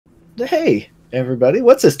Hey, everybody.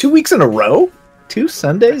 What's this? 2 weeks in a row? 2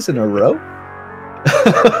 Sundays in a row?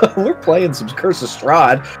 We're playing some Curse of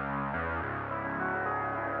Strahd.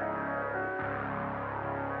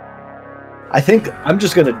 I think I'm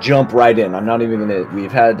just going to jump right in. I'm not even going to...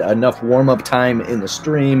 We've had enough warm-up time in the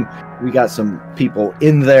stream. We got some people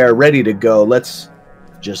in there ready to go. Let's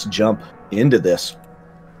just jump into this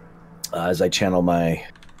as I channel my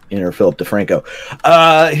inner Philip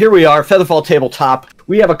DeFranco. Here we are, Featherfall Tabletop.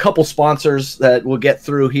 We have a couple sponsors that we'll get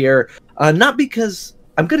through here. Not because...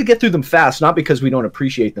 I'm going to get through them fast, not because we don't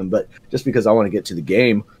appreciate them, but just because I want to get to the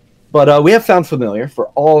game. But we have Found Familiar for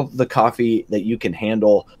all the coffee that you can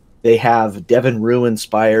handle. They have Devin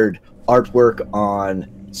Rue-inspired artwork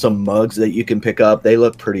on some mugs that you can pick up. They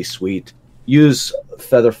look pretty sweet. Use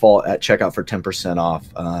Featherfall at checkout for 10% off.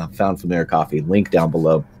 Found Familiar Coffee, link down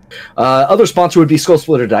below. Other sponsor would be Skull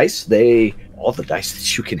Splitter Dice. All the dice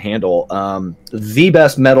that you can handle. The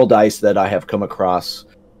best metal dice that I have come across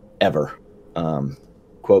ever.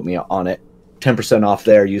 Quote me on it. 10% off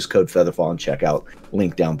there. Use code Featherfall and checkout.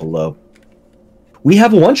 Link down below. We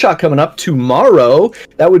have a one-shot coming up tomorrow.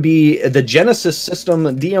 That would be the Genesis system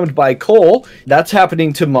DM'd by Cole. That's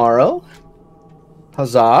happening tomorrow.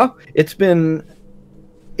 Huzzah. It's been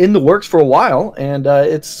in the works for a while, and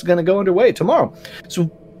it's going to go underway tomorrow.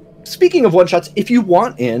 So speaking of one-shots, if you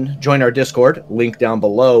want in, join our Discord. Link down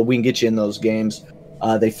below. We can get you in those games.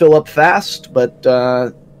 They fill up fast, but,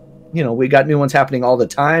 we got new ones happening all the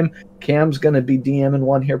time. Cam's going to be DMing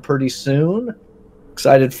one here pretty soon.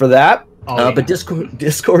 Excited for that. But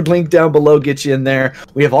Discord link down below gets you in there.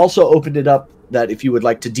 We have also opened it up that if you would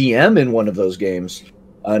like to DM in one of those games,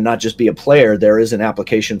 not just be a player, there is an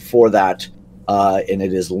application for that, and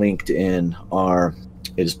it is linked in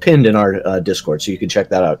it is pinned in our Discord, so you can check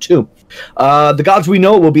that out too. The Gods We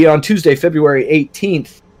Know will be on Tuesday, February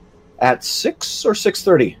 18th at 6 or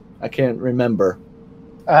 6:30. I can't remember.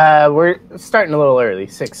 We're starting a little early.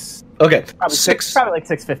 6. Okay, Probably like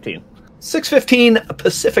 6:15. 6:15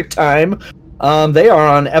 Pacific time. They are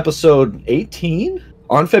on episode 18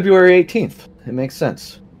 on February 18th. It makes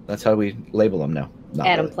sense. That's how we label them now.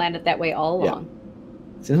 Adam planned it that way all along.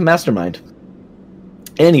 Yeah. It's in the mastermind.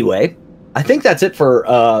 Anyway, I think that's it for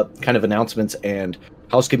kind of announcements and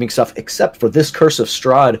housekeeping stuff, except for this Curse of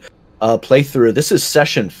Strahd playthrough. This is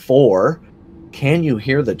session 4. Can you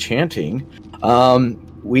hear the chanting?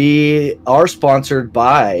 We are sponsored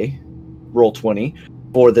by Roll20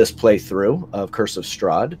 for this playthrough of Curse of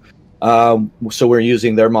Strahd. So we're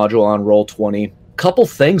using their module on Roll20. Couple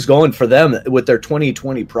things going for them with their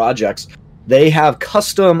 2020 projects. They have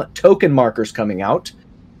custom token markers coming out.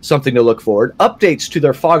 Something to look forward. Updates to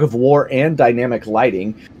their Fog of War and dynamic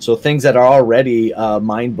lighting. So things that are already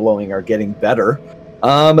mind-blowing are getting better.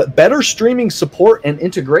 Better streaming support and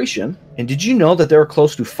integration. And did you know that there are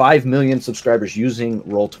close to 5 million subscribers using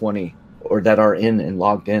Roll20 or that are in and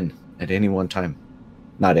logged in at any one time?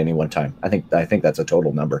 Not any one time. I think that's a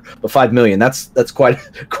total number. But 5 million, that's quite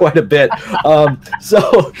a bit.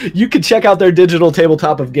 So you can check out their digital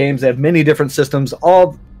tabletop of games. They have many different systems,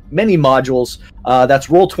 many modules. That's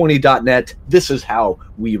roll20.net. This is how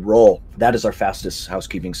we roll. That is our fastest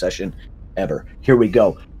housekeeping session ever. Here we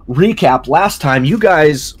go. Recap. Last time you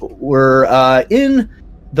guys were in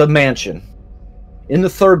the mansion, in the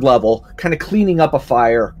 3rd level, kind of cleaning up a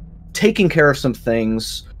fire, taking care of some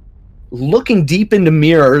things, looking deep into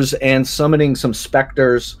mirrors and summoning some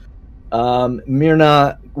specters.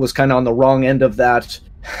 Myrna was kind of on the wrong end of that,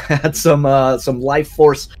 had some life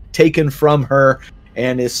force taken from her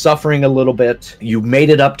and is suffering a little bit. You made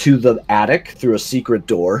it up to the attic through a secret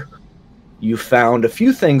door. You found a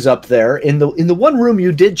few things up there. In the one room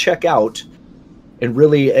you did check out and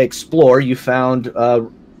really explore, you found,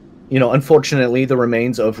 unfortunately, the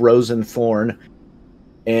remains of Rose and Thorn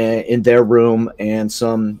in their room, and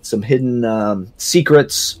some hidden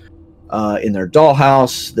secrets in their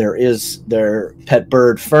dollhouse. There is their pet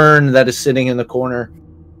bird Fern that is sitting in the corner,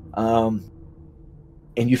 and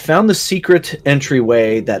you found the secret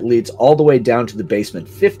entryway that leads all the way down to the basement.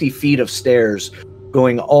 50 feet of stairs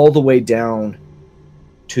going all the way down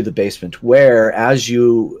to the basement, where as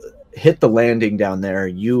you hit the landing down there,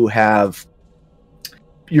 you're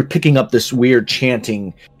picking up this weird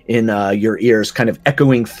chanting in your ears, kind of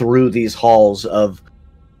echoing through these halls of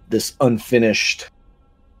this unfinished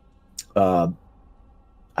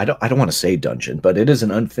I don't want to say dungeon, but it is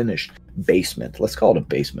an unfinished basement. Let's call it a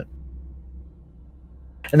basement.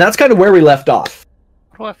 And that's kind of where we left off.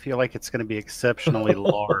 Why do I feel like it's going to be exceptionally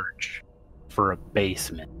large for a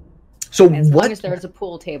basement? So as long as there's a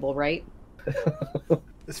pool table, right?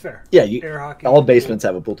 It's fair. Yeah, Air hockey. all basements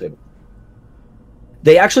have a pool table.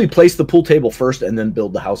 They actually place the pool table first and then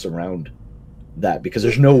build the house around that because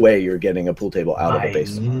there's no way you're getting a pool table out of the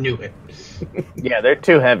base. I knew it. Yeah, they're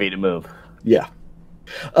too heavy to move. Yeah.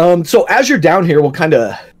 So as you're down here, we'll kind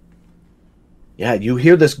of... Yeah, you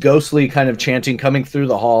hear this ghostly kind of chanting coming through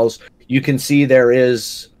the halls. You can see there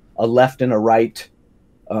is a left and a right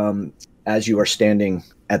as you are standing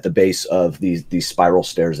at the base of these spiral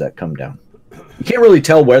stairs that come down. You can't really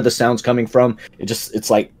tell where the sound's coming from. It's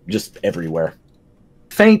like just everywhere.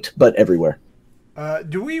 Faint, but everywhere.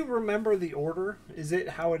 Do we remember the order? Is it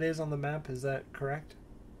how it is on the map? Is that correct?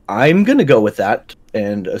 I'm going to go with that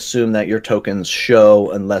and assume that your tokens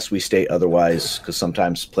show unless we state otherwise, because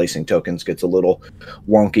sometimes placing tokens gets a little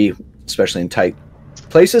wonky, especially in tight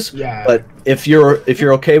places. Yeah. But if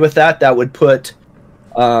you're okay with that, that would put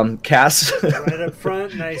Cass Right up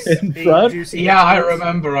front, nice. In big, front? juicy Yeah, I apples.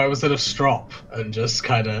 remember I was at a strop and just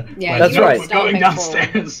kind of... Yeah, That's no, right. we're going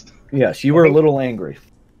downstairs. Yes, you were a little angry.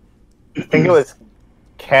 I think it was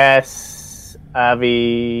Cass,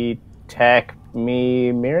 Avi, Tech,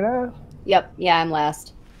 me, Myrna? Yep, yeah, I'm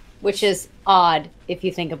last. Which is odd if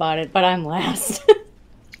you think about it, but I'm last.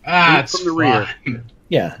 That's From the rear. fine.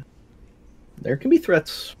 Yeah. There can be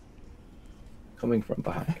threats coming from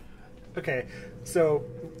behind. Okay, so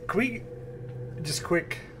can we just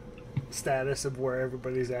quick status of where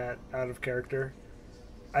everybody's at out of character?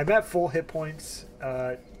 I'm at full hit points,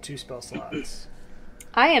 2 spell slots.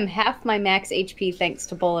 I am half my max HP thanks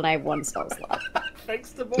to Bull, and I have 1 spell slot.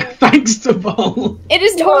 Thanks to Bull. Thanks to Bull. It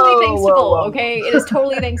is totally Whoa, thanks whoa, to Bull, whoa. okay? It is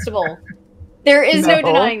totally thanks to Bull. There is no No.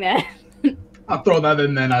 denying that. I'll throw that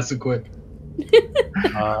in there nice and quick.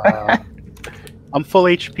 I'm full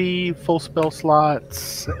HP, full spell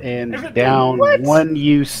slots, and Everything. down What? 1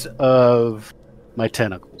 use of my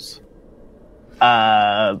tentacles.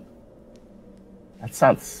 That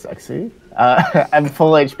sounds sexy. I'm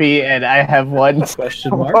full HP and I have 1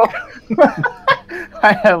 Question mark?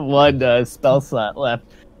 I have 1 spell slot left.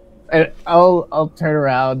 And I'll turn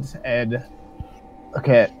around and look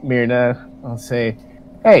at Myrna. I'll say,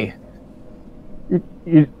 "Hey,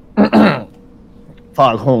 you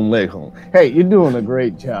Foghorn Leghorn. Hey, you're doing a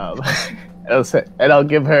great job." and I'll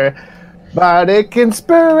give her bardic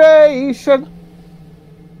inspiration.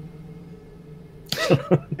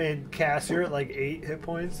 And Cass, you're at like 8 hit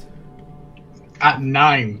points. At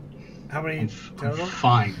 9. How many I'm total?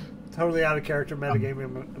 fine. Totally out of character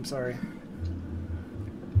metagaming. I'm sorry.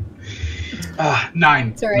 9.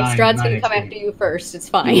 It's alright, 9, Strahd's 9 gonna come HP. after you first. It's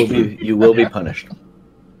You will fine. be punished.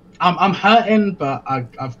 I'm hurting, but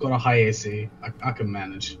I've got a high AC. I can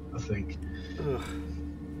manage, I think. Ugh.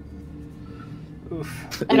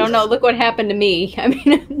 Oof. I don't know. Look what happened to me. I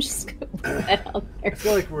mean, I'm just gonna put that out there. I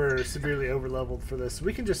feel like we're severely overleveled for this.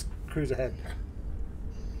 We can just cruise ahead.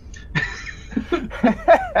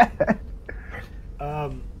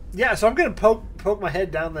 Yeah, so I'm gonna poke my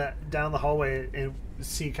head down the hallway and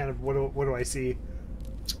see kind of what do I see.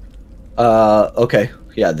 Okay.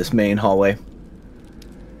 Yeah, this main hallway.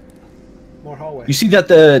 More hallway. You see that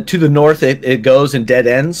to the north it goes and dead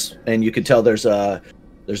ends, and you can tell there's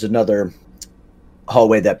another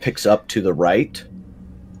hallway that picks up to the right,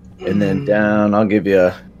 and then down. I'll give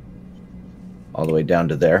you all the way down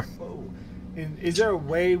to there. Whoa. And is there a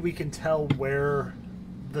way we can tell where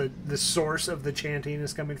the source of the chanting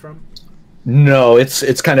is coming from? No,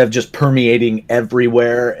 it's kind of just permeating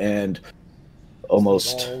everywhere and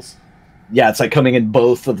almost. Walls. Yeah, it's like coming in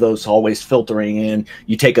both of those hallways, filtering in.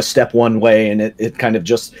 You take a step one way, and it kind of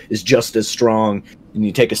just is just as strong. And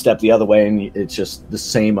you take a step the other way, and it's just the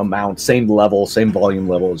same amount, same level, same volume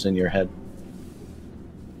level as in your head.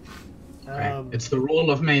 Right. It's the rule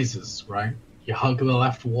of mazes, right? You hug the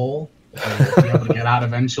left wall, and you'll be able to get out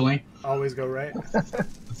eventually. Always go right.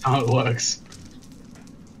 That's how it works.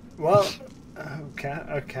 Well,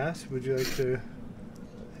 Cass, would you like to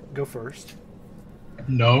go first?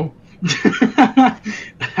 No. I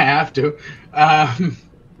have to.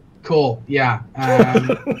 Cool. Yeah. I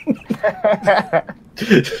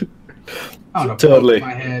don't know, Totally. Poke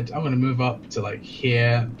my head. I'm gonna move up to like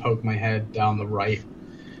here. Poke my head down the right.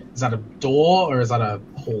 Is that a door or is that a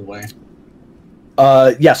hallway?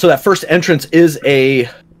 Yeah. So that first entrance is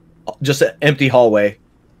just an empty hallway,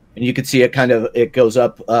 and you can see it goes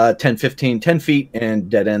up 10 feet and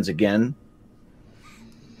dead ends again.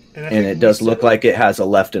 I And think it we does said- look like it has a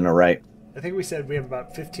left and a right. I think we said we have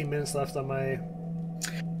about 15 minutes left on my.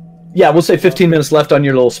 Yeah, we'll say 15 minutes left on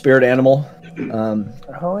your little spirit animal.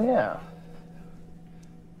 Oh yeah.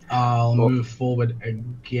 I'll move forward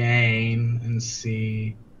again and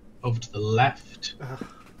see over to the left. Oh,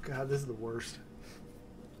 God, this is the worst.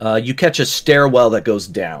 You catch a stairwell that goes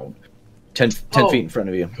down 10 Oh. feet in front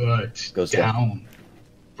of you. Good. Goes down.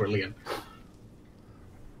 Brilliant.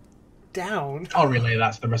 Down. I'll relay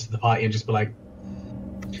that to the rest of the party and just be like,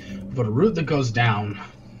 "We've got a route that goes down."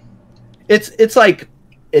 It's like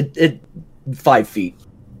it 5 feet.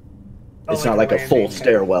 It's not like a full landing.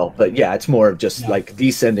 stairwell, but yeah, it's more of just No. like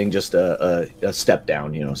descending, just a step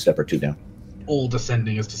down, a step or two down. All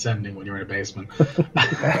descending is descending when you're in a basement.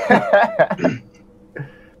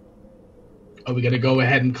 Are we going to go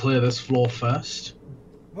ahead and clear this floor first?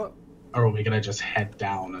 What? Or are we going to just head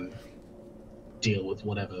down and deal with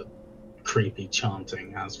whatever creepy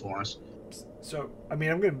chanting has for us? So, I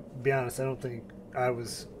mean, I'm going to be honest. I don't think I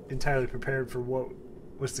was entirely prepared for what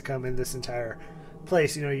was to come in this entire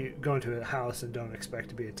place. You go into a house and don't expect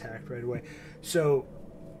to be attacked right away. So,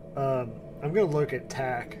 I'm going to look at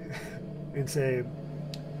Tack and say,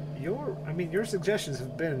 your suggestions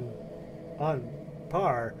have been on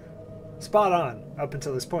par, spot on up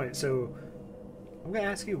until this point. So, I'm going to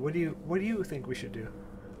ask you, what do you think we should do?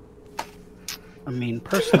 I mean,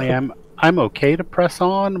 personally, I'm okay to press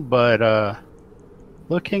on, but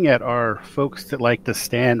looking at our folks that like to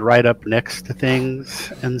stand right up next to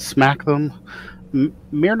things and smack them,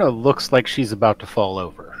 Myrna looks like she's about to fall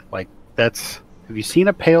over. Like, have you seen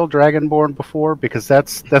a pale dragonborn before? Because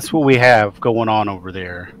that's what we have going on over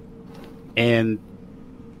there. And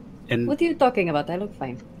What are you talking about? I look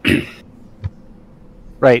fine.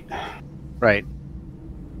 right.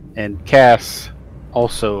 And Cass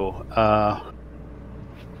also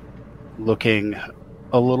looking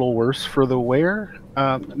a little worse for the wear.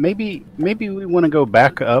 Maybe we want to go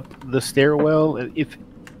back up the stairwell. If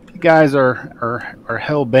you guys are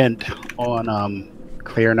hell bent on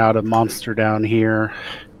clearing out a monster down here,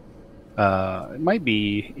 it might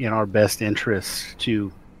be in our best interest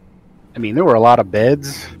to. I mean, there were a lot of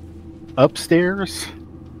beds upstairs.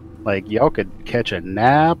 Like, y'all could catch a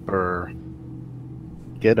nap or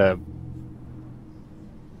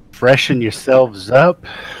freshen yourselves up.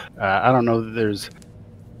 I don't know. There's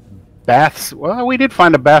baths. Well, we did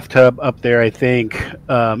find a bathtub up there, I think.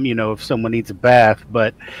 If someone needs a bath,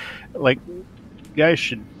 but like, you guys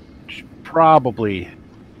should probably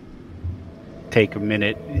take a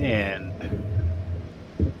minute and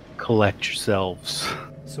collect yourselves.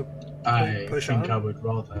 So, I push think on? I would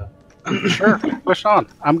rather. Sure, push on.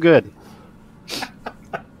 I'm good.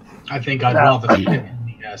 I think I'd rather sit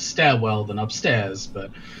in the stairwell than upstairs, but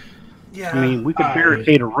yeah. I mean, we could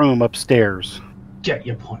barricade a room upstairs. get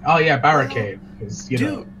your point. Oh yeah, barricade. 'Cause,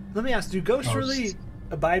 let me ask: do ghosts most- really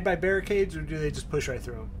abide by barricades, or do they just push right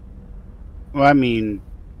through them? Well, I mean,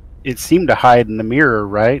 it seemed to hide in the mirror,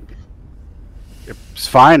 right? It's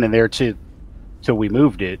fine in there till we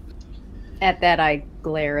moved it. At that, I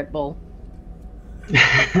glare at Bull.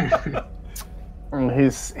 And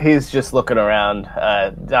he's just looking around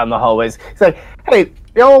down the hallways. He's like, "Hey,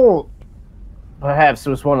 y'all, perhaps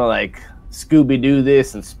just want to like Scooby-Doo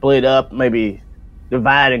this and split up, maybe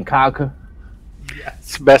divide and conquer."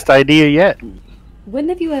 It's the best idea yet. When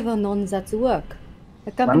have you ever known that to work?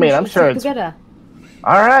 A company mean, I'm should sure stick it's- together.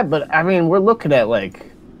 All right, but I mean, we're looking at like.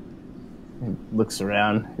 He looks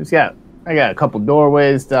around. I got a couple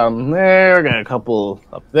doorways down there. I got a couple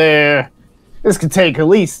up there. This could take at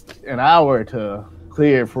least an hour to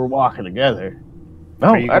clear if we're walking together.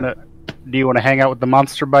 No, Do you want to hang out with the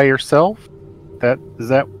monster by yourself? Is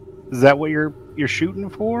that what you're shooting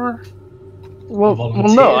for? well,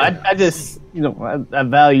 no. I just I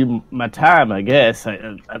value my time. I guess. I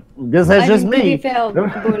guess that's just To be me. fair,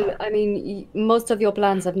 Bull, I mean, most of your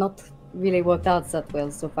plans have not really worked out that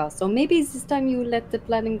well so far. So maybe it's this time you let the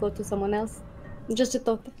planning go to someone else. Just a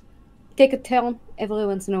thought. Take a turn every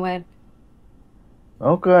once in a while.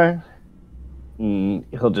 Okay.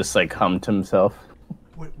 He'll just like hum to himself.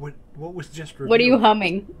 What was just revealed? What are you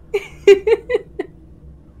humming?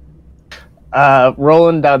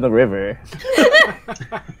 Rolling down the river.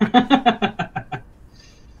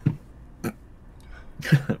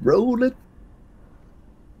 Roll it.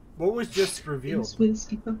 What was just revealed?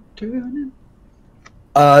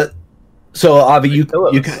 So Avi, you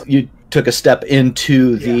Pillows. you took a step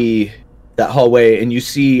into that hallway, and you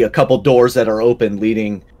see a couple doors that are open,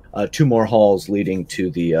 leading 2 more halls leading to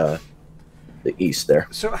the east there.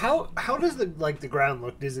 So how does the ground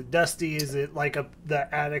look? Is it dusty? Is it like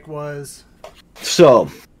the attic was? So,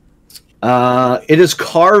 it is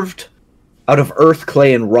carved out of earth,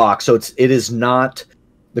 clay, and rock. So it is not.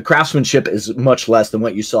 The craftsmanship is much less than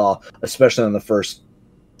what you saw, especially on the first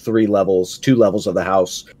 2 levels of the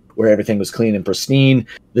house, where everything was clean and pristine.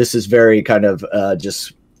 This is very kind of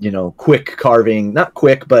just quick carving. Not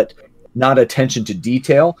quick, but not attention to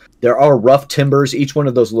detail. There are rough timbers. Each one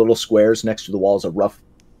of those little squares next to the wall is a rough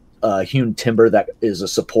hewn timber that is a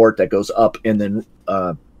support that goes up and then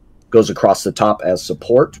goes across the top as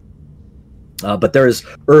support. But there is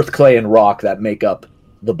earth, clay, and rock that make up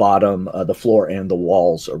the bottom, the floor, and the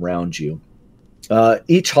walls around you.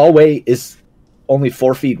 Each hallway is only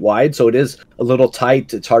 4 feet wide, so it is a little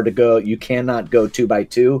tight. It's hard to go. You cannot go 2 by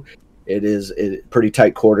 2. It is pretty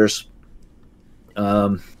tight quarters.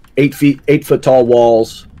 8 foot tall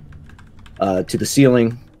walls to the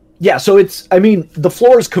ceiling. Yeah, so the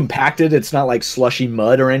floor is compacted. It's not like slushy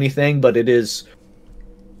mud or anything, but it is.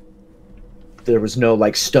 There was no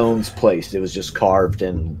like stones placed. It was just carved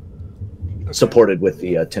and supported with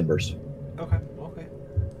the timbers. Okay.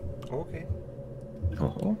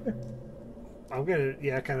 Oh, okay. I'm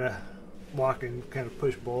gonna, kind of walk and kind of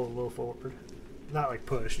push Bull a little forward. Not like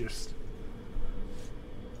push, just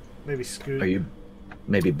maybe scoot. Are you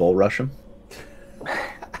maybe bull rush him?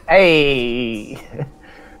 Hey,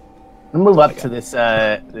 I'll move up to this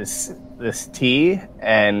T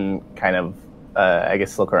and kind of, I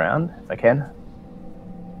guess, look around if I can.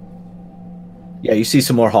 Yeah, you see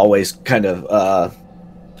some more hallways kind of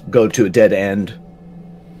go to a dead end.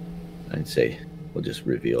 I'd say we'll just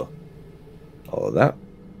reveal all of that.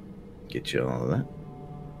 Get you all of that.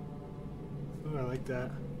 Ooh, I like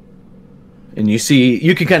that. And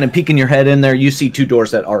you can kind of peek in your head in there. You see 2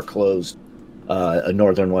 doors that are closed, a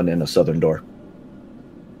northern one and a southern door.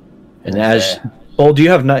 And Bull, do you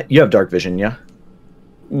have dark vision? Yeah.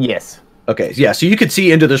 Yes. Okay. Yeah. So you could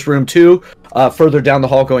see into this room too. Further down the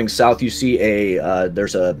hall, going south, you see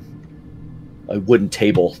there's a wooden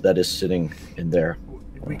table that is sitting in there.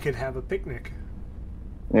 We could have a picnic.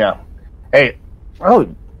 Yeah. Hey. Oh,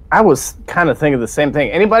 I was kind of thinking the same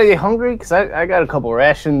thing. Anybody hungry? Because I got a couple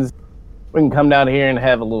rations. We can come down here and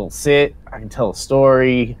have a little sit. I can tell a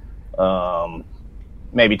story.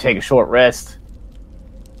 Maybe take a short rest.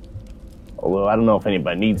 Although I don't know if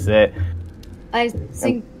anybody needs that. I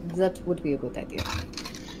think that would be a good idea.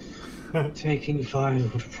 Taking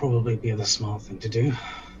 5 would probably be the smart thing to do.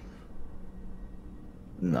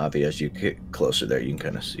 Navi, as you get closer there, you can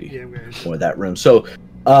kind of see I'm gonna... more of that room. So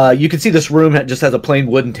you can see this room just has a plain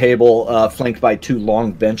wooden table flanked by 2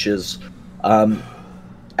 long benches.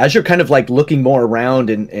 As you're kind of like looking more around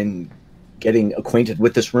and getting acquainted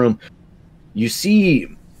with this room, you see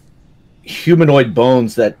humanoid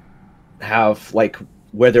bones that have like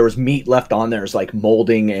where there was meat left on there is like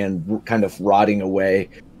molding and kind of rotting away.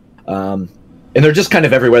 And they're just kind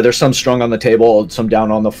of everywhere. There's some strung on the table, some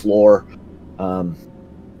down on the floor.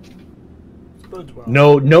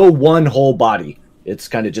 No one whole body. It's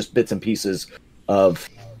kind of just bits and pieces of...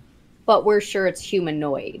 But we're sure it's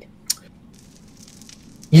humanoid.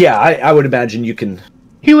 Yeah, I would imagine you can...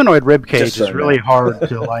 Humanoid ribcage is really hard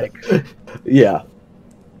to like... Yeah.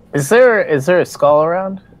 Is there a skull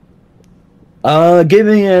around? Give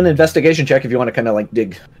me an investigation check if you want to kind of like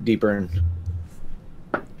dig deeper. And...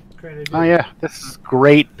 Oh yeah, this is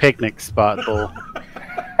great picnic spot, Bull.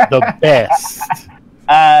 The best.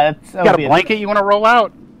 You got a blanket you want to roll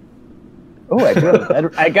out? Oh, I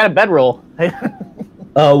do. I got a bedroll.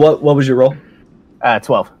 What was your roll?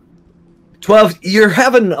 12. 12. You're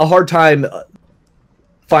having a hard time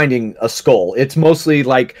finding a skull. It's mostly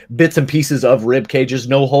like bits and pieces of rib cages,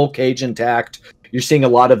 no whole cage intact. You're seeing a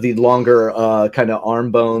lot of the longer kind of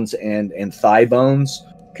arm bones and thigh bones.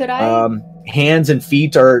 Could I? Hands and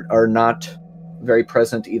feet are not very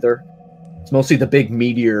present either. It's mostly the big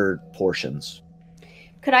meatier portions.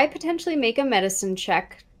 Could I potentially make a medicine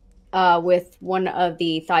check with one of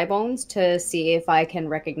the thigh bones to see if I can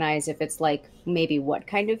recognize if it's like maybe what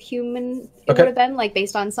kind of human it would have been, like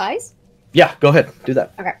based on size? Yeah, go ahead. Do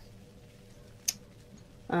that. Okay.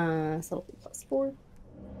 So it'll be +4.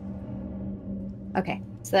 Okay,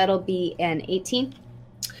 so that'll be an 18.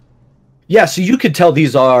 Yeah, so you could tell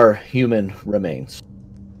these are human remains.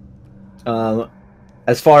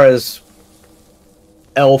 As far as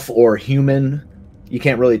elf or human, you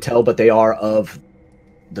can't really tell, but they are of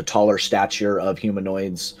the taller stature of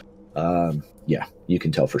humanoids. Yeah, you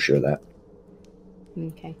can tell for sure that.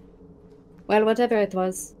 Okay. Well, whatever it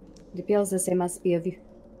was, it appears as they must be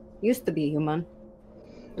used to be human.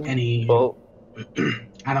 Any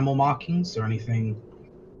animal markings or anything,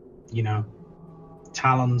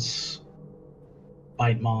 talons,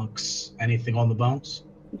 bite marks, anything on the bones?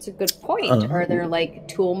 It's a good point. Are there like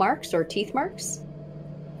tool marks or teeth marks?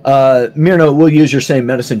 Myrna, we'll use your same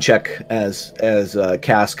medicine check as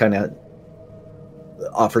Cass kind of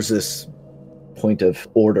offers this point of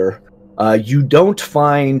order. You don't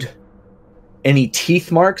find any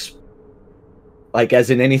teeth marks, like as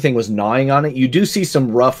in anything was gnawing on it. You do see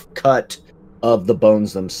some rough cut of the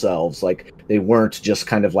bones themselves, like they weren't just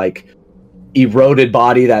kind of like eroded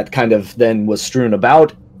body that kind of then was strewn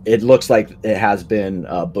about. it looks like it has been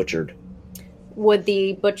butchered. Would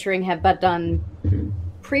the butchering have been done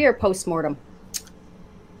pre or post mortem?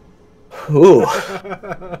 Ooh.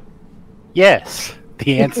 Yes.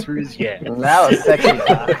 The answer is yes. Now a second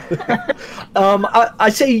thought. I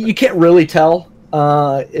say you can't really tell.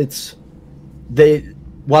 While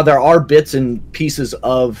there are bits and pieces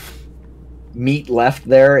of meat left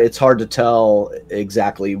there, it's hard to tell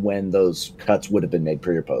exactly when those cuts would have been made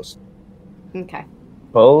pre or post. Okay.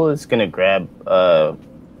 Bo is gonna grab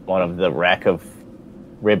one of the rack of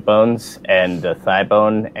rib bones and the thigh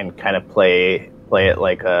bone and kind of play it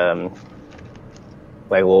like a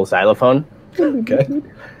little xylophone. Okay.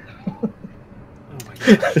 Oh my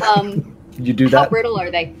god. You do How that? brittle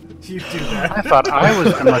are they? You do that. I thought I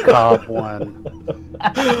was the macabre one.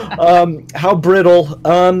 How brittle?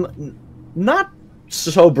 Not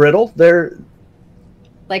so brittle. They're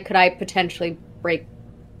Like, could I potentially break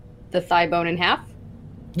the thigh bone in half?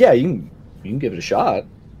 yeah. You can give it a shot.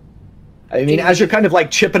 I mean, as you're kind of like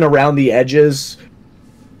chipping around the edges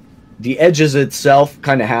itself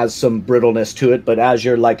kind of has some brittleness to it, but as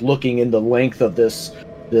you're like looking in the length of this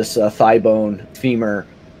thigh bone femur,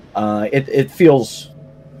 it feels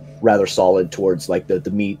rather solid towards like the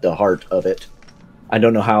meat, the heart of it. I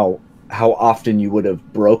don't know how often you would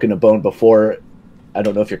have broken a bone before. I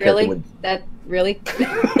don't know if your character Really? would. That really?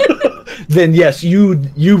 Then yes, you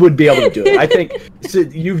would be able to do it. I think so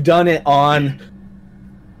you've done it on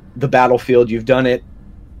the battlefield. You've done it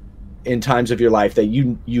in times of your life that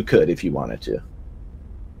you could if you wanted to.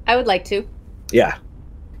 I would like to. Yeah.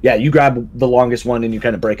 You grab the longest one and you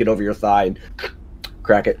kind of break it over your thigh and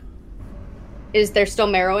crack it. Is there still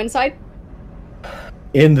marrow inside?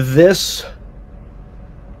 In this,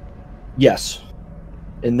 yes.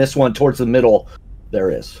 In this one towards the middle, there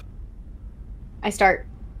is. I start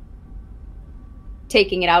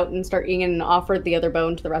taking it out and start eating it and offer the other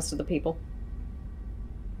bone to the rest of the people.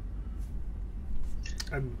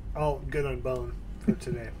 I'm all good on bone for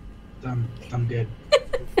today. I'm good.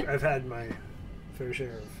 I've had my fair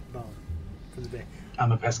share of bone for the day.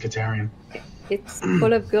 I'm a pescatarian. It's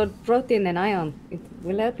full of good protein and iron. It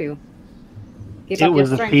will help you. Keep It up your was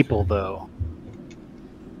the strength. people, though.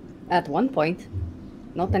 At one point.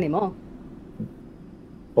 Not anymore.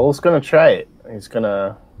 Bo's gonna try it. He's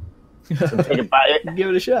gonna take a bite. Give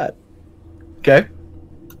it a shot. Okay.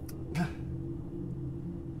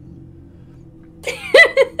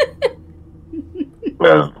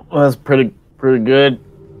 Well, that's pretty good.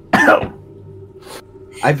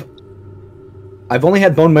 I've only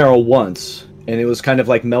had bone marrow once, and it was kind of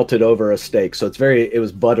like melted over a steak, so it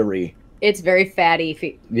was buttery. It's very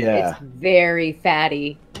fatty. Yeah. It's very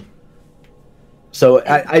fatty. So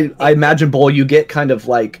I imagine, Bull, you get kind of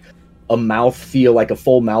like a mouth feel, like a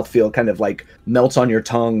full mouth feel, kind of like melts on your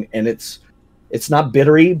tongue, and it's not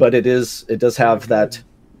bittery, but it does have that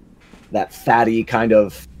fatty kind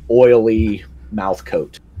of oily mouth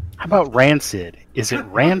coat. How about rancid? Is it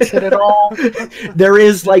rancid at all? There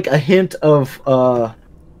is like a hint of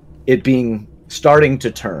it being starting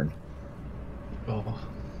to turn. Oh,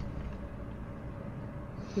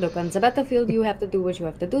 Look, on the battlefield, you have to do what you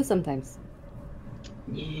have to do sometimes.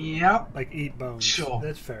 yep. Like eat bones. Sure.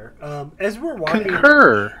 That's fair. As we're walking,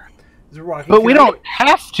 Concur. but But we don't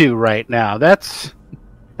have to right now. That's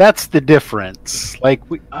the difference. Like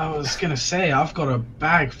I was gonna say I've got a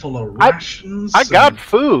bag full of rations. I got and-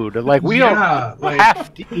 food. Like we Yeah, don't like-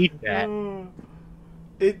 have to eat that. And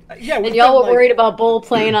y'all were worried about Bull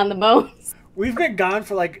playing on the bones. We've been gone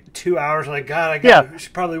for like 2 hours. Like, God, Yeah. we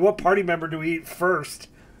should probably. What party member do we eat first?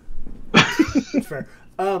 That's fair.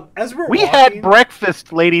 As we're We walking, had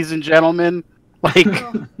breakfast, ladies and gentlemen. Like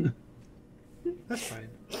That's fine.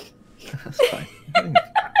 That's fine.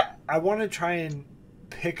 I want to try and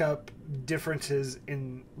pick up differences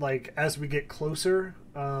in like as we get closer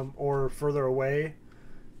or further away.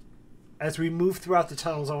 As we move throughout the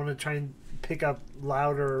tunnels, I want to try and pick up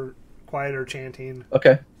louder, quieter chanting.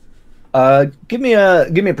 Okay. Give me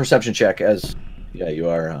a perception check as you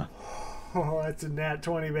are. Oh, that's a nat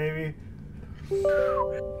 20, baby.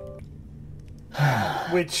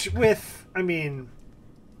 Which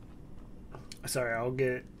sorry, I'll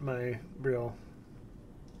get my real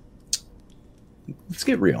Let's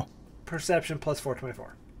get real. perception plus 4 to my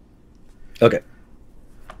 4. Okay.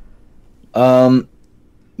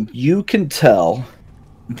 You can tell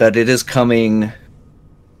that it is coming.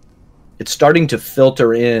 It's starting to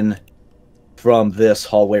filter in from this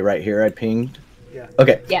hallway right here I pinged. Yeah.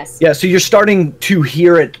 Okay. Yes. Yeah, so you're starting to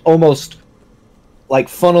hear it almost like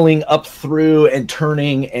funneling up through and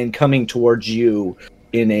turning and coming towards you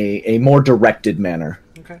in a more directed manner.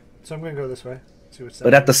 Okay. So I'm going to go this way. See what's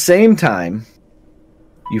But at the same time,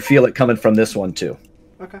 You feel it coming from this one too.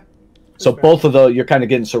 Okay. So That's both of those, you're kind of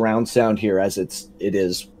getting surround sound here as it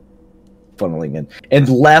is funneling in, and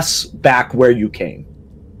less back where you came.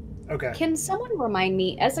 Okay. Can someone remind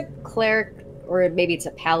me, as a cleric, or maybe it's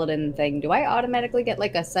a paladin thing, do I automatically get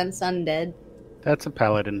like a sense undead? That's a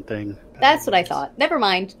paladin thing. That's what I thought. Never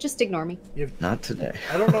mind. Just ignore me. Not today.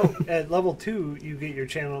 I don't know. At level 2, you get your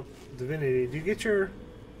channel divinity. Do you get your?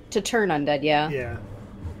 To turn undead, yeah. Yeah.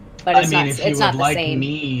 But I it's mean, not. if you It's not would the like same.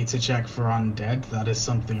 me to check for undead, that is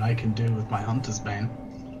something I can do with my Hunter's Bane.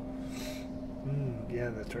 Yeah,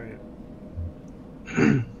 that's right.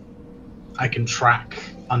 I can track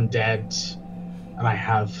undead, and I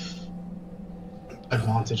have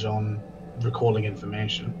advantage on recalling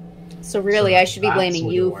information. So really, So I should be that's blaming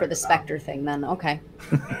what you you're for worried the about. specter thing, then. Okay.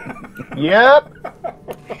 Yep.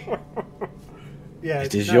 Yeah. It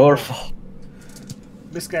it's is not your bad. fault.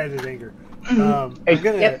 Misguided anger. Hey, I'm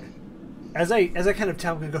gonna yep. as I kind of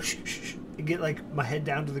tell him, I'm gonna go shh, shh, shh, and get like my head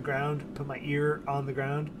down to the ground, put my ear on the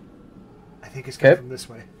ground. I think it's coming Okay. from this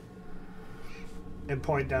way, and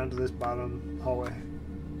point down to this bottom hallway.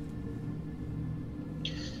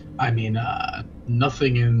 I mean,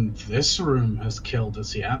 nothing in this room has killed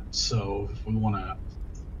us yet, so if we want to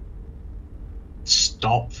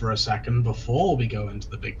stop for a second before we go into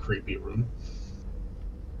the big creepy room.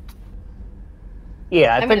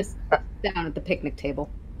 Yeah, I I'm think. gonna sit down at the picnic table.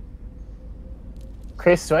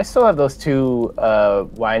 Chris, do I still have those two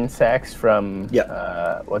wine sacks from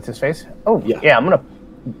Yeah. what's his face? Oh Yeah. I'm gonna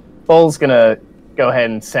Bull's gonna go ahead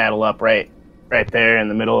and saddle up right there in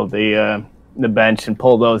the middle of the bench and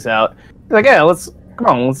pull those out. He's like, yeah, let's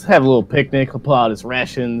have a little picnic. He'll pull out his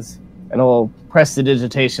rations and he'll press the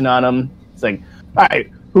digitation on them. It's like, all right,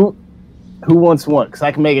 who wants one? Because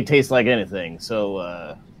I can make it taste like anything. So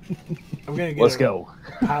I'm gonna let's go.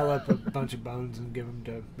 pile up a bunch of bones and give them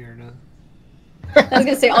to Myrna. I was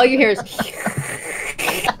gonna say all you hear is.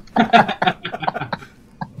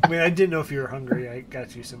 I mean, I didn't know if you were hungry. I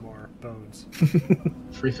got you some more bones.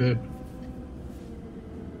 Free food.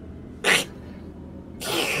 And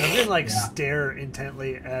I'm gonna like Yeah. stare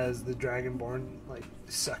intently as the Dragonborn like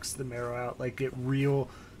sucks the marrow out, like get real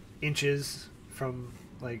inches from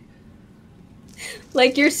like.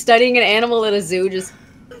 Like you're studying an animal at a zoo, just.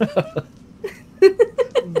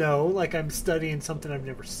 No, like I'm studying something I've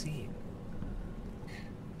never seen.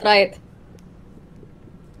 Right.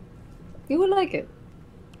 You would like it.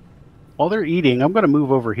 While they're eating, I'm going to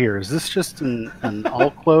move over here. Is this just an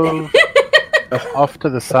alcove off to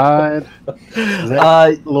the side? Is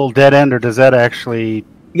that a little dead end, or does that actually...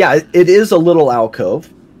 Yeah, it is a little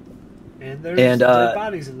alcove. And there's And, dead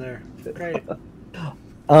bodies in there. Great.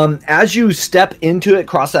 As you step into it,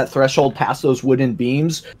 cross that threshold, past those wooden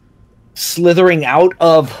beams, slithering out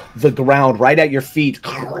of the ground right at your feet,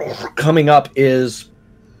 coming up is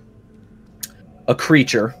a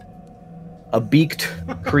creature, a beaked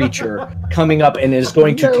creature, coming up and is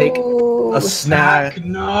going to take a snag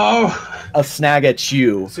at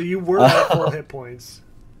you. So you were at full hit points.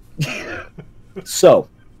 So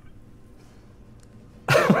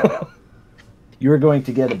you're going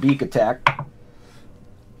to get a beak attack.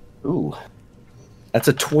 Ooh, that's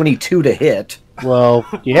a 22 to hit. Well,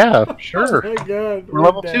 yeah, Oh sure. my god. We're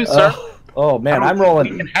level 2, sir. Oh man, I I'm don't think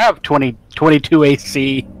rolling. We can have 22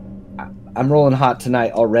 AC. I'm rolling hot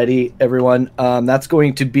tonight already, everyone. That's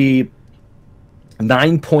going to be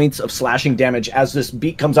 9 points of slashing damage as this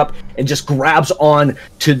beak comes up and just grabs on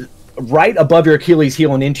to right above your Achilles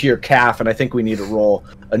heel and into your calf. And I think we need to roll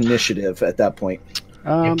initiative at that point.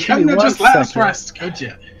 You Give couldn't me have one just let us second. rest, could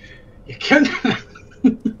you? You couldn't.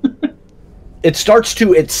 It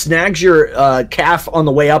snags your calf on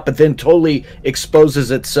the way up, but then totally exposes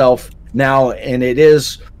itself now. And it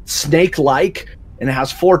is snake-like, and it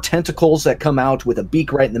has 4 tentacles that come out with a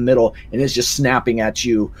beak right in the middle, and is just snapping at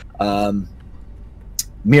you.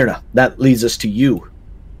 Myrna, that leads us to you.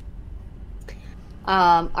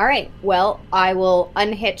 All right. Well, I will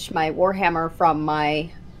unhitch my warhammer from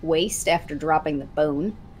my waist after dropping the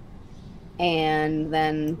bone, and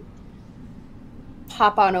then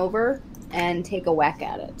hop on over and take a whack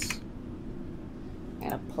at it. I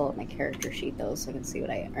gotta pull up my character sheet though, so I can see what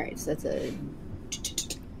I. All right, so that's a.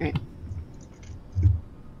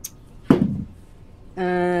 All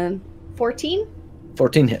right. 14.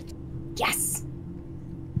 14 hits. Yes.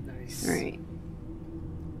 Nice. All right.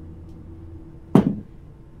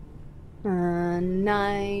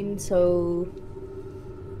 9. So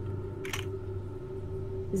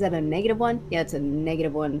is that a -1? Yeah, it's a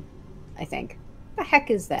 -1, I think. What the heck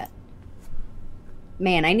is that?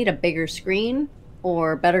 Man, I need a bigger screen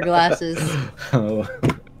or better glasses. Oh.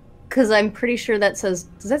 Because I'm pretty sure that says...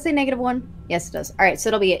 Does that say -1? Yes, it does. All right, so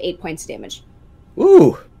it'll be at 8 points damage.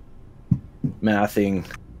 Ooh. Mathing.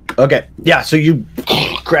 Okay. Yeah, so you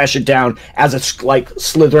crash it down as it's like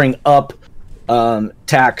slithering up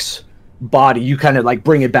Tack's body. You kind of like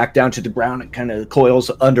bring it back down to the ground. It kind of coils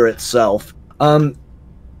under itself.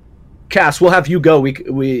 Cass, we'll have you go.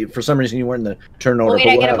 We for some reason you weren't in the turn order. Oh, wait,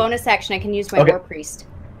 I get a bonus action. I can use my War Priest.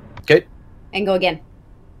 Okay. And go again.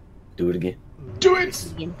 Do it again. Do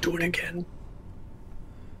it! Do it again.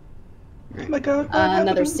 Oh my god.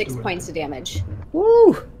 Another 6 points of damage.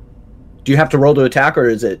 Woo! Do you have to roll to attack, or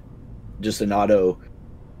is it just an auto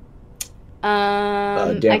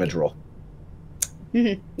damage roll?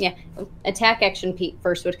 Yeah. Attack action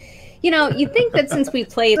first would... you'd think that since we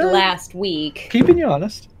played last week... Keeping you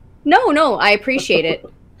honest. No, I appreciate it.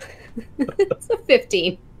 It's a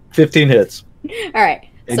 15. 15 hits. All right.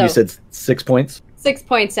 And so you said 6 points? 6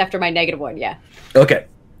 points after my -1, yeah. Okay.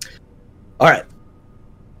 All right.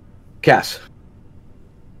 Cass.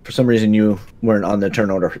 For some reason you weren't on the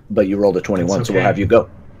turn order, but you rolled a 21, so we'll have you go.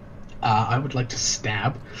 I would like to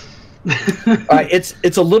stab. All right,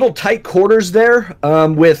 it's a little tight quarters there,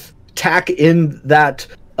 with Tack in that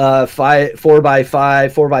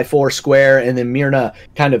 4x5, 4x4 square, and then Myrna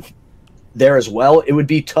kind of there as well. It would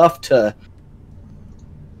be tough to...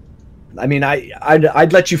 I mean,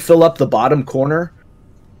 I'd let you fill up the bottom corner.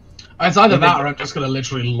 It's either that or I'm just going to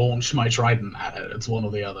literally launch my trident at it. It's one or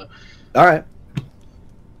the other. All right.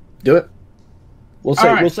 Do it. We'll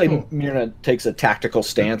say cool. Myrna takes a tactical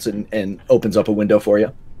stance and opens up a window for you.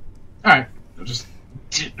 All right. Just...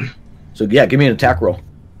 So, yeah, give me an attack roll.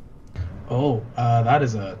 Oh, that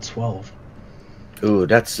is a 12. Ooh,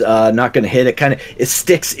 that's not going to hit. It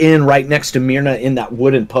sticks in right next to Myrna in that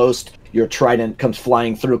wooden post. Your trident comes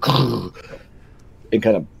flying through. It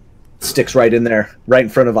kind of sticks right in there, right in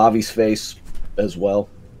front of Avi's face as well.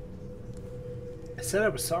 I said I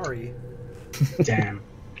was sorry. Damn.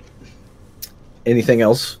 Anything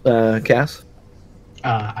else, Cass?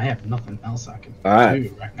 I have nothing else I can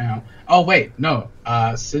do right now. Oh, wait, no.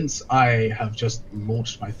 Since I have just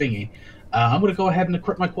launched my thingy, I'm going to go ahead and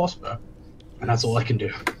equip my crossbow. And that's all I can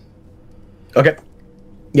do. Okay.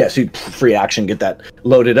 Yeah, so you free action, get that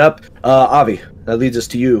loaded up. Avi, that leads us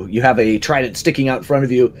to you. You have a trident sticking out in front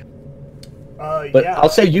of you. But yeah. I'll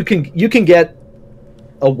say you can get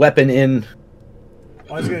a weapon in.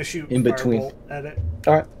 I was gonna shoot in between firebolt at it.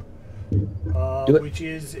 All right. Do it. Which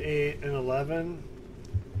is an 11.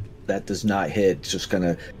 That does not hit. It's just kind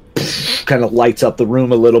of lights up the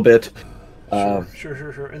room a little bit.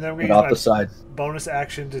 Sure. And then we off the side. Bonus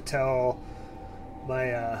action to tell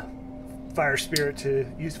my fire spirit to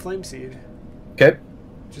use flame seed. Okay.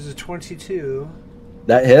 Which is a 22.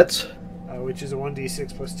 That hits. Which is a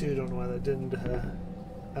 1d6 plus 2. Don't know why that didn't.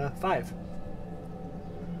 5.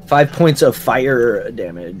 5 points of fire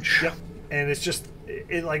damage. Yep. And it's just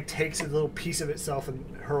it like takes a little piece of itself and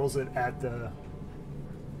hurls it at the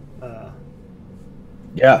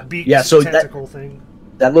beak so tentacle thing.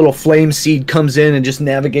 That little flame seed comes in and just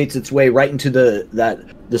navigates its way right into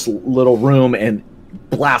this little room and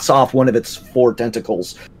blasts off one of its 4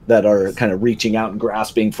 tentacles that are kind of reaching out and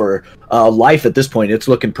grasping for life at this point. It's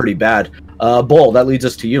looking pretty bad. Bull, that leads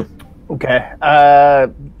us to you. Okay.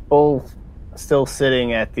 Bull still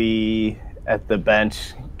sitting at the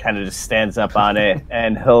bench, kind of just stands up on it,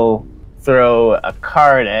 and he'll throw a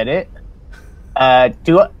card at it.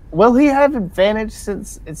 Will he have advantage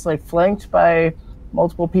since it's like flanked by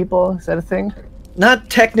multiple people? Is that a thing? Not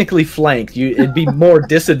technically flanked. It'd be more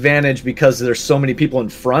disadvantage because there's so many people in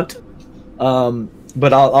front.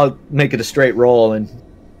 But I'll make it a straight roll and.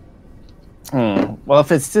 Well,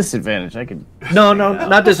 if it's disadvantage, I could. No,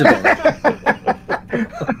 not disadvantage.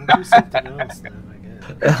 Do something else then,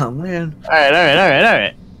 I guess. Oh man! All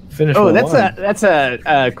right. Finish. Oh, that's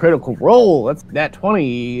a critical roll. That's that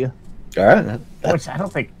 20. All right. Which I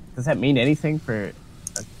don't think does that mean anything for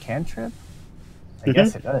a cantrip? I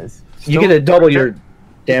guess it does. You get to double your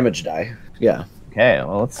damage die. Yeah. Okay,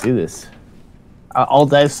 well, let's do this. I'll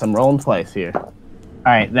dice some rolling twice here. All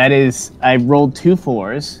right, that is... I rolled 2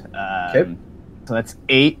 4s. Okay. So that's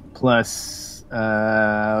 8 plus...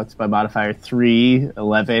 what's my modifier? 3,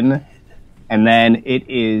 11. And then it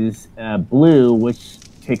is blue, which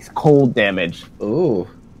takes cold damage. Ooh.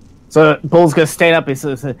 So Bull's going to stand up and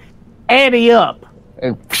says, "Addy up!"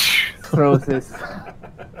 And throws this...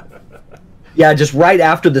 Yeah, just right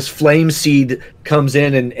after this flame seed comes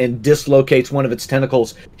in and dislocates one of its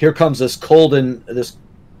tentacles, here comes this cold and this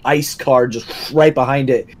ice card just right behind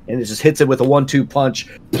it, and it just hits it with a 1-2 punch,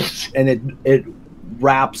 and it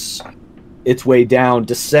wraps its way down,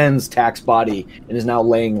 descends Tack's body, and is now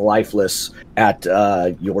laying lifeless at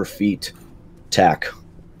your feet, Tack.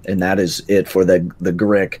 And that is it for the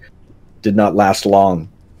Grick. Did not last long,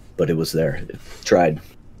 but it was there. It tried.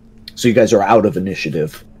 So you guys are out of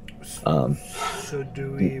initiative. So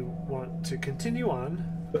do we want to continue on?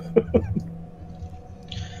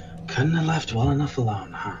 Couldn't have left well enough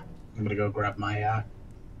alone, huh? I'm gonna go grab my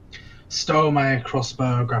stow my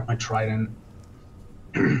crossbow, grab my trident.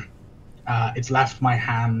 It's left my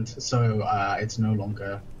hand, so it's no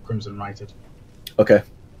longer crimson righted. Okay.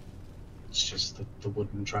 It's just the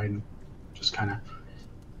wooden trident, just kind of.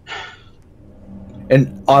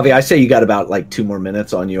 And Avi, I say you got about like 2 more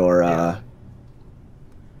minutes on your.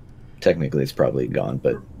 Technically, it's probably gone,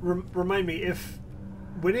 but Remind me, if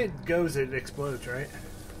when it goes, it explodes, right?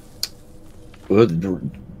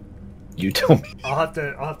 You tell me. I'll have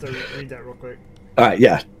to read that real quick. All right,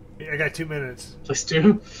 yeah. I got 2 minutes. Please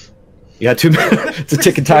do. You got 2 minutes. It's a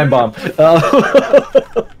ticking time bomb.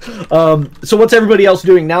 So what's everybody else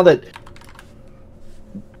doing now that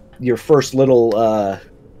your first little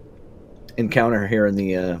encounter here in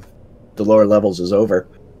the lower levels is over?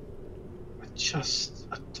 I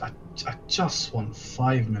just want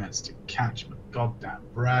 5 minutes to catch my goddamn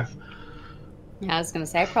breath. Yeah, I was gonna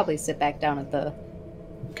say I'd probably sit back down at the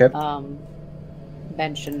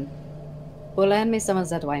bench and lend me some of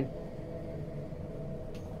that wine.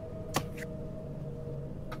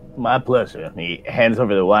 My pleasure. He hands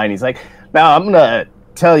over the wine. He's like, now I'm gonna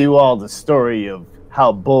tell you all the story of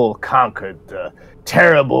how Bull conquered the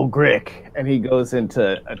terrible Grick. And he goes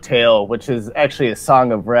into a tale, which is actually a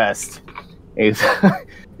song of rest. He's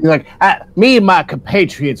like, me and my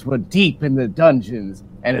compatriots were deep in the dungeons,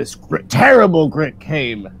 and this terrible Grick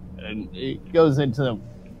came. And he goes into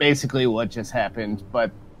basically what just happened,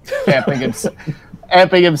 but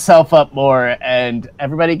amping himself up more, and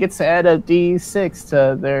everybody gets to add a d6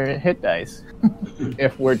 to their hit dice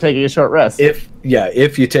if we're taking a short rest. If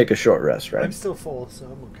you take a short rest, right? I'm still full, so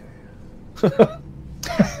I'm okay.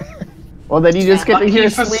 Well, then you just get to hear a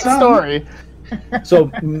sweet story. So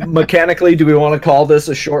mechanically, do we want to call this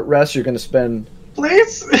a short rest? You're going to spend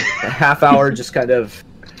Please. a half hour just kind of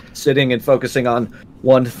sitting and focusing on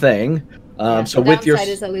one thing. So the with your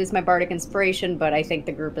downside is I lose my bardic inspiration, but I think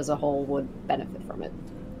the group as a whole would benefit from it.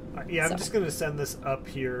 Yeah, I'm just going to send this up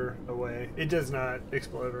here away. It does not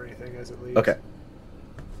explode or anything as it leaves.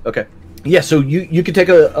 Okay. Yeah, so you can take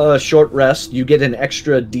a short rest. You get an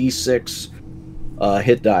extra d6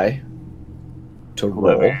 hit die to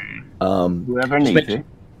roll. Whoever needs it.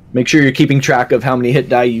 Make sure you're keeping track of how many hit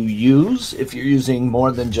die you use if you're using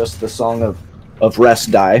more than just the Song of Rest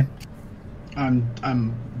die.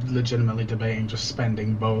 I'm legitimately debating just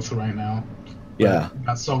spending both right now. Yeah. But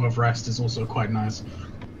that Song of Rest is also quite nice.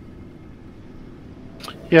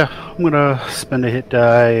 Yeah, I'm gonna spend a hit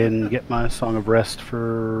die and get my Song of Rest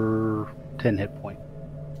for 10 hit point.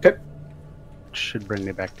 Okay. Should bring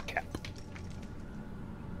me back to cap.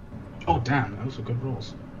 Oh damn, those were good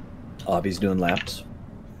rolls. Avi's doing laps.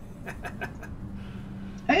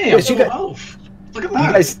 Hey, Yes, I'm you full got- elf. Look at You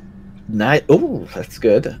that. guys, oh, that's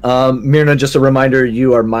good. Myrna, just a reminder,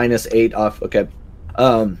 you are -8 off. Okay.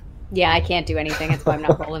 Yeah, I can't do anything. That's why I'm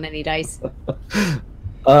not rolling any dice.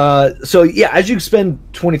 So yeah, as you spend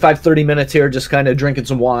 25-30 minutes here just kind of drinking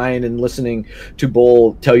some wine and listening to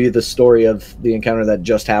Bull tell you the story of the encounter that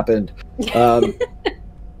just happened,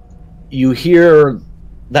 you hear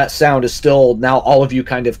that sound is still, now all of you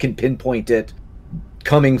kind of can pinpoint it,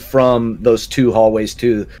 coming from those 2 hallways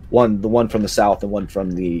too, the one from the south and one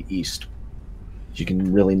from the east. You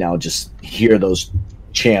can really now just hear those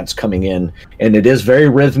chants coming in, and it is very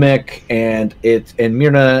rhythmic, and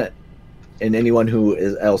Myrna and anyone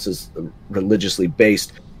who else is religiously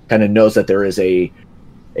based kind of knows that there is a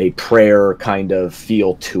prayer kind of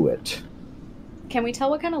feel to it. Can we tell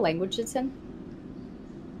what kind of language it's in?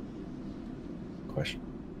 Question.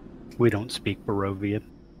 We don't speak Barovian.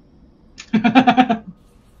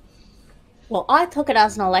 Well, I took it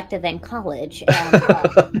as an elective in college,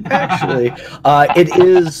 and Actually,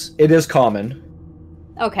 it is common.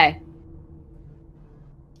 Okay.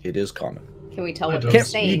 It is common. Can we tell I what don't they're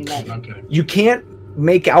speak- saying then? Okay. You can't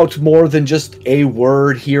make out more than just a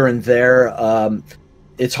word here and there.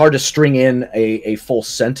 It's hard to string in a full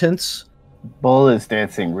sentence. Bull is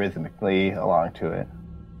dancing rhythmically along to it.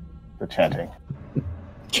 The chanting.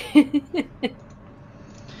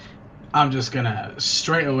 I'm just gonna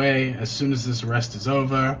straight away, as soon as this rest is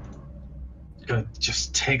over, gonna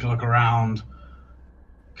just take a look around,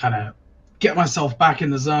 kind of get myself back in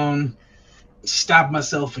the zone, stab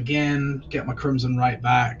myself again, get my crimson right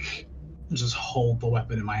back, and just hold the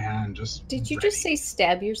weapon in my hand. Did you just say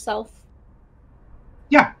stab yourself?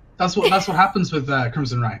 Yeah, that's what happens with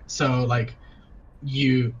Crimson Rite. So like,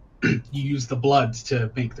 you use the blood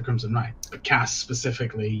to make the Crimson Rite, but Cass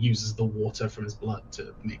specifically uses the water from his blood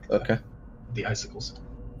to make the icicles.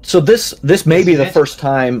 So this may be the it? first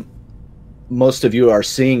time most of you are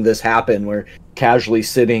seeing this happen, where casually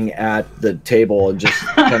sitting at the table and just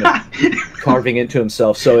kind of carving into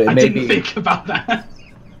himself. So it I may didn't think about that.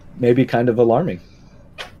 Maybe kind of alarming.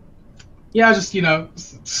 Yeah, just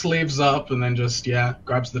sleeves up and then just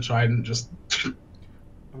grabs the trident, just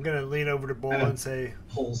I'm gonna lean over to Bull and say,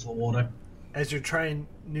 pulls the water. as you're trying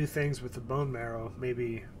new things with the bone marrow,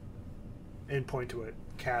 maybe, and point to it,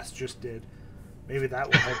 Cass just did. Maybe that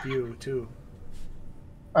will help you too.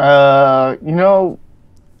 I'll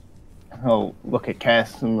look at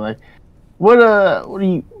Cass and like, what are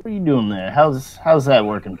you doing there? How's that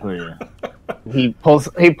working for you? He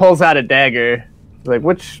pulls out a dagger. He's like,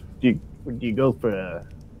 do you go for a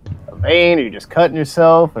vein, or you just cutting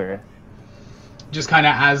yourself, or? Just kind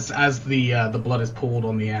of as the blood is pulled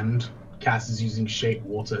on the end, Cass is using shape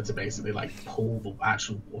water to basically like pull the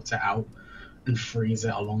actual water out and freeze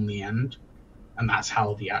it along the end, and that's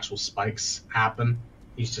how the actual spikes happen.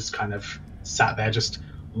 He's just kind of sat there, just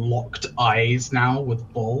locked eyes now with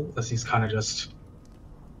Bull, as he's kind of just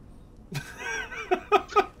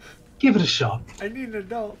give it a shot. I need an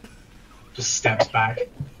adult. Just steps back.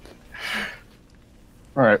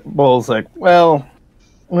 All right, Bull's like, well,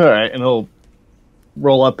 all right, and he'll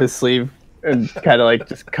roll up his sleeve and kind of like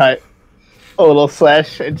just cut a little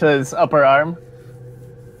slash into his upper arm.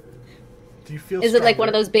 Do you feel? Is it like one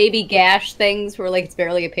of stronger? those baby gash things where like it's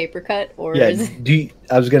barely a paper cut, or Yeah. is it...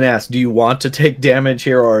 I was going to ask, do you want to take damage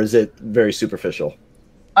here, or is it very superficial?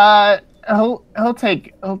 He'll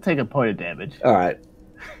take a point of damage. All right.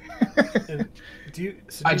 And do you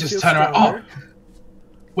I just feel turn around. stronger?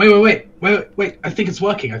 Oh, wait! I think it's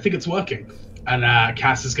working. And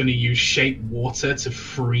Cass is going to use shape water to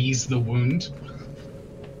freeze the wound.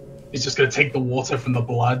 He's just going to take the water from the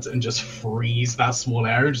blood and just freeze that small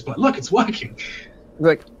area. Just like, look, it's working.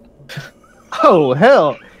 Like, oh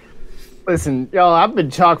hell! Listen, y'all, I've been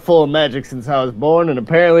chock full of magic since I was born, and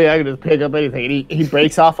apparently I can just pick up anything. And he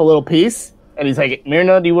breaks off a little piece, and he's like,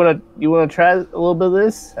 Myrna, do you wanna try a little bit of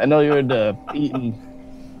this? I know you're into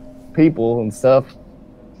eating people and stuff.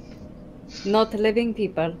 not living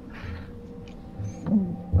people?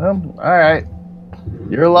 Well, all right,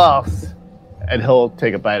 you're lost. And he'll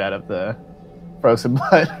take a bite out of the frozen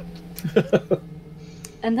blood.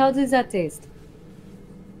 And how does that taste?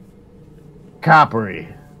 Coppery.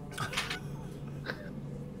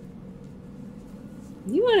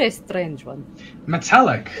 You are a strange one.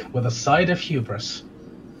 Metallic with a side of hubris.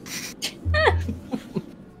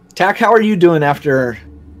 Tack, how are you doing after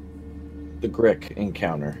the Grick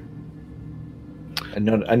encounter? I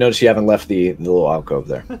noticed you haven't left the little alcove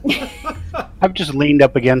there. I've just leaned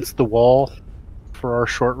up against the wall for our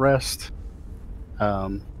short rest,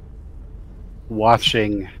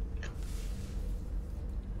 watching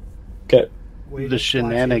Okay. Wait, the it's flashing.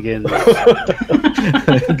 shenanigans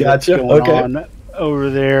Gotcha. going Okay. on over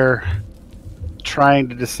there, trying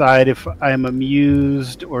to decide if I'm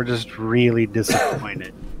amused or just really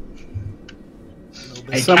disappointed.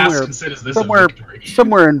 Hey, Somewhere- Cass considers this somewhere- a victory.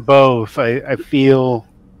 Somewhere in both, I feel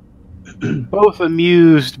both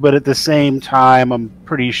amused, but at the same time, I'm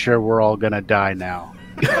pretty sure we're all gonna die now.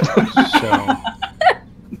 So,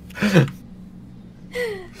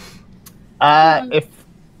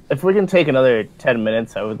 If we can take another 10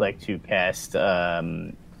 minutes, I would like to cast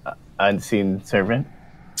Unseen Servant.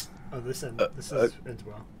 Oh, this ends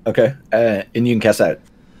well. Okay. And you can cast that.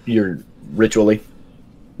 You're ritually.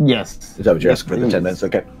 Yes. Is that what you're asking for the 10 minutes?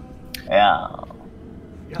 Okay. Yeah.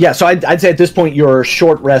 Yeah, so I'd say at this point your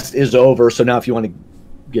short rest is over. So now if you want to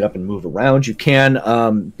get up and move around, you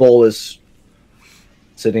can. Bull is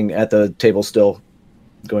sitting at the table still,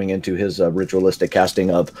 going into his ritualistic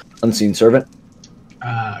casting of Unseen Servant.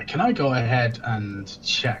 Can I go ahead and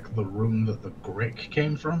check the room that the Grick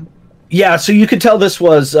came from? Yeah, so you could tell this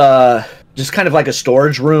was just kind of like a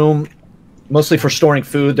storage room, mostly for storing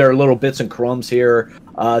food. There are little bits and crumbs here,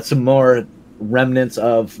 some more remnants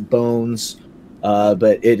of bones,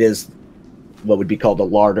 but it is what would be called a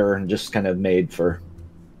larder, and just kind of made for,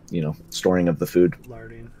 storing of the food.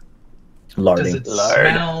 Larding. Larding. Does it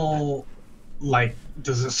smell like?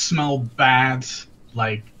 Does it smell bad?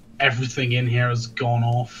 Like everything in here has gone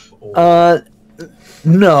off? Or...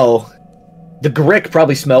 No. The Grick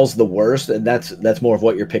probably smells the worst, and that's more of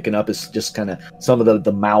what you're picking up is just kind of some of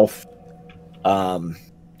the mouth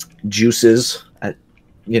juices,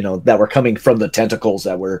 that were coming from the tentacles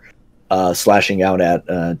that were slashing out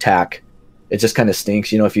at Tack. It just kind of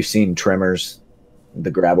stinks. If you've seen Tremors,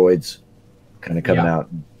 the graboids kind of coming Yeah. out.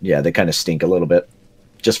 Yeah, they kind of stink a little bit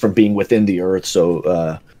just from being within the earth.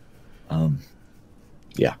 So,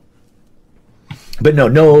 yeah. But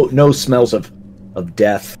no smells of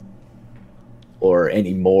death or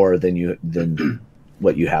any more than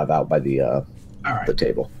what you have out by the All right. the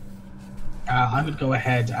table. I would go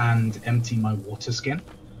ahead and empty my water skin,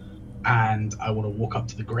 and I want to walk up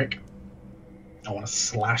to the Grick. I want to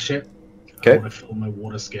slash it. Okay. I want to fill my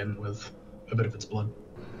water skin with a bit of its blood.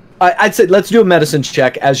 I'd say let's do a medicine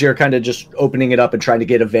check as you're kind of just opening it up and trying to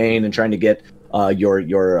get a vein and trying to get your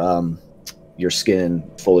skin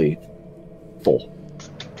fully full.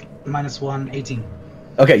 -1, 18.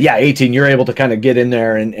 Okay, yeah, 18. You're able to kind of get in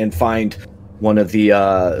there and find one of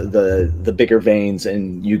the bigger veins,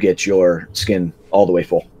 and you get your skin all the way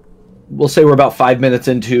full. We'll say we're about 5 minutes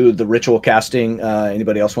into the ritual casting.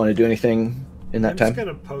 Anybody else want to do anything in that I'm time? just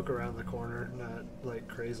gonna poke around the corner, not like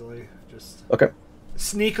crazily, just Okay.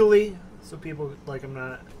 sneakily, so people like I'm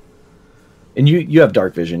not. And you have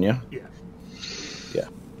dark vision, yeah? Yeah. Yeah.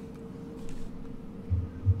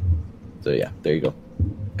 So yeah, there you go.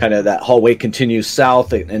 Kind of that hallway continues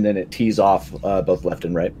south, and then it tees off both left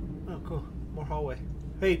and right. Oh, cool. More hallway.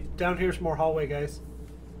 Hey, down here's more hallway, guys.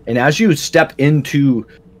 And as you step into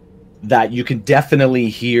that, you can definitely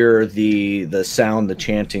hear the sound, the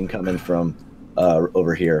chanting coming from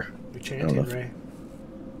over here. You're I don't know chanting, if- Ray.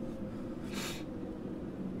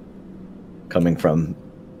 Coming from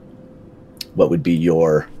what would be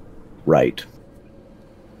your right.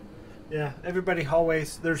 Yeah, everybody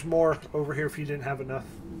hallways. There's more over here if you didn't have enough.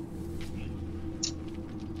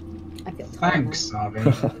 I feel Thanks, Avi.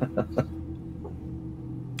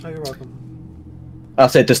 Oh, you're welcome. I'll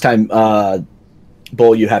say at this time,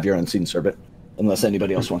 Bull, you have your unseen servant, unless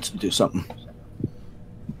anybody else wants to do something.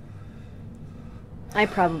 I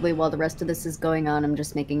probably, while the rest of this is going on, I'm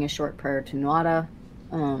just making a short prayer to Nuada,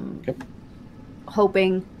 Okay.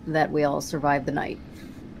 hoping that we all survive the night.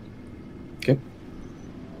 Okay.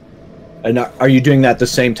 And are you doing that at the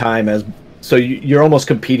same time as? So you're almost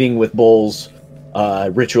competing with Bull's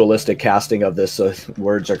ritualistic casting of this.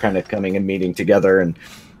 Words are kind of coming and meeting together, and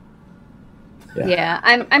Yeah. Yeah,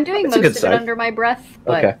 I'm doing That's a most good of side. it under my breath,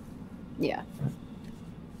 but okay. yeah.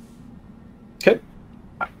 Okay.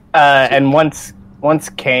 And once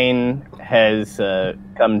Kane has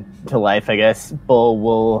come to life, I guess Bull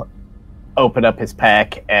will open up his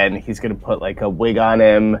pack and he's gonna put like a wig on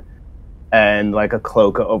him and like a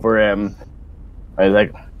cloak over him. I was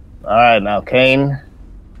like, "All right, now Kane,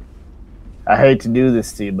 I hate to do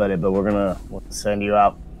this to you, buddy, but we'll send you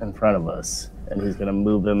out in front of us." And he's gonna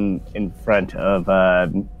move him in front of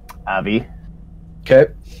Avi. Okay.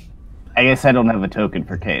 I guess I don't have a token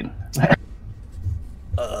for Kane.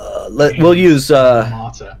 We'll use.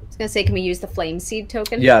 Martyr. I was gonna say, can we use the flame seed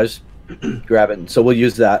token? Yeah, just grab it. So we'll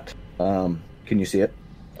use that. Can you see it?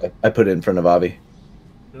 I put it in front of Avi.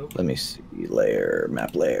 Nope. Let me see. Layer,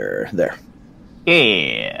 map layer. There.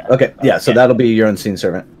 Yeah. Okay. Yeah. So Okay. that'll be your unseen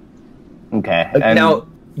servant. Okay. And Now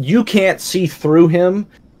you can't see through him.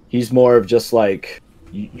 He's more of just like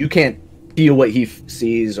you can't feel what he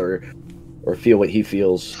sees or feel what he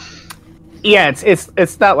feels. yeah,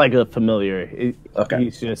 it's not like a familiar. Okay.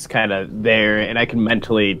 He's just kind of there, and I can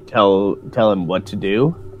mentally tell him what to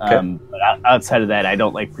do. Okay. But outside of that, I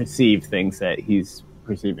don't like perceive things that he's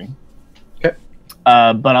perceiving. Okay.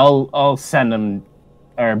 But I'll send him,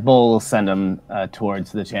 or Bull will send him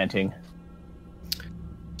towards the chanting.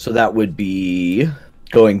 So that would be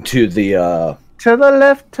going to the To the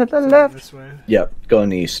left. To the left. This way. yep,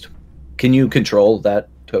 going east. Can you control that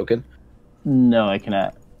token? No, I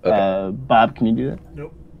cannot. Okay. Bob, can you do that?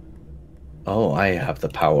 Nope. Oh, I have the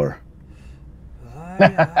power. I have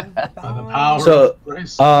the By the power. power So, of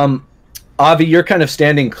grace. Avi, you're kind of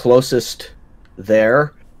standing closest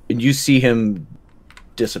there, and you see him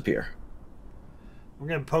disappear. I'm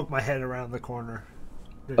gonna poke my head around the corner.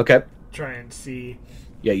 Okay. Try and see.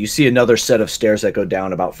 Yeah, you see another set of stairs that go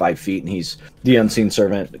down about 5 feet, and he's the unseen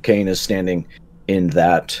servant. Kane is standing in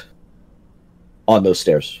that on those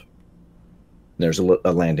stairs. There's a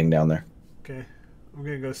landing down there. Okay. I'm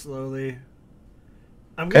gonna go slowly.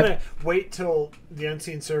 I'm Okay. gonna wait till the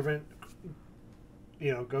unseen servant,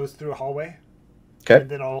 goes through a hallway, Okay. and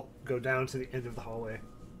then I'll go down to the end of the hallway.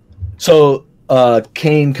 So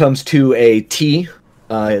Kane comes to a T.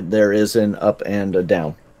 There is an up and a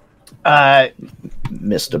down.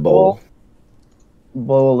 Missed a bowl.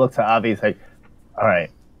 Bull will look to Avi. He's like, "All right,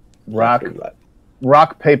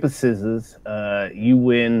 rock, paper, scissors. You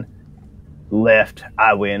win left,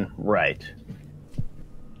 I win right.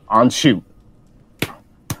 On shoot."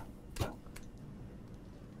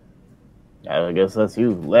 I guess that's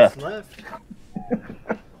you. Left. Left.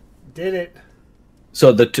 Did it.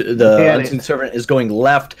 So the Get unseen it. servant is going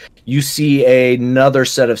left. You see another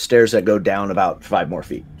set of stairs that go down about 5 more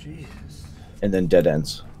feet, Jesus. and then dead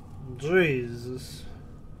ends. Jesus.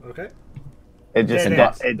 Okay. It just Dead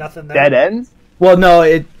ends. Nothing there? dead ends. Well, no,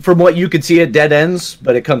 it from what you can see, it dead ends,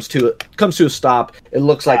 but it comes to a stop. It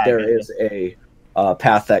looks like there is a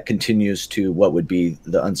path that continues to what would be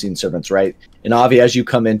the unseen servant's right. And Avi, as you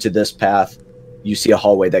come into this path, you see a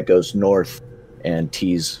hallway that goes north and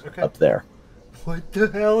tees up there. What the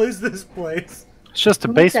hell is this place? It's just a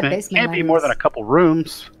What makes that basement. basement Can't be more noise? than a couple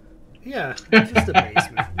rooms. Yeah, just a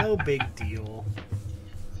basement. No big deal.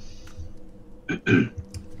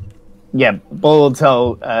 Yeah, Bull will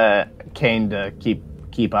tell Kane to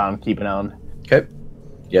keep on keeping on. Okay.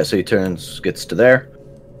 Yeah, so he gets to there.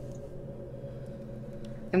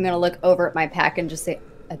 I'm gonna look over at my pack and just say,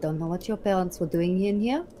 I don't know what your parents were doing in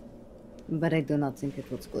here, but I do not think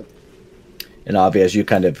it was good. And Avi, as you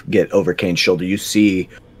kind of get over Kane's shoulder, you see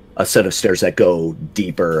a set of stairs that go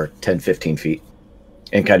deeper 10, 15 feet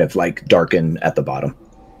and kind of like darken at the bottom.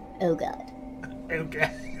 Oh god.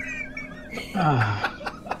 Okay.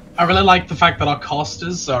 I really like the fact that our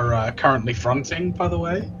casters are currently fronting, by the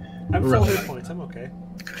way. I'm full Really? hit points. I'm okay.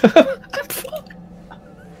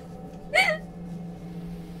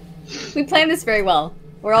 We planned this very well.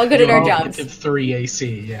 We're all good at our jobs. Negative 3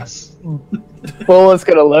 AC, yes. Bull is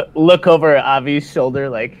gonna look over at Avi's shoulder,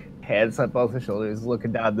 like hands on both his shoulders,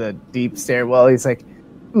 looking down the deep stairwell. He's like,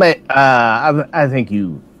 "Mate, I think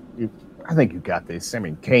you got this. I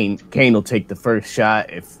mean, Kane will take the first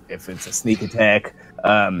shot if it's a sneak attack.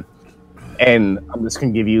 And I'm just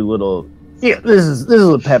gonna give you a little. Yeah, this is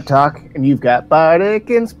a pep talk, and you've got bardic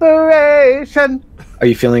inspiration. Are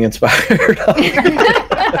you feeling inspired?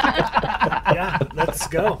 Yeah, let's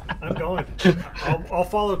go. I'm going. I'll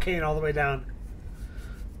follow Kane all the way down.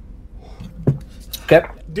 Okay.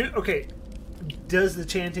 Okay. Does the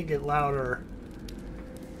chanting get louder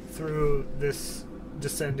through this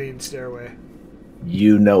descending stairway?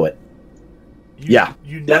 You know it. Yeah.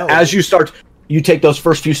 You know. As you take those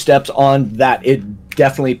first few steps on that, it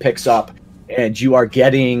definitely picks up, and you are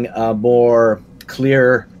getting a more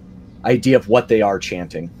clear idea of what they are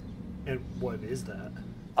chanting. And what is that?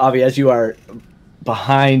 Avi, as you are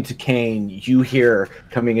behind Kane, you hear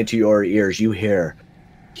coming into your ears,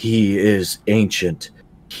 he is ancient.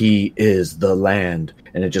 He is the land.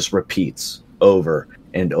 And it just repeats over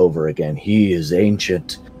and over again. He is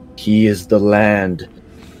ancient. He is the land.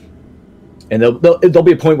 And there'll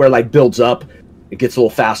be a point where it like builds up. It gets a little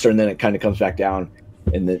faster, and then it kind of comes back down.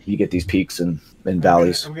 And then you get these peaks and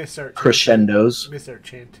valleys. I'm gonna start crescendos. I'm gonna start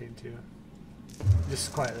chanting too.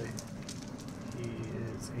 Just quietly. He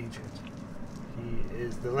is ancient. He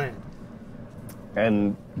is the land.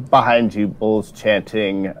 And behind you, Bull's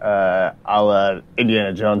chanting, a la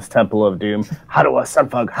Indiana Jones Temple of Doom. Hadawa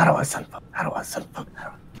Sunfug, Hadawa Sunfug, Hadawa Sunfug.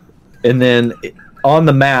 And then on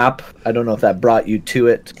the map, I don't know if that brought you to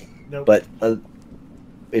it, Nope. but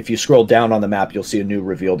if you scroll down on the map, you'll see a new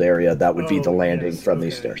revealed area. That would be the landing yes, from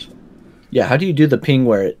these okay. stairs. Yeah, how do you do the ping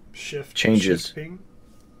where it Shift changes? Shift ping.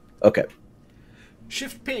 Okay.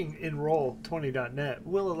 Shift ping in roll20.net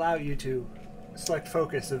will allow you to select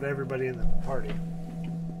focus of everybody in the party.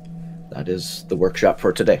 That is the workshop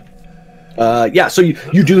for today. Yeah, so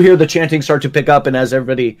you do hear the chanting start to pick up, and as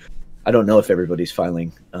everybody, I don't know if everybody's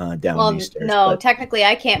filing down Well, these stairs. no, but technically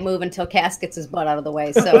I can't move until Cass gets his butt out of the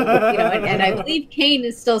way. So, and I believe Kane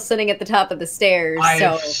is still sitting at the top of the stairs. I So,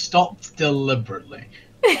 have stopped deliberately.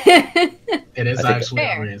 It is I think- actually a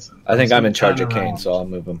Fair. reason. I think So I'm in charge of turn Kane, around. so I'll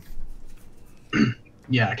move him.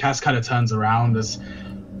 Yeah, Cass kind of turns around as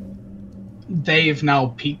they've now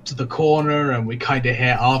peeked the corner, and we kind of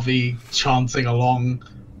hear Avi chanting along.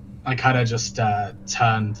 I kind of just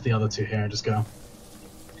turn to the other two here and just go,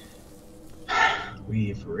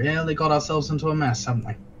 we've really got ourselves into a mess, haven't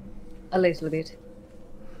we? a little bit.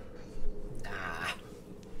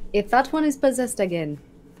 If that one is possessed again,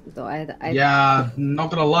 though, Yeah, not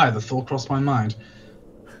gonna lie, the thought crossed my mind.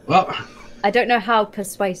 Well, I don't know how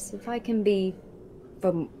persuasive I can be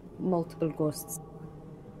from multiple ghosts.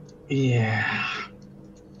 yeah.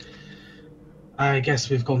 I guess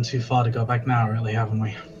we've gone too far to go back now, really, haven't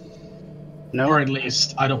we? No, Or at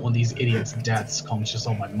least, I don't want these idiots' deaths conscious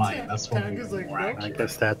on my mind. That's what we Tag is like, more nope. accurate. I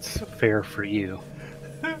guess that's fair for you.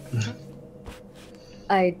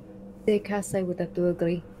 I think Cass, I would have to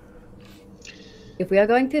agree. If we are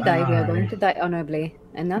going to die, we are going to die honorably,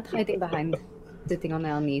 and not hiding behind, sitting on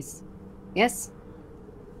our knees. Yes?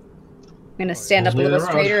 I'm gonna stand up a Leave little the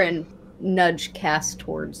road. straighter and nudge Cass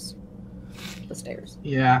towards the stairs.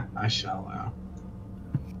 Yeah, I shall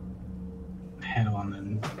head on on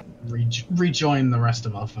and rejoin the rest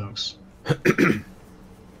of our folks.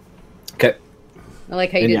 Okay. I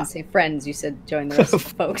like how you And didn't say friends. You said join the rest of the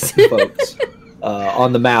folks. Folks.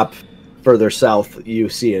 On the map, further south, you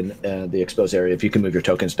see in the exposed area. If you can move your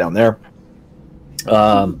tokens down there.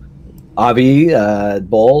 Avi,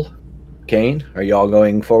 Bull, Kane, are you all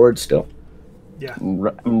going forward still? Yeah.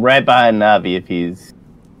 I'm right behind Navi if he's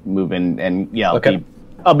moving, and yeah,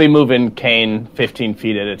 I'll be moving Kane 15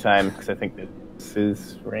 feet at a time because I think that's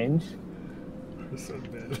his range. So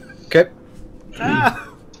bad. Okay.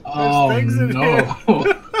 Oh things in no!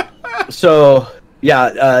 So,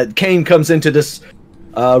 yeah, Kane comes into this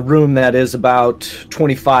room that is about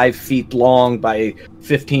 25 feet long by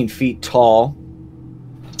 15 feet tall.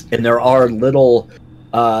 And there are little...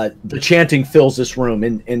 the chanting fills this room,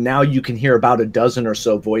 and now you can hear about a dozen or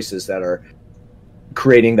so voices that are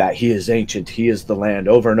creating that he is ancient, he is the land,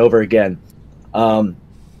 over and over again. And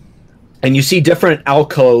you see different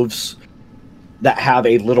alcoves that have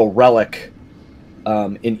a little relic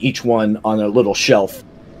in each one on a little shelf.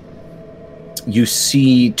 You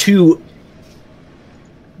see two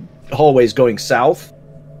hallways going south.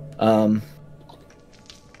 Kind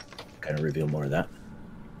of reveal more of that.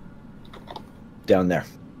 Down there.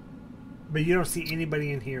 But you don't see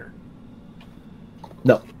anybody in here.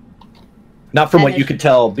 No. Not from what you could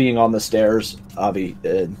tell being on the stairs, Avi.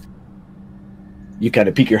 You kind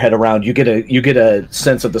of peek your head around. You get a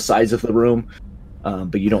sense of the size of the room,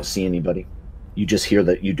 but you don't see anybody. You just hear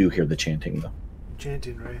that. You do hear the chanting, though.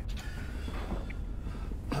 Chanting, right?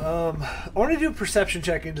 I want to do a perception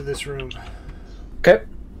check into this room. Okay.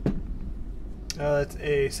 It's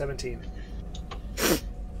a 17.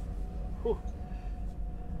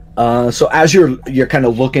 So as you're kind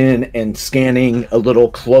of looking and scanning a little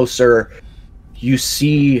closer, you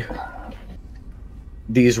see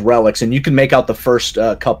these relics, and you can make out the first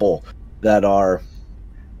couple that are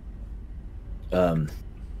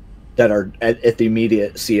at the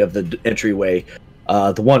immediacy of the entryway.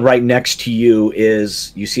 The one right next to you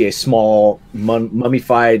you see a small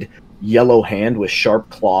mummified yellow hand with sharp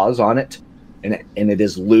claws on it, and it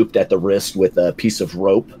is looped at the wrist with a piece of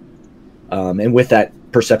rope. And with that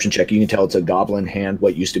perception check, you can tell it's a goblin hand,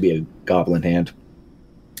 what used to be a goblin hand.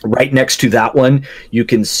 Right next to that one, you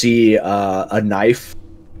can see a knife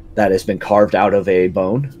that has been carved out of a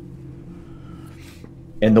bone.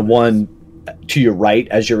 And the one to your right,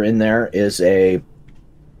 as you're in there, there's a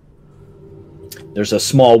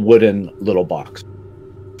small wooden little box.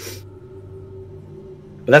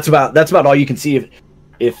 But that's about all you can see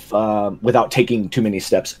if without taking too many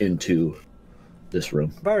steps into this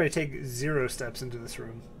room. I've already taken 0 steps into this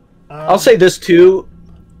room. I'll say this too.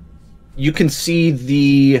 You can see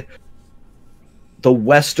the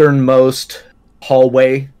westernmost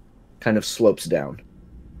hallway kind of slopes down,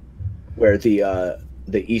 where the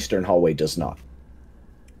eastern hallway does not.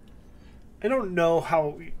 I don't know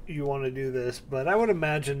how you want to do this, but I would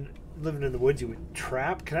imagine living in the woods you would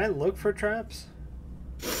trap. Can I look for traps?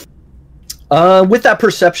 With that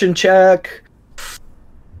perception check,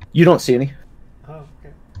 you don't see any. Oh,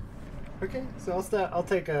 okay. Okay, so I'll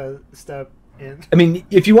take a step in. I mean,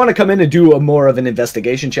 if you want to come in and do more of an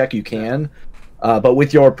investigation check, you can. But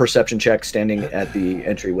with your perception check standing at the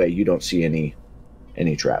entryway, you don't see any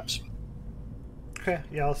traps. Okay,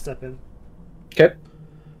 yeah, I'll step in. Okay.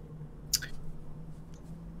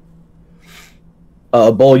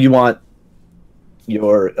 Bull, you want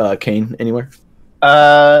your cane anywhere?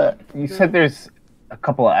 You said there's a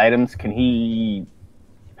couple of items. Can he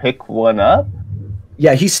pick one up?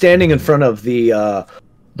 Yeah, he's standing in front of the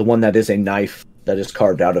one that is a knife that is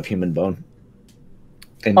carved out of human bone.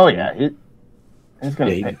 And oh yeah, he's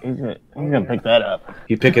gonna pick that up.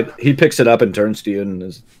 He picks it up and turns to you and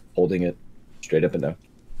is holding it straight up and down.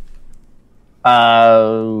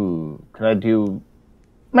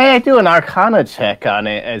 May I do an Arcana check on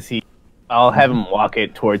it I'll have him walk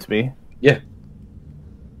it towards me. Yeah.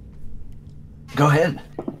 Go ahead.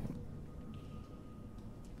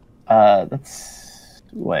 That's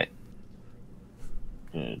what?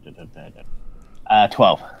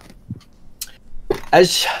 12.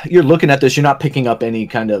 As you're looking at this, you're not picking up any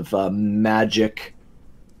kind of magic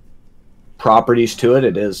properties to it.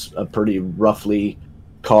 It is a pretty roughly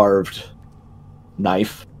carved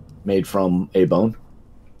knife made from a bone,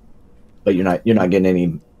 but you're not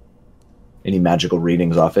getting any magical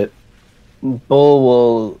readings off it. Bull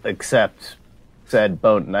will accept said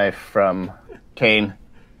bone knife from Kane.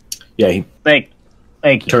 Yeah, he Thank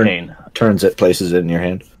you, Kane. Turns it, places it in your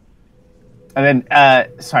hand. And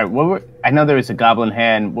then, sorry, I know there was a goblin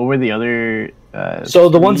hand. What were the other? So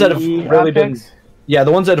the ones that have really been Yeah,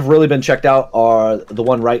 the ones that have really been checked out are the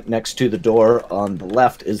one right next to the door on the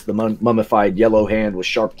left is the mummified yellow hand with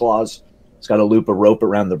sharp claws. It's got a loop of rope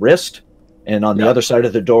around the wrist. And on the other side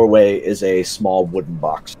of the doorway is a small wooden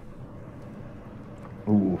box.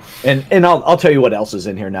 Ooh. And I'll tell you what else is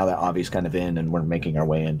in here now that Avi's kind of in and we're making our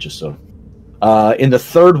way in just so. In the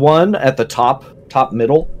third one at the top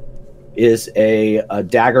middle is a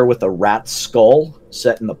dagger with a rat skull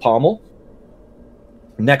set in the pommel.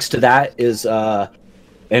 Next to that is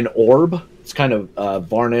an orb. It's kind of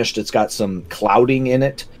varnished. It's got some clouding in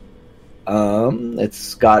it.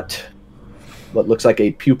 It's got what looks like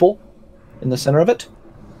a pupil in the center of it.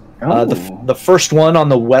 The first one on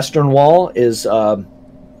the western wall is an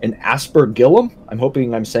aspergillum. I'm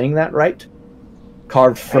hoping I'm saying that right.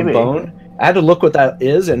 Carved from bone. I had to look what that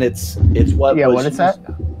is, and it's what. Yeah, what is that?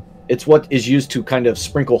 It's what is used to kind of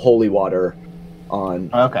sprinkle holy water on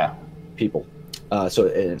people. So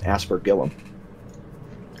an aspergillum.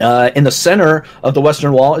 In the center of the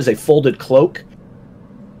western wall is a folded cloak.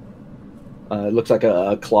 It looks like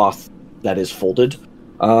a cloth that is folded.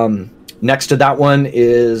 Next to that one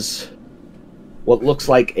is what looks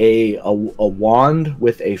like a wand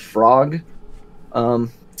with a frog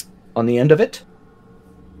on the end of it.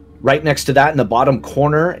 Right next to that in the bottom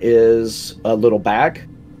corner is a little bag.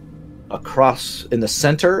 Across in the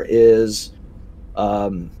center is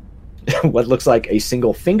what looks like a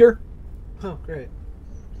single finger. Oh, great.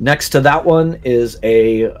 Next to that one is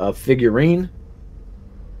a figurine.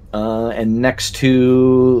 And next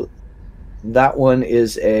to that one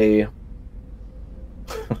is a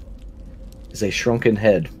shrunken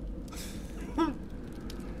head.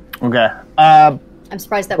 Okay. I'm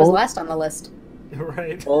surprised that was Well- last on the list.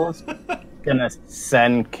 Right. Bull's gonna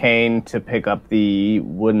send Kane to pick up the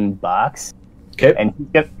wooden box, Okay.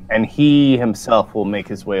 and he himself will make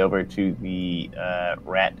his way over to the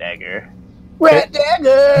rat dagger. Rat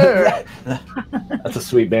dagger. That's a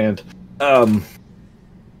sweet band.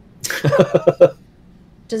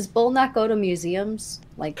 Does Bull not go to museums,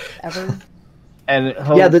 like, ever? And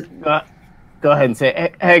go ahead and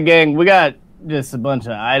say, hey gang, we got just a bunch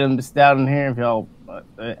of items down here. If y'all,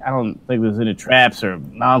 I don't think there's any traps or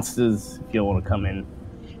monsters. If y'all want to come in,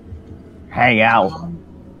 hang out.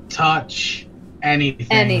 Touch anything.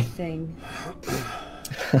 Anything.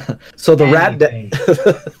 So the Anything.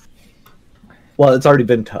 well, it's already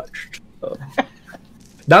been touched. So.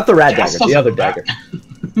 Not the rat dagger, the other dagger.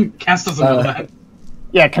 Cass doesn't know that.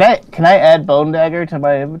 Yeah, can I add bone dagger to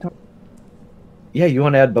my inventory? Yeah, you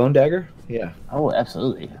want to add bone dagger? Yeah. Oh,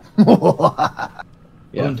 absolutely.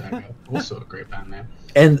 Yeah. Bone Dagger, also a great band name.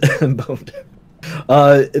 And bone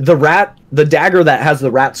the dagger that has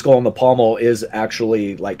the rat skull on the pommel is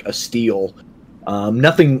actually like a steel.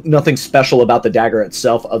 Nothing special about the dagger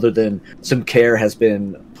itself other than some care has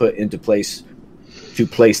been put into place to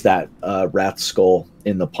place that rat skull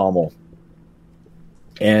in the pommel.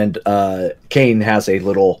 And Kane has a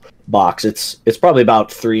little box. It's probably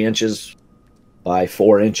about 3 inches by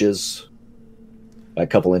 4 inches by a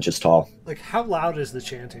couple inches tall. Like, how loud is the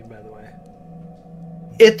chanting, by the way?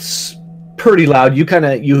 It's pretty loud.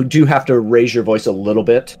 You do have to raise your voice a little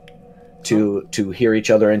bit to hear each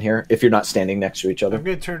other in here if you're not standing next to each other. I'm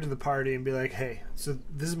going to turn to the party and be like, hey, so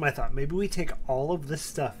this is my thought. Maybe we take all of this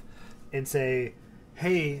stuff and say,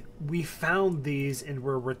 hey, we found these and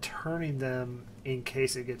we're returning them in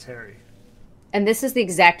case it gets hairy. And this is the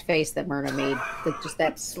exact face that Myrna made. Just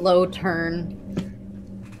that slow turn.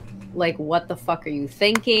 Like, what the fuck are you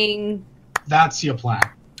thinking? That's your plan.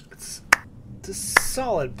 It's a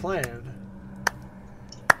solid plan.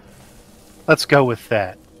 Let's go with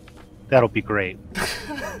that. That'll be great.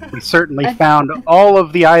 We certainly found all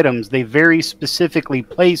of the items they very specifically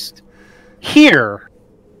placed here,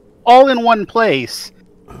 all in one place,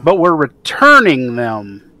 but we're returning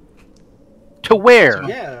them to where?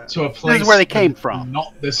 Yeah. To a place. This is where they came from.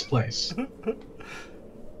 Not this place.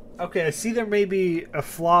 Okay, I see there may be a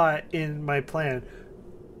flaw in my plan,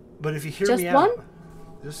 but if you hear Just me one? out...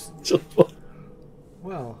 Just...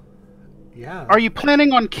 Well, yeah. Are you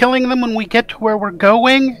planning on killing them when we get to where we're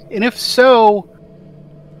going? And if so,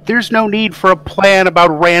 there's no need for a plan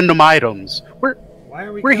about random items. Why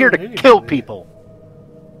are We're here to killing kill anybody? people.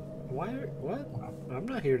 Why? What? I'm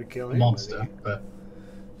not here to kill A anybody. monster, but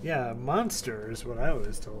Yeah, a monster is what I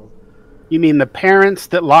was told. You mean the parents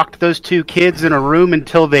that locked those 2 kids in a room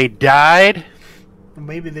until they died?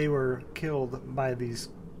 Maybe they were killed by these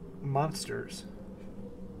monsters.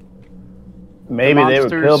 Maybe they were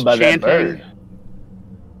monsters killed by that chanting. bird.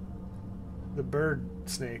 The bird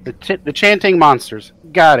snake. The chanting monsters.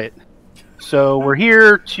 Got it. So we're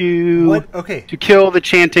here to What? Okay. to kill the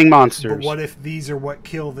chanting monsters. But what if these are what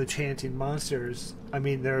kill the chanting monsters? I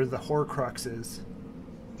mean, they're the Horcruxes.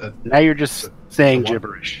 Now you're just saying what?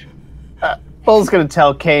 gibberish. Bull's gonna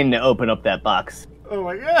tell Kane to open up that box. Oh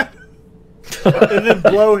my god! And then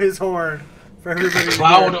blow his horn for everybody. A to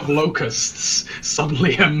cloud hear. of locusts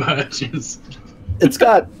suddenly emerges. It's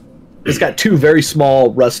got two very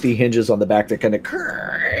small rusty hinges on the back that kind of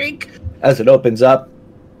creak as it opens up.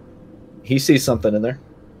 He sees something in there.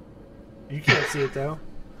 You can't see it though.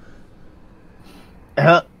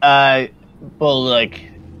 Bull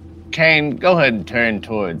like, Kane, go ahead and turn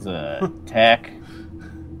towards Tack.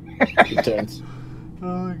 He turns. Oh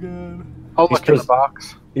my god! I'll He's look in the pres-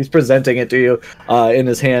 box. He's presenting it to you in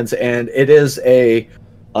his hands, and it is a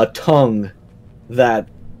tongue that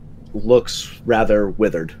looks rather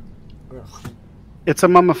withered. Ugh. It's a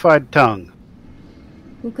mummified tongue.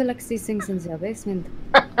 Who collects these things in their basement?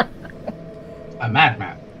 A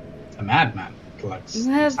madman. A madman collects.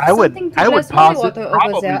 You have I would something to posit glass holy water over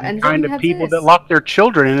probably there, the and kind then you of have people this. that lock their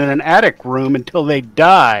children in an attic room until they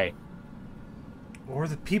die. Or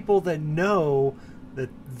the people that know that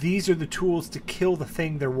these are the tools to kill the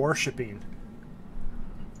thing they're worshipping.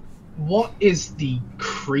 What is the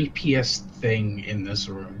creepiest thing in this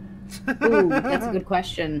room? Ooh, that's a good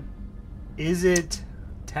question. Is it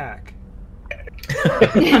Tack?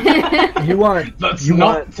 You want That's you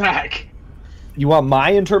not want Tack. you want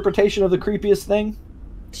my interpretation of the creepiest thing?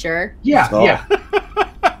 Sure. Yeah, Oh. yeah.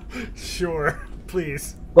 Sure,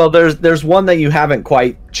 please. Well, there's one that you haven't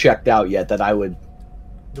quite checked out yet that I would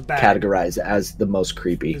The bag. categorize as the most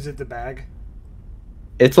creepy. Is it the bag?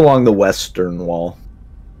 It's along the western wall.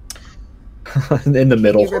 In the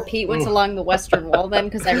middle. You repeat what's along the western wall then,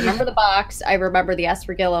 because I remember the box, I remember the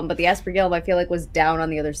Aspergillum, but the Aspergillum I feel like was down on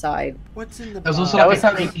the other side. What's in the There was box? also That like was a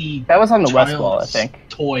on the- creepy that was on the west child's wall, I think.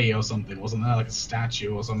 toy or something, wasn't there? Like a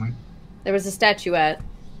statue or something. There was a statuette.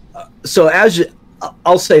 So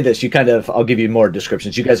I'll say this, I'll give you more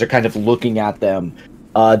descriptions. You guys are kind of looking at them.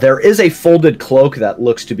 There is a folded cloak that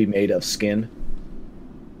looks to be made of skin.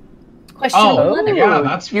 Questionable Oh, leather. yeah,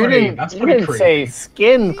 that's You pretty. didn't, That's you pretty didn't creepy. say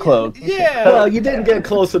skin cloak. You said Yeah. Well, you didn't get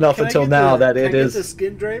close enough Can I until get now the- that can it I get is. the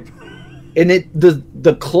skin drape? And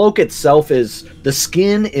the cloak itself is, the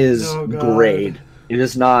skin is Oh, God. grayed. It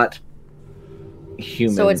is not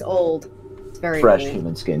human. So it's old. It's very fresh old.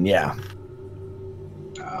 human skin. Yeah.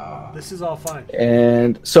 This is all fine.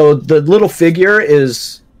 And so the little figure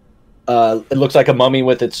is, it looks like a mummy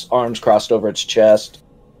with its arms crossed over its chest.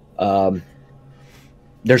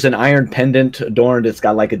 There's an iron pendant adorned. It's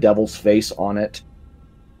got like a devil's face on it.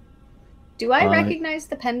 Do I Uh, recognize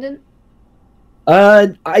the pendant?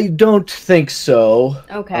 I don't think so.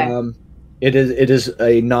 Okay. It is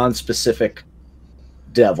a non-specific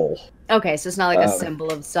devil. Okay, so it's not like a um,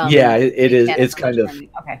 symbol of some. yeah, it is. It's kind of, misunderstanding.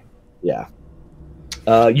 Okay.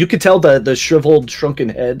 yeah. You could tell the shriveled, shrunken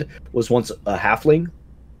head was once a halfling.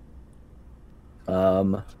 I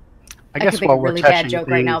I guess could make while a we're really touching bad joke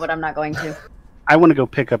right now, things, but I'm not going to. I want to go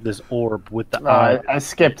pick up this orb with the eye. I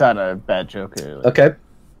skipped on a bad joke earlier. Okay.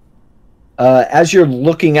 As you're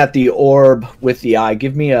looking at the orb with the eye,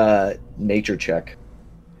 give me a nature check.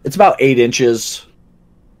 It's about 8 inches,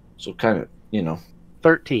 so kind of,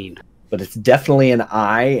 13. but it's definitely an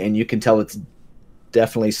eye, and you can tell it's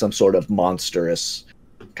definitely some sort of monstrous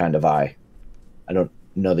kind of eye. I don't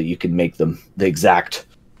know that you can make the exact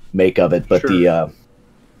make of it, but Sure.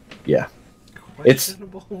 yeah, It's-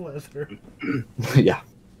 Questionable leather. yeah.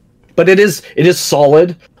 But it is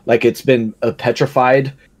solid, like it's been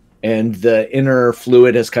petrified, and the inner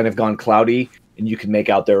fluid has kind of gone cloudy, and you can make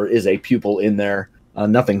out there is a pupil in there.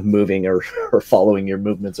 Nothing moving or following your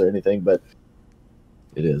movements or anything, but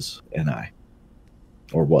it is an eye,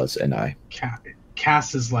 or was an eye.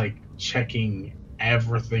 Cass is like checking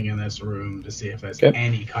everything in this room to see if there's Okay.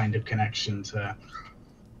 any kind of connection to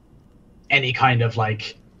any kind of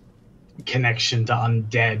like connection to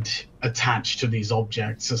undead attached to these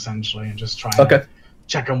objects, essentially, and just trying Okay. to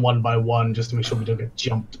check them one by one just to make sure we don't get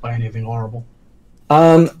jumped by anything horrible.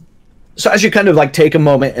 So as you kind of like take a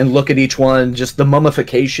moment and look at each one, just the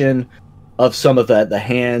mummification of some of the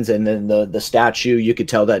hands and then the statue, you could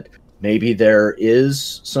tell that maybe there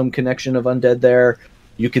is some connection of undead there.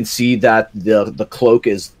 You can see that the cloak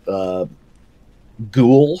is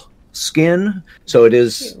ghoul skin, so it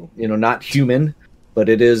is not human, but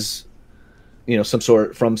it is some sort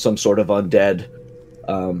of undead.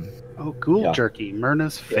 Oh, ghoul Yeah. jerky,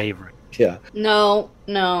 Myrna's favorite. Yeah. No.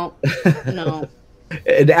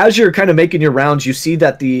 And as you're kind of making your rounds, you see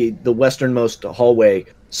that the westernmost hallway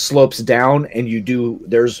slopes down, and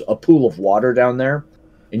there's a pool of water down there,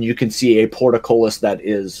 and you can see a portcullis that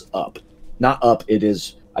is up not up. It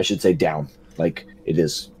is, I should say, down. Like it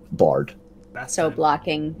is barred. That's So fine.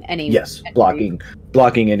 blocking any. Yes, entry.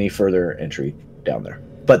 blocking any further entry down there.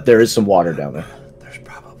 But there is some water down there. There's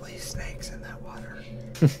probably snakes in that water.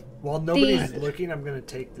 While nobody's looking, I'm gonna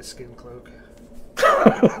take the skin cloak.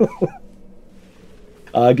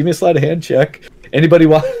 Give me a sleight of hand check. Anybody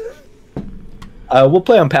want? We'll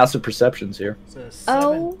play on passive perceptions here. So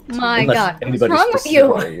Oh my Unless god. What's anybody's wrong with you?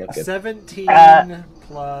 specifically looking. 17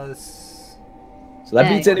 plus. So that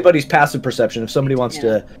Okay. beats anybody's passive perception. If somebody wants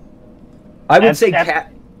to, I would say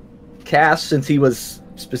Cass, since he was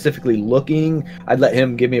specifically looking, I'd let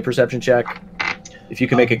him give me a perception check. If you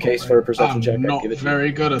can make a case for a perception I'm check, I'd not give it to you.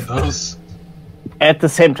 very good at those. At the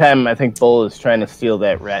same time, I think Bull is trying to steal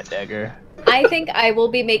that rat dagger. I think I will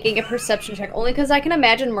be making a perception check only because I can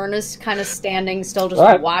imagine Myrna's kind of standing still, just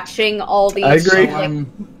Alright. watching all these. I agree. like,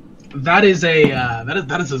 That is a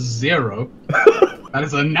that is a 0. That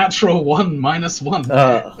is a natural 1 minus 1.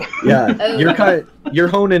 Yeah, Oh. you're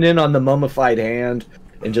honing in on the mummified hand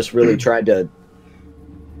and just really trying to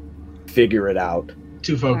figure it out.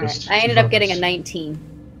 Too focused. I ended Too up getting a focused. 19.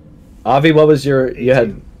 Avi, what was your? You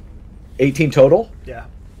had 18 total. Yeah.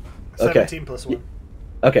 Okay. 17 plus 1.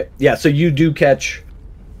 Okay, yeah. So you do catch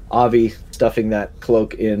Avi stuffing that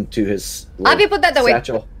cloak into his Avi, put that away.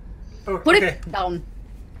 satchel. Oh, Put okay. it down.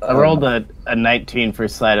 I rolled a 19 for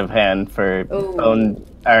sleight of hand for Ooh. bone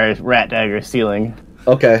or rat dagger stealing.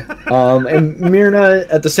 Okay. And Myrna,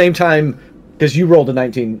 at the same time, because you rolled a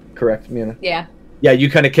 19, correct, Myrna? Yeah. Yeah, you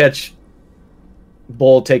kind of catch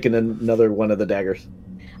Bull taking another one of the daggers.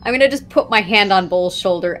 I'm gonna just put my hand on Bull's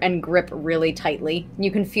shoulder and grip really tightly. You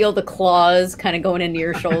can feel the claws kind of going into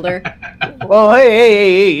your shoulder. Well,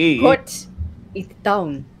 hey. Put it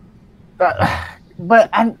down. But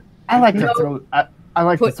I like No. to throw. I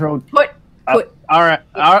like to Put- throw. Put. All right.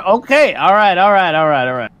 Okay. All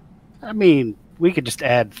right. I mean, we could just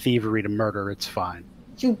add thievery to murder. It's fine.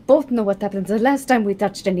 You both know what happened the last time we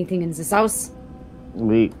touched anything in this house.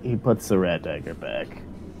 He puts the rat dagger back,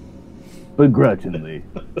 begrudgingly.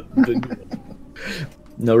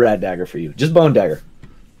 No rat dagger for you, just bone dagger.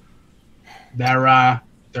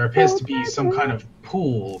 There appears to be some kind of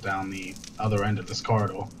pool down the other end of this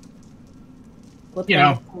corridor. What You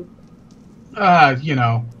kind know.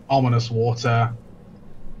 of- Ominous water,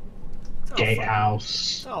 It's all gatehouse.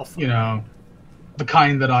 fun. It's all fun. You know, the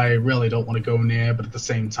kind that I really don't want to go near, but at the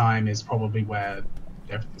same time is probably where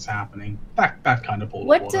everything's happening. That kind of pool. of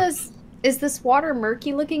What water. is this water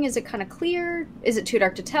murky looking? Is it kind of clear? Is it too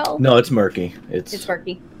dark to tell? No, it's murky. It's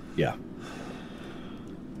murky. Yeah.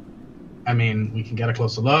 I mean, we can get a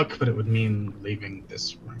closer look, but it would mean leaving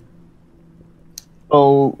this room.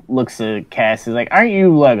 Bull looks at Cass. He's like, "Aren't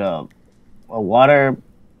you like a water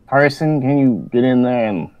person? Can you get in there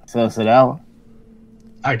and suss it out?"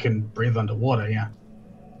 I can breathe underwater, yeah.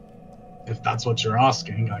 If that's what you're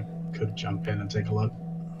asking, I could jump in and take a look.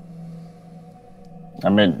 I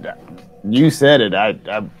mean, you said it. I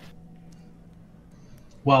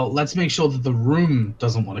Well, let's make sure that the room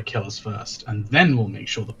doesn't want to kill us first, and then we'll make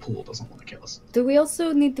sure the pool doesn't want to kill us. Do we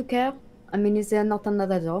also need to care? I mean, is there not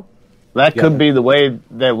another door? that Yeah. could be the way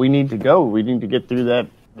that we need to go. We need to get through that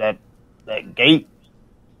gate.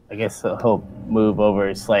 I guess he'll move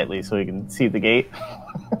over slightly so we can see the gate.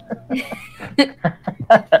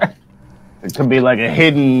 It could be like a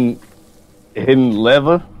hidden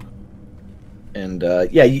lever. And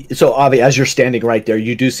so Avi, as you're standing right there,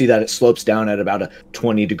 you do see that it slopes down at about a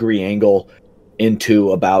 20-degree angle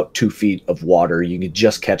into about 2 feet of water. You can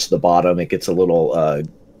just catch the bottom. It gets a little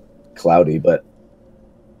cloudy, but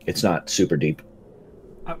it's not super deep.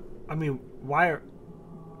 I mean,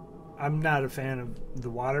 I'm not a fan of the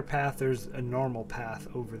water path. There's a normal path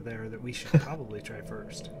over there that we should probably try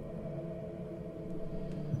first.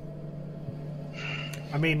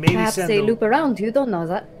 I mean, maybe Perhaps send they the- loop around. You don't know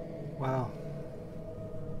that. Wow.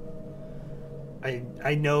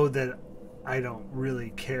 I know that I don't really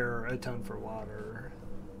care a ton for water.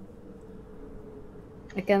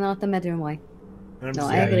 I cannot imagine why. And I'm No, just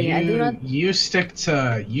I agree. I do not- You stick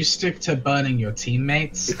to burning your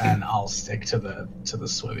teammates, and I'll stick to the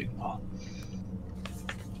swimming part.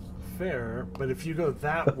 fair, but if you go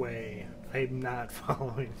that way, I'm not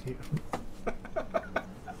following you.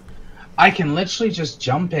 I can literally just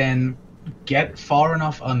jump in, get far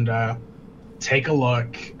enough under, take a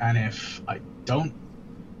look, and if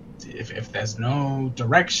there's no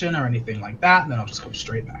direction or anything like that, then I'll just go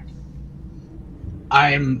straight back.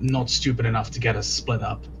 I'm not stupid enough to get us split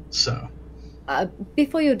up, so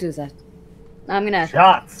Before you do that, I'm gonna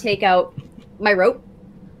Shots. take out my rope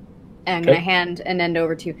and I'm Okay. gonna hand an end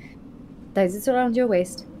over to you. ties it around your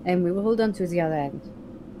waist, and we will hold on to the other end.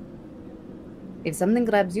 If something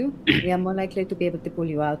grabs you, we are more likely to be able to pull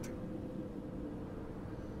you out.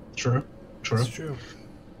 True. That's true.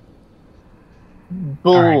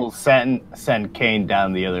 Bull send Kane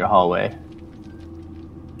down the other hallway.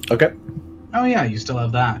 Okay. Oh yeah, you still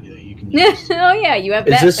have that. You can use. Oh yeah, you have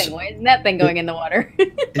Is that this- thing. Why isn't that thing going in the water?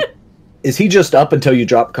 Is he just up until you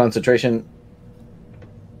drop concentration?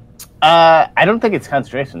 I don't think it's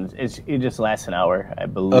concentration. It just lasts an hour, I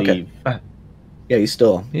believe. Yeah, he's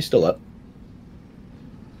still up.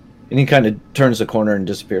 And he kind of turns the corner and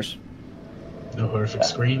disappears. No horrific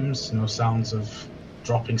screams, no sounds of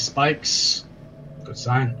dropping spikes. Good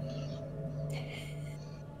sign.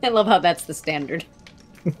 I love how that's the standard.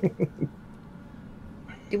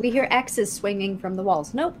 Do we hear axes swinging from the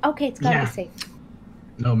walls? Nope. Okay, it's gotta Yeah. be safe.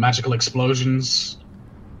 No magical explosions.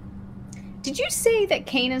 Did you say that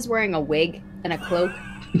Kane is wearing a wig and a cloak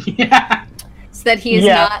Yeah. so that he is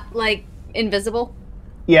Yeah. not like invisible?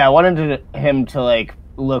 Yeah, I wanted him to like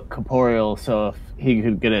look corporeal, so if he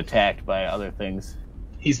could get attacked by other things.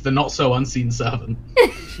 He's the not so unseen servant.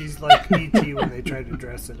 He's like E.T. when they tried to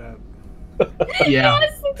dress it up. Yeah.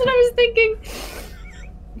 Yes, that's what I was thinking.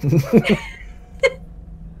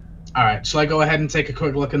 All right. Shall I go ahead and take a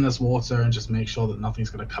quick look in this water and just make sure that nothing's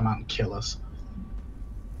going to come out and kill us?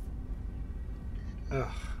 Ugh.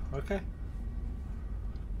 Okay.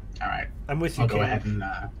 All right. I'm with you, I'll go Kane. ahead and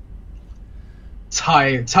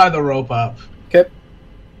tie the rope up. Okay.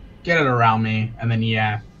 Get it around me, and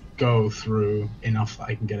then go through enough that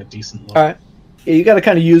I can get a decent look. All right. Yeah, you got to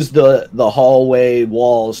kind of use the hallway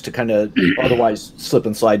walls to kind of otherwise slip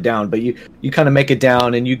and slide down. But you kind of make it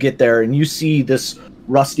down, and you get there, and you see this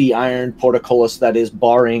rusty iron portcullis that is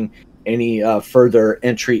barring any further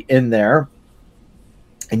entry in there.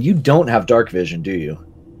 And you don't have dark vision, do you?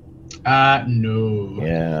 No.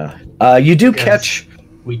 Yeah. You do Yes. catch.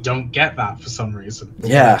 We don't get that for some reason.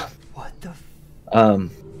 Yeah. What the?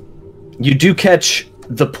 You do catch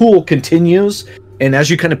the pool continues, and as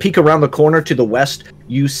you kind of peek around the corner to the west,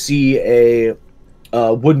 you see a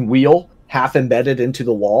wooden wheel half embedded into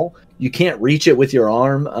the wall. You can't reach it with your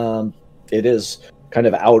arm. It is kind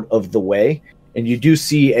of out of the way, and you do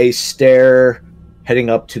see a stair heading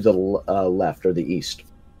up to the left or the east,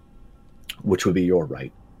 which would be your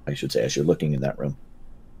right, I should say, as you're looking in that room.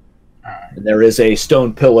 All right. And there is a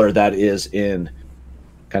stone pillar that is in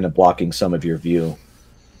kind of blocking some of your view.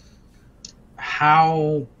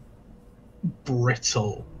 How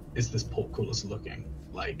brittle is this portcullis looking?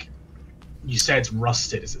 Like, you say it's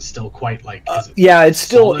rusted. Is it still quite like? Is it Yeah, it's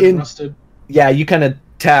still solid in. rusted? Yeah, you kind of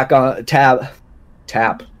tap.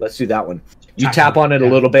 Let's do that one. You tap on it a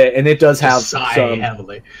yeah. little bit, and it does have Just sigh some.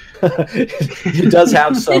 heavily. It does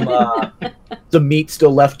have some meat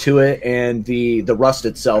still left to it, and the rust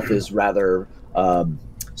itself is rather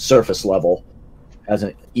surface level,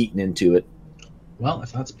 hasn't eaten into it. Well,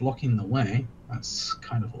 if that's blocking the way, that's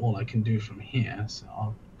kind of all I can do from here. So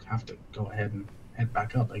I'll have to go ahead and head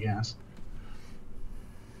back up, I guess.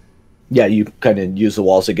 Yeah, you kind of use the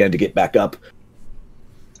walls again to get back up.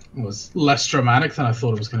 It was less dramatic than I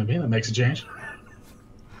thought it was going to be. That makes a change.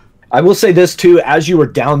 I will say this too: as you were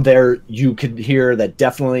down there, you could hear that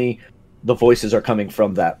definitely the voices are coming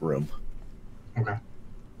from that room. Okay.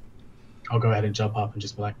 I'll go ahead and jump up and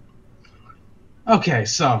just be like, okay,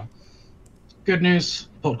 so good news.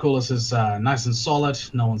 Portcullis is nice and solid.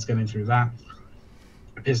 No one's getting through that.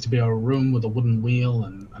 Appears to be a room with a wooden wheel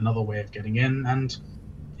and another way of getting in, and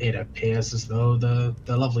it appears as though the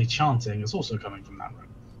lovely chanting is also coming from that room.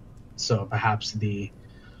 So perhaps the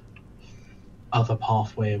other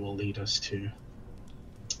pathway will lead us to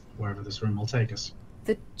wherever this room will take us.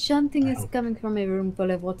 The chanting I is hope. coming from a room full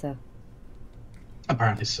of water.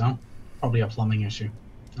 Apparently so. Probably a plumbing issue.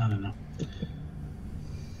 I don't know.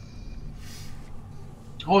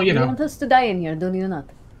 Oh, you You know, want us to die in here, do you not?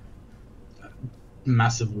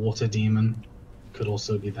 massive water demon could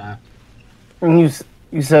also be that. And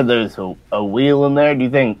you said there's a wheel in there. Do you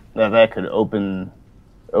think that could open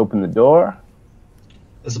the door?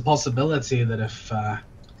 There's a possibility that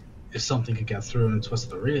if something could get through and twist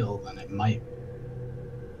the reel, then it might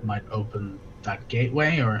open that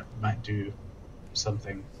gateway, or it might do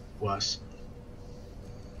something worse.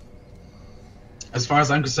 As far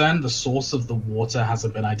as I'm concerned, the source of the water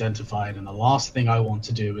hasn't been identified, and the last thing I want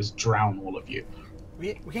to do is drown all of you.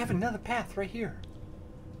 We have another path right here.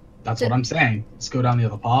 That's what I'm saying. Let's go down the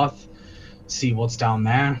other path, see what's down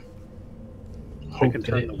there. I Hope can that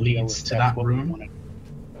turn it the wheel leads if to that's that what we room. wanted.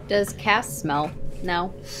 Does Cass smell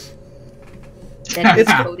now? That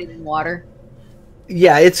it's coated in water.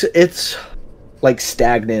 Yeah, it's like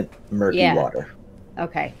stagnant, murky Yeah. water.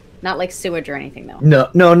 Okay. Not like sewage or anything though.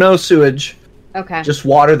 No sewage. Okay. Just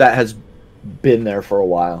water that has been there for a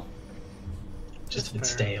while. Just a bit That's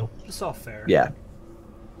fair. stale. It's all fair. Yeah.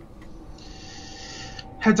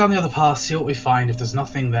 Head down the other path, see what we find. If there's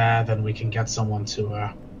nothing there, then we can get someone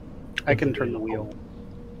to. I can turn the wheel.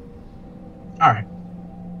 All right.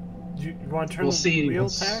 You want to turn We'll the see wheel,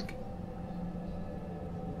 what's- Tack?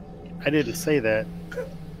 I didn't say that.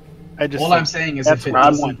 I just. All said I'm saying is, that's if it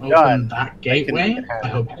round doesn't one open done, that make gateway, it happen. I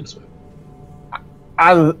hope you can swim.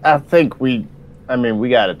 I think we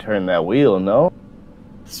got to turn that wheel, no?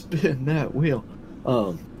 Spin that wheel.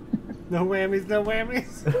 No whammies, no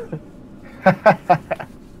whammies.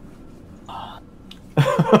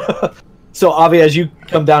 So, Avi, as you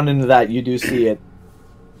come down into that, you do see it.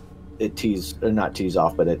 It tees, or not tees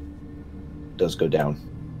off, but it does go down.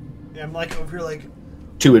 Yeah, I'm like over here, like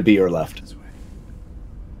 2 would be your left. this way.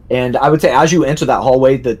 And I would say, as you enter that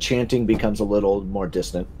hallway, the chanting becomes a little more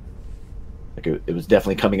distant. Like it was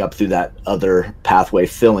definitely coming up through that other pathway,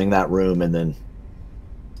 filling that room, and then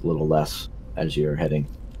a little less as you're heading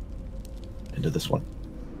into this one.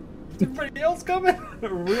 Is everybody else coming?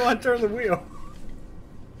 Or we want to turn the wheel.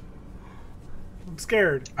 I'm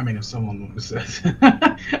scared. I mean, if someone was,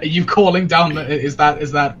 are you calling down? Is that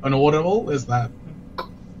an audible? Is that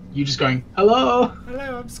you just going hello?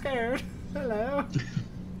 Hello, I'm scared. Hello.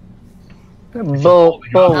 Bull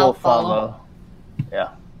I'll will follow. follow. Yeah.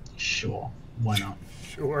 Sure, why not?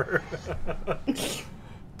 Sure.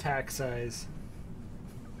 Tack size.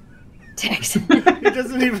 Text. It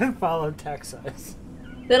doesn't even follow tack size.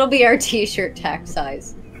 That'll be our T-shirt tack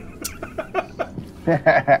size.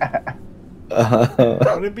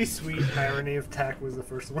 Wouldn't it be sweet irony if Tack was the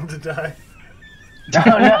first one to die? Oh,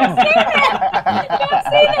 no. Don't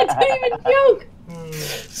say that. Don't even joke.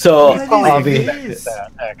 So, What is Avi, this?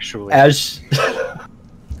 that actually.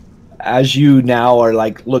 as you now are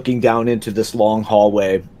like looking down into this long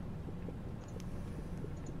hallway,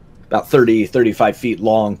 about 35 feet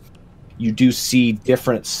long, you do see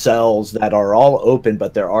different cells that are all open,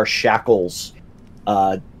 but there are shackles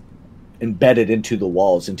embedded into the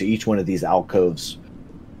walls, into each one of these alcoves.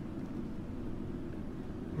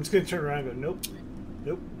 I'm just gonna turn around and go, nope.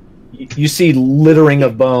 Nope. You see littering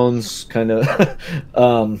of bones kind of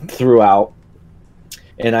throughout.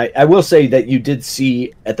 And I will say that you did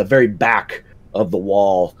see at the very back of the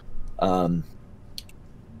wall,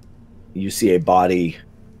 you see a body,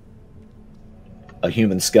 a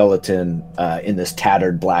human skeleton in this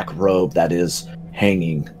tattered black robe that is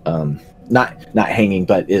hanging, not hanging,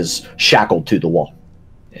 but is shackled to the wall.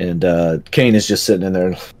 And Kane is just sitting in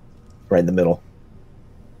there right in the middle.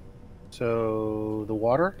 So the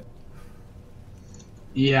water.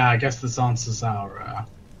 Yeah, I guess this answers our.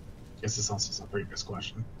 Previous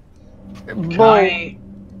question. Can Bull.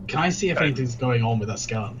 I see if anything's going on with that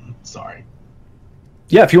skeleton? Sorry.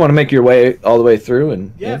 Yeah, if you want to make your way all the way through,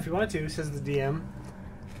 and Yeah, if you want to, says the DM.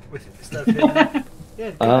 With stuff hidden.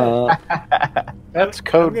 Yeah, go That's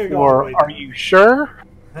code gonna go all the for. way Are down. you sure?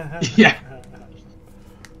 ahead. Yeah.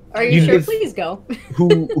 Are you You sure? give- Please go.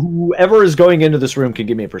 whoever is going into this room can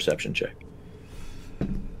give me a perception check.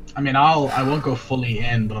 I mean, I won't go fully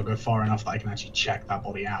in, but I'll go far enough that I can actually check that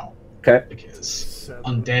body out. Okay. Because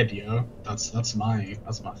Seven. undead, yo, that's my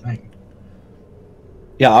thing.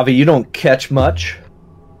 Yeah, Avi, you don't catch much.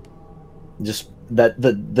 Just that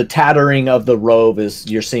the tattering of the robe is,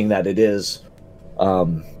 you're seeing that it is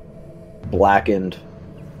blackened.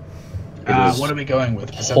 It is What are we going with?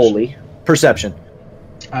 Perception? holy. Perception.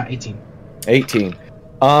 18. 18.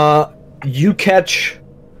 You catch,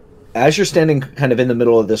 as you're standing kind of in the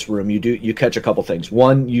middle of this room, you catch a couple things.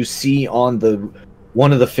 One, you see on the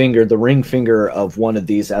ring finger of one of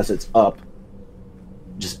these as it's up,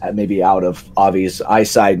 just maybe out of Avi's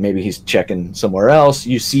eyesight, maybe he's checking somewhere else.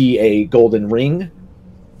 You see a golden ring,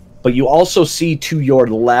 but you also see to your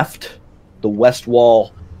left, the west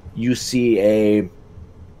wall, you see a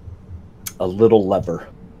little lever.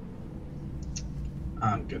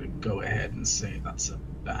 I'm gonna go ahead and say that's a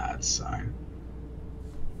bad sign.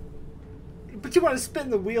 But you want to spin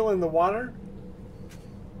the wheel in the water?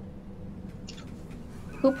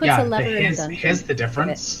 Who puts Yeah, a lever in a here's, dungeon? here's the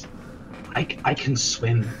difference. I can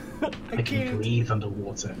swim. I can can't. breathe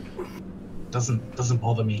underwater. Doesn't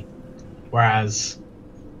bother me. Whereas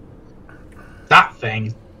that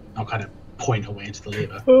thing, I'll kind of point away into the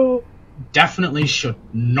lever, definitely should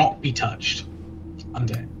not be touched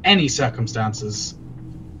under any circumstances.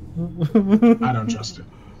 I don't trust it.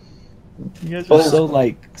 You guys are so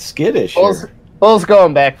like skittish Bull's, here. Bull's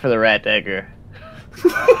going back for the rat dagger.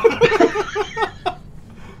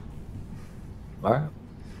 All right.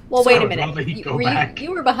 Well, So wait a I'd minute. rather he go Were back.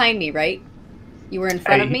 you were behind me, right? You were in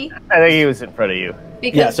front of me? I think he was in front of you.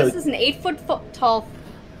 Because Yeah, so- this is an 8-foot tall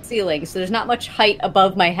ceiling, so there's not much height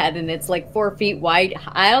above my head, and it's like 4 feet wide.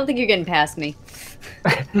 I don't think you're getting past me.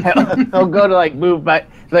 I'll go to like move back.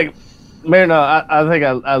 Like, Marina, I think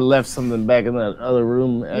I left something back in that other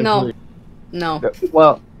room. Actually. No.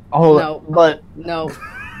 Well, hold No. on. But No.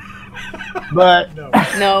 No.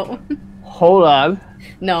 No. hold on.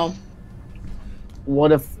 No.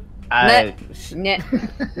 What if I?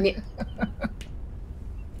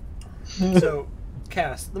 So,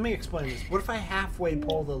 Cass, let me explain this. What if I halfway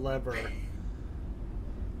pull the lever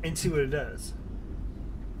and see what it does?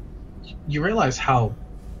 You realize how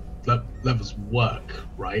levers work,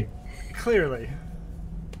 right? Clearly.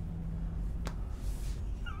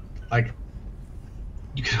 Like,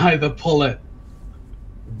 you can either pull it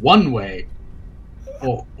one way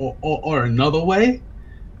or another way.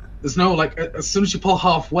 There's no, like, as soon as you pull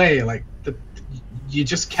halfway, like, you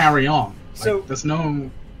just carry on. Like, So there's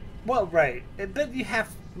no... Well, right, but you have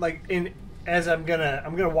like as I'm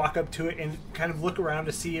gonna walk up to it and kind of look around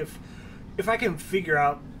to see if I can figure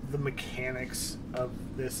out the mechanics of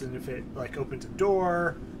this and if it like opens a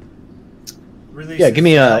door, releases give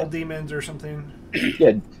me a- demons or something.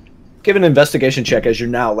 Yeah, give an investigation check as you're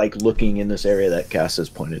now like looking in this area that Cass has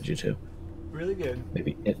pointed you to, Really good.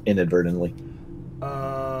 maybe inadvertently.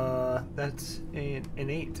 That's an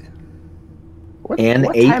 8. What And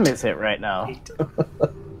what 8? time is it right now? 8.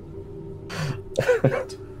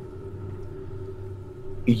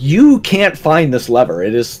 You can't find this lever.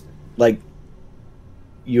 It is like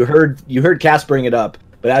you heard Cass bring it up,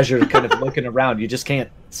 but as you're kind of looking around, you just can't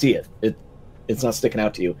see it. It's not sticking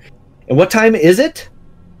out to you. And what time is it?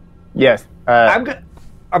 Yes. I'm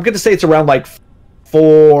going to say it's around like 4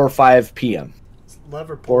 or 5 p.m.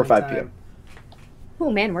 Lever 4 or pulling 5 p.m.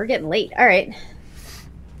 Oh man, we're getting late. All right.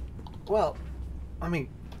 Well, I mean,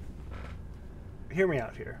 hear me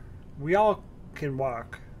out here. We all can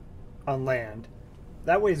walk on land.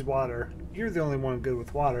 That way's water. You're the only one good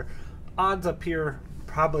with water. Odds up here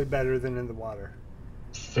probably better than in the water.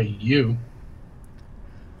 For you.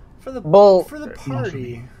 For the Bull-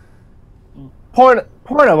 party. Point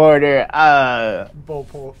of order.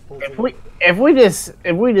 Bull. If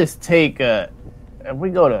we just take if we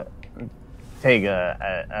go to take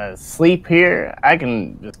a sleep here, I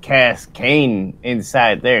can just cast Kane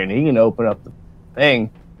inside there, and he can open up the thing.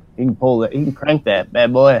 He can pull it. He can crank that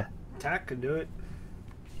bad boy. Tack can do it.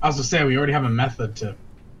 I was to say, we already have a method to...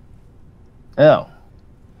 Oh,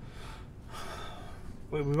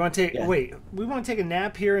 Wait, we want to take. Yeah. Wait, we want to take a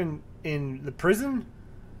nap here in the prison.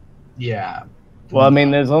 Yeah. well, I mean,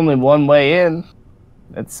 there's only one way in.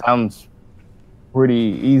 That sounds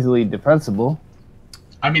pretty easily defensible.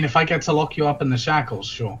 I mean, if I get to lock you up in the shackles,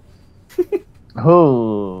 sure.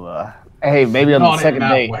 Oh, hey, maybe on the Not in second that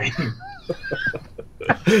date. way.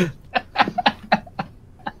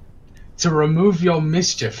 To remove your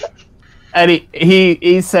mischief. And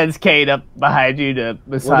he sends Kane up behind you to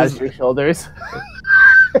massage is- your shoulders.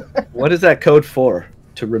 What is that code for?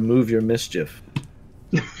 To remove your mischief.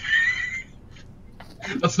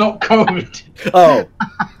 That's not code. Oh,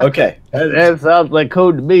 okay. That sounds like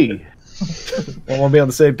code to me. I want to be on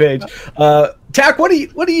the same page. Tack, what are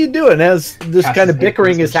you doing as this Cass kind of is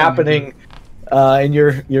bickering is position. happening, and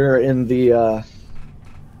you're in the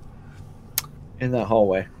in that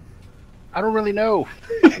hallway? I don't really know.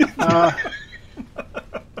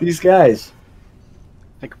 These guys.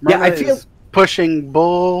 Like Yeah, I Myrna feel- is pushing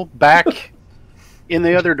Bull back in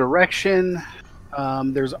the other direction.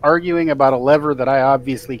 There's arguing about a lever that I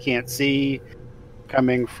obviously can't see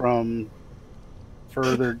coming from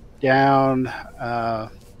further down.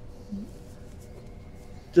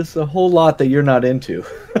 Just a whole lot that you're not into.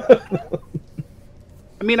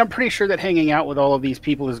 I mean, I'm pretty sure that hanging out with all of these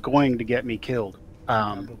people is going to get me killed,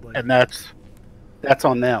 Probably. and that's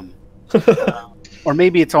on them, or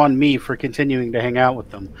maybe it's on me for continuing to hang out with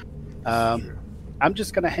them. I'm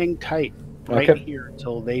just gonna hang tight right Okay. here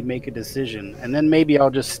until they make a decision, and then maybe I'll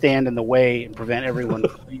just stand in the way and prevent everyone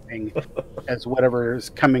from leaving, as whatever is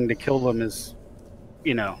coming to kill them is,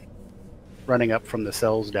 running up from the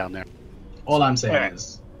cells down there. All I'm saying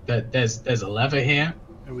is that there's a lever here.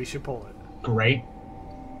 And we should pull it. Great.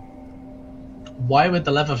 Why would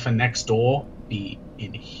the lever for next door be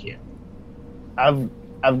in here? I've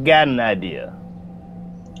got an idea.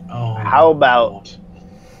 Oh. How about- Lord.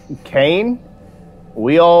 Kane,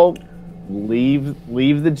 we all leave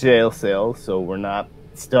the jail cell so we're not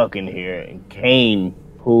stuck in here, and Kane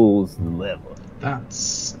pulls the lever.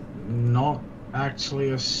 That's not actually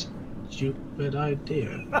a stupid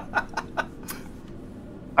idea.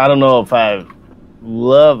 I don't know if I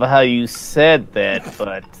love how you said that,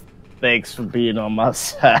 but thanks for being on my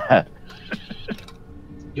side.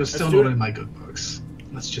 You're still do not it. in my good books.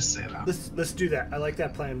 Let's just say that. Let's do that. I like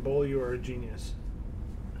that plan. Bull, you are a genius.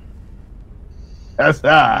 That's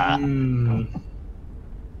Mm,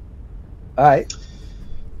 All right.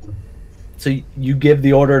 So you give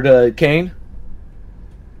the order to Kane?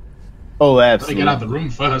 Oh, gotta absolutely. get out of the room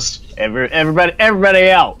first. Everybody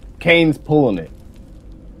out. Kane's pulling it.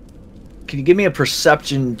 Can you give me a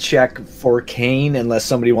perception check for Kane, unless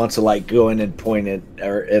somebody wants to like go in and point it,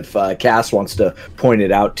 or if Cass wants to point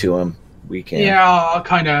it out to him, we can. Yeah, I'll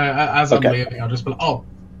kind of, as I'm Okay. leaving, I'll just be like, oh,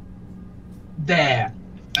 there.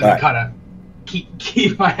 And Alright. kind of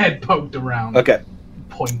keep my head poked around, Okay.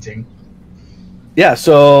 pointing. Yeah,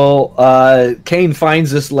 so Kane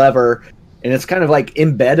finds this lever, and it's kind of like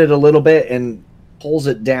embedded a little bit, and pulls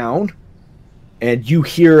it down, and you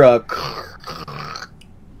hear a.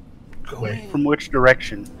 Wait. From which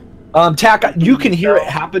direction? Tack, you can hear it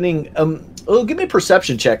happening. Give me a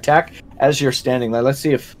perception check, Tack, as you're standing there. Let's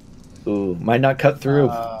see if. Ooh, might not cut through.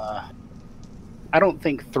 I don't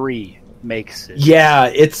think 3 makes it. Yeah,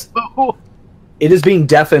 it is being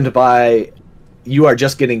deafened by. You are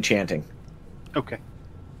just getting chanting. Okay.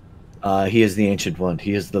 He is the ancient one.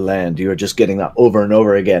 He is the land. You are just getting that over and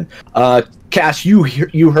over again. Cass,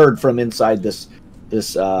 you heard from inside this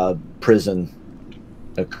prison,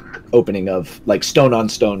 opening of like stone on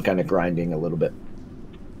stone, kind of grinding a little bit.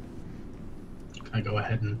 Can I go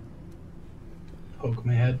ahead and poke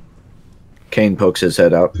my head? Kane pokes his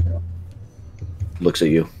head out, looks at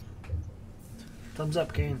you. Thumbs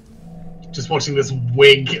up, Kane. Just watching this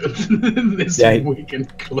wig, this Yeah. wig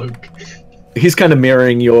and cloak. He's kind of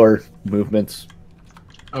mirroring your movements.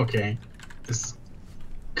 Okay.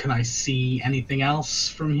 Can I see anything else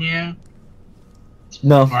from here?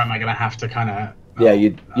 No. Or am I gonna have to kind of... Yeah,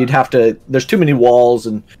 you'd have to. There's too many walls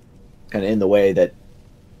and kind of in the way that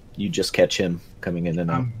you just catch him coming in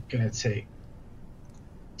and out. I'm gonna take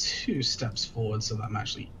 2 steps forward so that I'm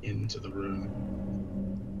actually into the room.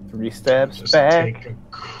 3 steps Just back. take a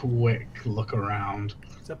quick look around.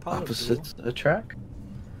 Is that Paulo? Opposites attract.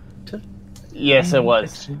 Yes, it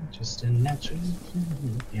was. Just a natural.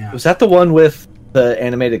 Yeah. Was that the one with the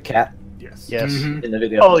animated cat Yes. Yes. Mhm. in the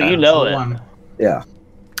video? Oh, you know The it. one. Yeah.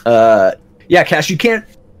 Yeah, Cash, you can't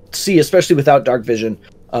see, especially without dark vision.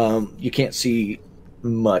 You can't see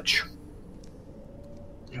much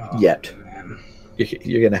Oh, yet. man.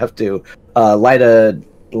 You're gonna have to light a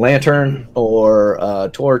lantern or a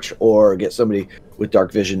torch, or get somebody with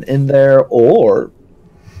dark vision in there, or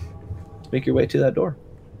make your way to that door.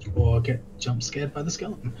 Or get jump scared by the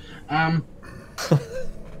skeleton.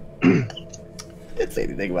 Didn't say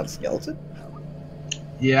anything about skeleton.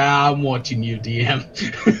 Yeah, I'm watching you, DM.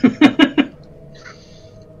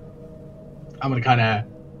 I'm gonna kind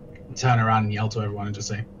of turn around and yell to everyone and just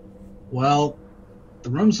say, "Well, the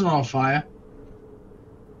room's not on fire.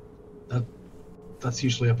 That's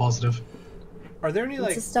usually a positive." Are there any It's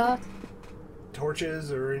like a start.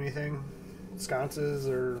 torches or anything, sconces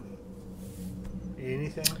or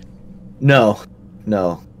anything? No.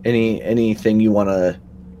 Anything you want to.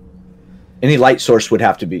 Any light source would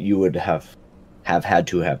have to be. You would have had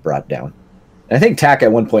to have brought down. And I think Tack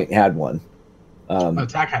at one point had one.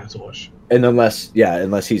 Attack had a torch. And unless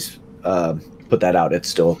he's put that out, it's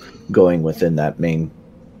still going within that main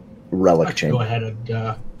relic I can chain. go ahead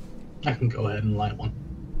and I can go ahead and light one.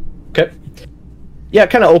 Okay. Yeah, it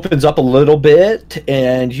kind of opens up a little bit,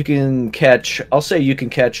 and you can catch. I'll say you can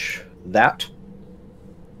catch that.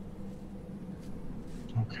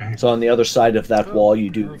 Okay. So on the other side of that wall, you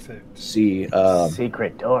do Perfect. see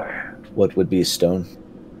Secret door. what would be stone.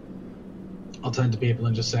 I'll turn to people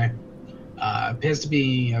and just say, appears to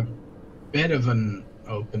be a bit of an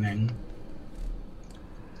opening.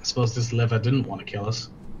 I suppose this liver didn't want to kill us.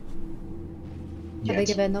 How big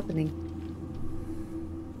of an opening?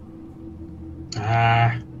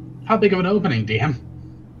 How big of an opening, DM?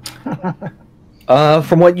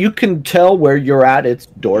 From what you can tell, where you're at, it's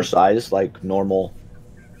door size, like normal,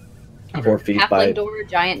 Okay. 4 feet by Halfling door,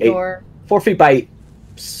 giant 8 door. 4 feet by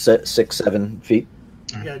 6-7 feet.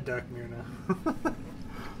 You got a duck, Myrna.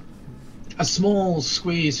 A small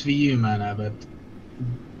squeeze for you, Mana, but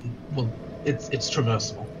well, it's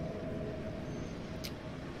traversable.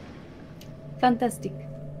 Fantastic.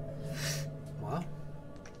 Well,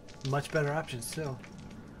 much better options still.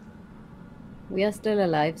 We are still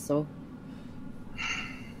alive, so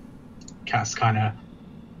Cass kind of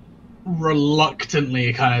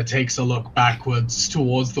reluctantly takes a look backwards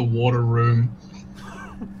towards the water room.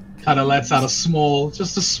 Kind of lets out a small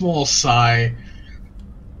sigh.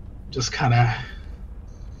 Just kind of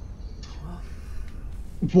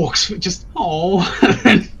walks, just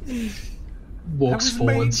and I walks was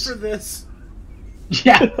forwards. made for this.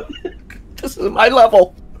 Yeah, The This is my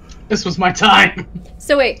level. This was my time.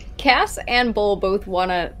 So wait, Cass and Bull both want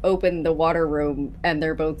to open the water room, and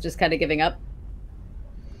they're both just kind of giving up?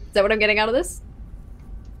 Is that what I'm getting out of this?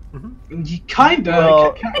 You kinda.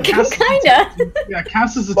 Well, Kinda. Yeah,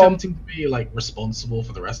 Cass is attempting to be like responsible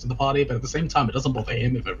for the rest of the party, but at the same time, it doesn't bother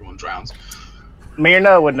him if everyone drowns.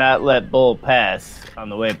 Myrna would not let Bull pass on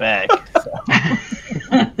the way back. So.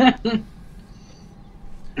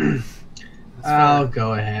 I'll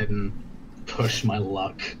go ahead and push my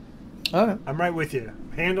luck. All right. I'm right with you.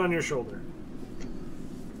 Hand on your shoulder.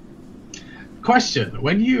 Question: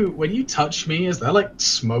 When you touch me, is there like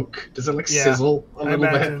smoke? Does it like sizzle a I little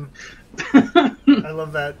imagine. bit? I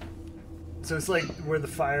love that. So it's like where the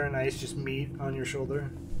fire and ice just meet on your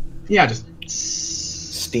shoulder. Yeah, just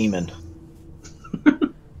Steaming.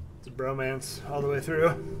 It's a bromance all the way through.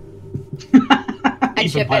 even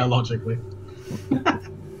ship it. biologically.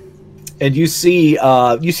 And you see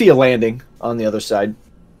a landing on the other side.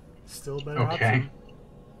 Still a better Okay. option.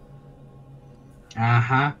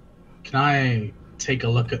 Uh-huh. Can I take a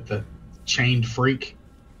look at the chained freak?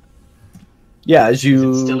 Yeah, as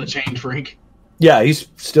you. Is it still a chained freak? Yeah, he's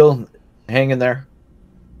still hanging there.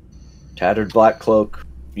 Tattered black cloak.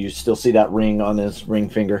 You still see that ring on his ring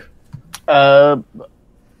finger. Bull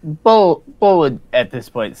would at this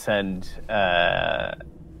point send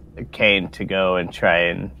Kane to go and try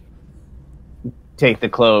and take the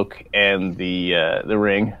cloak and the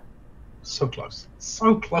ring. So close.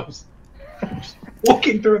 So close. Just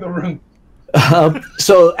walking through the room.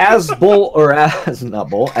 So as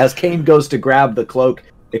Kane goes to grab the cloak,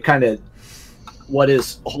 it kind of, what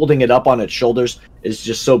is holding it up on its shoulders is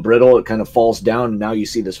just so brittle, it kind of falls down, and now you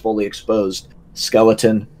see this fully exposed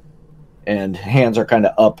skeleton, and hands are kind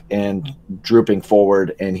of up and drooping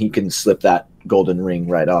forward, and he can slip that golden ring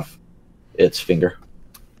right off its finger.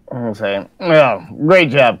 I'm saying, well, great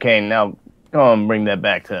job, Kane. Now go and bring that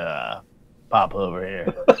back to Pop over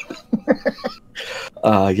here.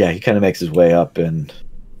 Yeah, he kind of makes his way up, and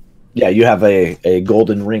yeah, you have a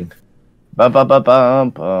golden ring. Bum, bum, bum, bum,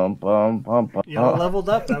 bum, bum, bum, bum. Y'all leveled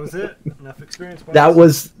up. That was it. Enough experience points.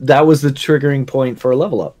 That was the triggering point for a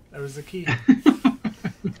level up. That was the key.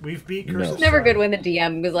 We've beat Curse No. of Never Strahd. good when the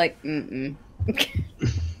DM was like, mm-mm.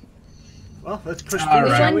 Well, let's push All through.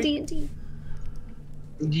 right. shall One we? D&D.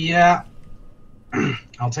 Yeah.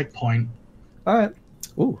 I'll take point. All right.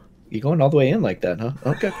 Ooh, you going all the way in like that, huh?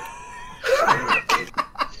 Okay.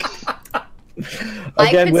 I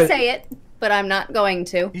could with- say it, but I'm not going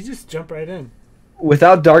to. You just jump right in.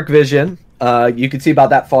 without dark vision, you can see about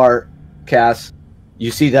that far, Cass.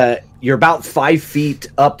 You see that you're about 5 feet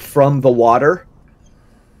up from the water,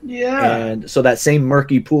 Yeah. and so that same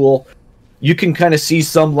murky pool, you can kind of see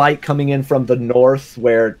some light coming in from the north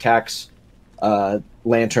where Tack's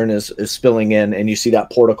lantern is spilling in, and you see that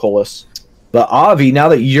portcullis. But Avi, now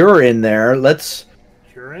that you're in there, let's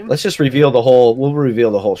just reveal the whole. We'll reveal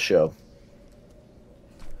the whole show.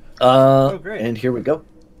 Great. And here we go.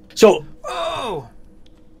 So, Oh!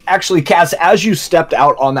 actually, Cass, as you stepped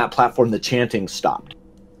out on that platform, the chanting stopped.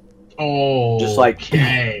 Oh. Just like-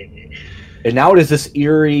 Okay. And now it is this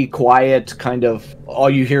eerie, quiet kind of. All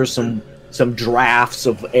you hear is some drafts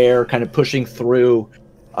of air kind of pushing through.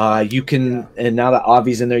 You can, and now that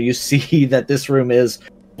Avi's in there, you see that this room is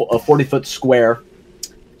a 40-foot square,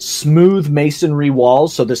 smooth masonry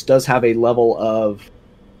walls. So this does have a level of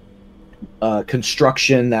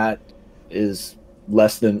construction that is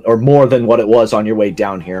less than or more than what it was on your way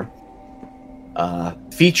down here.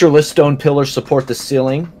 Featureless stone pillars support the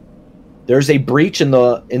ceiling. There's a breach in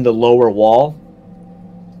the lower wall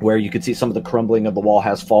where you can see some of the crumbling of the wall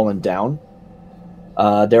has fallen down.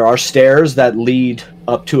 There are stairs that lead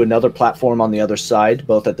up to another platform on the other side,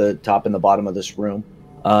 both at the top and the bottom of this room.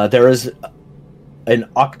 There is an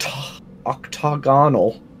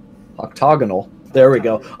octagonal. There we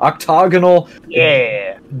go. Octagonal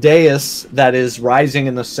Yeah. dais that is rising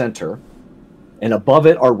in the center, and above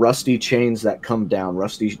it are rusty chains that come down.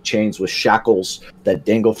 Rusty chains with shackles that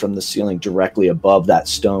dangle from the ceiling directly above that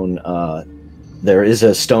stone. There is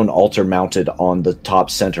a stone altar mounted on the top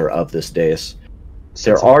center of this dais.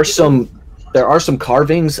 There are some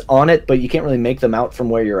carvings on it, but you can't really make them out from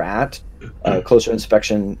where you're at. Closer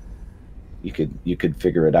inspection, you could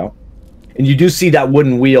figure it out. And you do see that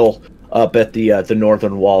wooden wheel up at the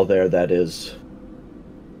northern wall there. That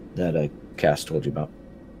Cass told you about.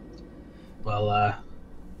 Well,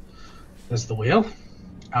 there's the wheel.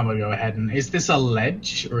 I'm gonna go ahead and. Is this a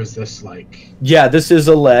ledge or is this like? Yeah, this is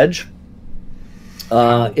a ledge.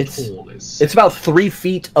 How It's tall is? it's about 3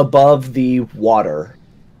 feet above the water,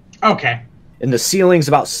 Okay. and the ceiling's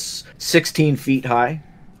about 16 feet high,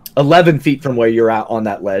 11 feet from where you're at on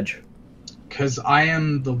that ledge. because I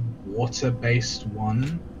am the water-based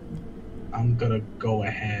one, I'm gonna go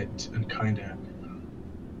ahead and kind of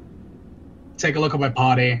take a look at my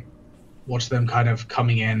party, watch them kind of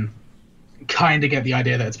coming in, kind of get the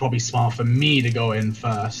idea that it's probably smart for me to go in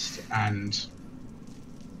first and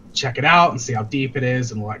check it out and see how deep it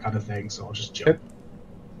is and all that kind of thing. So I'll just jump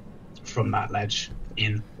from that ledge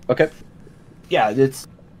in. Okay. Yeah,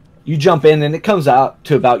 you jump in and it comes out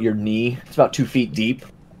to about your knee. It's about 2 feet deep.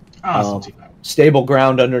 Oh, that's not too bad. Stable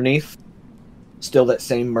ground underneath. Still that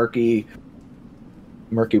same murky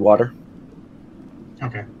water.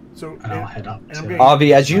 Okay. So And I'll head up. To...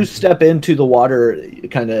 Avi, as you step into the water,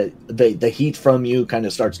 kind of the heat from you kind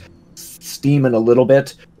of starts steaming a little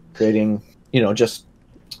bit, creating, just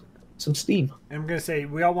some steam. I'm gonna say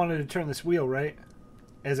we all wanted to turn this wheel, right?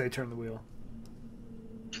 As I turn the wheel.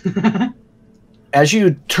 As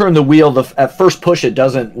you turn the wheel, at first push it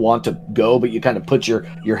doesn't want to go, but you kind of put your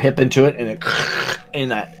hip into it,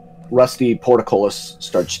 and that rusty portcullis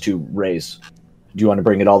starts to raise. Do you want to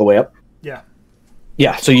bring it all the way up? Yeah.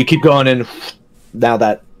 Yeah, so you keep going, and now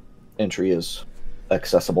that entry is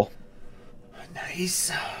accessible.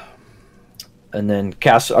 Nice. And then,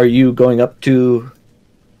 Cass, are you going up to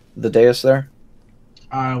the dais there?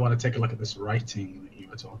 I want to take a look at this writing that you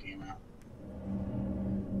were talking about.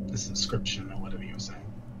 This inscription, or whatever you were saying,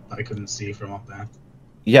 that I couldn't see from up there.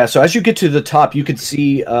 Yeah, so as you get to the top, you can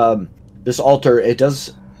see this altar. It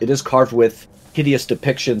is carved with hideous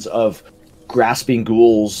depictions of grasping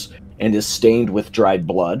ghouls and is stained with dried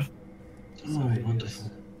blood. Oh,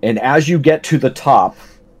 wonderful. And as you get to the top,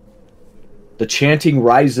 the chanting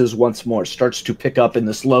rises once more, starts to pick up in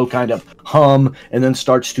this low kind of hum, and then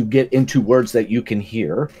starts to get into words that you can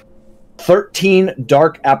hear. 13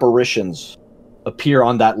 dark apparitions appear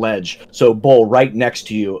on that ledge. So, Bull, right next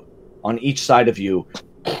to you, on each side of you,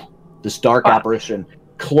 this dark apparition,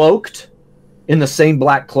 cloaked in the same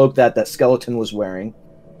black cloak that skeleton was wearing.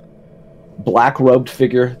 Black-robed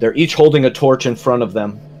figure. They're each holding a torch in front of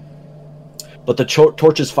them. But the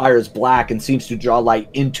torch's fire is black and seems to draw light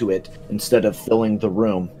into it instead of filling the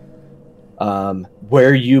room.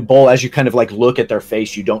 Where you, Bull, as you kind of look at their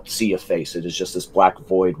face, you don't see a face. It is just this black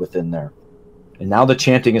void within there. And now the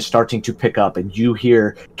chanting is starting to pick up, and you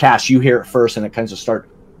hear, Cash, you hear it first, and it kind of starts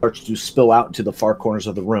to spill out into the far corners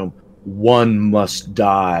of the room. One must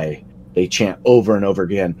die. They chant over and over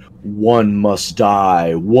again. One must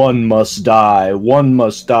die. One must die. One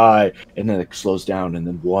must die. And then it slows down, and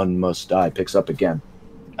then one must die picks up again.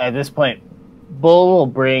 At this point, Bull will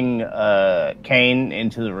bring Kane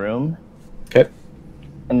into the room. Okay.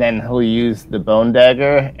 And then he'll use the bone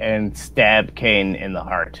dagger and stab Kane in the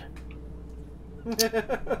heart.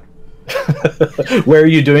 Where are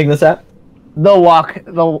you doing this at? They'll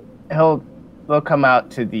come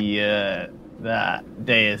out to the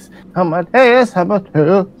dais. Amadeus.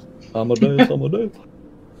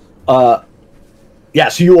 Yeah,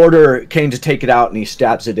 so you order Kane to take it out, and he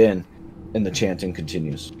stabs it in, and the chanting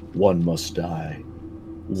continues. One must die.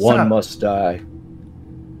 One must die.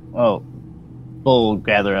 Well, Bull will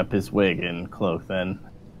gather up his wig and cloak then.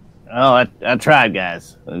 Oh, I tried,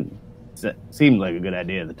 guys. It seemed like a good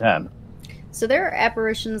idea at the time. So there are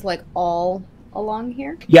apparitions all along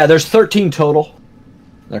here? Yeah, there's 13 total.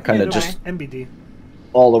 They're kind of just MBD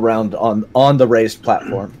all around on the raised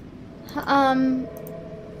platform.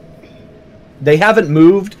 They haven't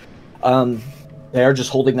moved. They are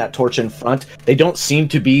just holding that torch in front. They don't seem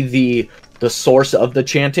to be the source of the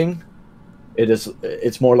chanting.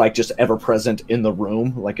 It's more like just ever present in the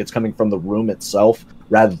room, like it's coming from the room itself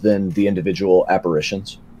rather than the individual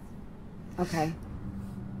apparitions. Okay.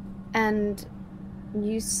 And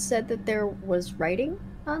you said that there was writing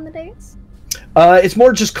on the dais? It's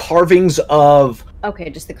more just carvings of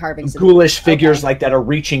just the carvings. Ghoulish figures that are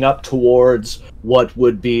reaching up towards what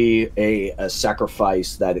would be a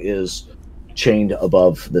sacrifice that is chained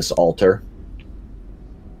above this altar.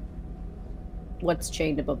 What's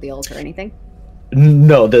chained above the altar? Anything?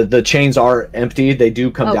 No, the chains are empty. They do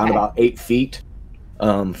come down about 8 feet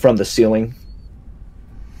from the ceiling,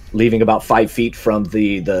 leaving about 5 feet from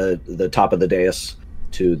the top of the dais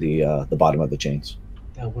to the bottom of the chains.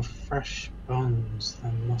 There were fresh bones.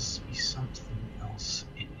 There must be something else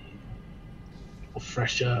in here. Or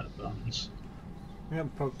fresher bones. I'm gonna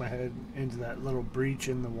poke my head into that little breach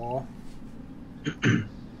in the wall.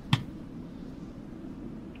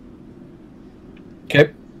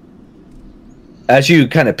 Okay. As you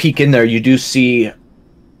kind of peek in there, you do see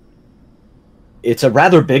it's a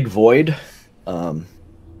rather big void. Let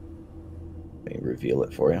me reveal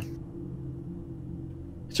it for you.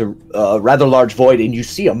 It's a rather large void, and you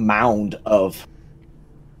see a mound of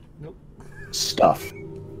stuff.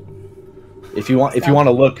 If you want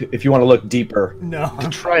to look deeper, No.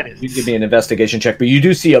 Detritus. you give me an investigation check. But you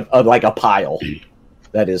do see a pile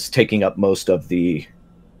that is taking up most of the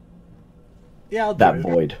Yeah, I'll do that it.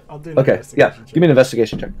 void. I'll do an Okay, yeah. investigation check. Give me an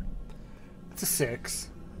investigation check. It's a 6.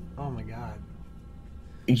 Oh my god.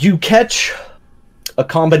 You catch a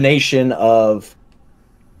combination of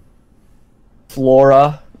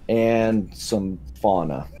flora and some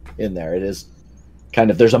fauna in there. It is kind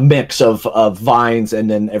of, there's a mix of vines, and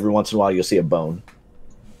then every once in a while you'll see a bone.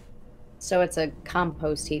 So it's a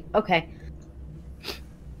compost heap. Okay.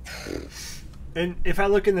 And if I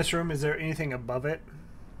look in this room, is there anything above it?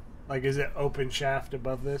 Like, is it open shaft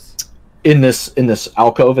above this? In this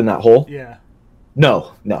alcove, in that hole? Yeah.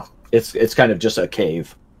 No. It's kind of just a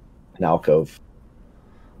cave, an alcove,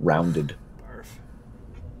 rounded. Barf.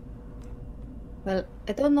 Well,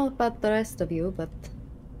 I don't know about the rest of you, but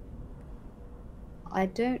I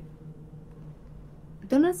do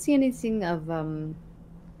not see anything of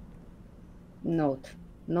note.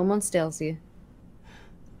 No one stares here.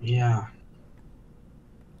 Yeah.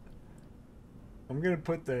 I'm gonna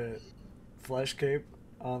put the flesh cape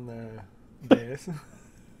on the dais.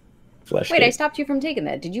 Flesh Wait, I cave. stopped you from taking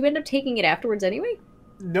that. Did you end up taking it afterwards anyway?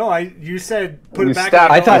 No, you said put You it back.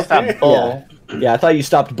 stopped- on I the thought- dais. Bull. Yeah, I thought you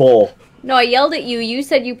stopped Bull. No, I yelled at you. You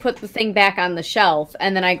said you put the thing back on the shelf,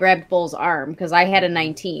 and then I grabbed Bull's arm because I had a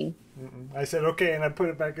 19. Mm-mm. I said okay, and I put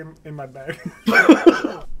it back in my bag.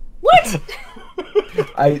 What?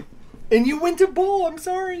 And you went to Bull. I'm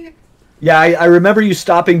sorry. Yeah, I remember you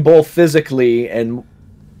stopping Bull physically, and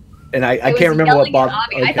I was can't remember what yelling Bob. at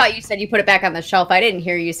Avi. okay. I thought you said you put it back on the shelf. I didn't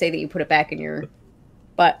hear you say that you put it back in your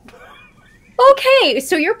butt. Okay,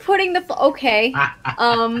 so you're putting the okay.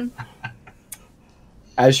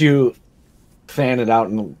 As you fan it out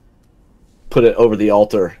and put it over the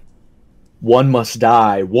altar, one must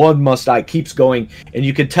die. One must die. Keeps going, and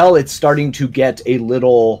you can tell it's starting to get a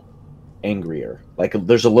little angrier. Like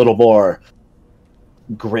there's a little more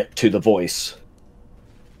grit to the voice.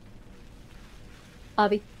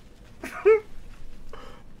 Avi,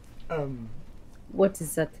 what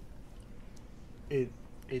is that?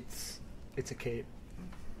 It's a cape.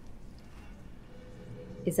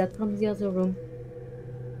 Is that from the other room?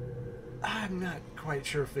 I'm not quite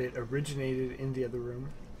sure if it originated in the other room,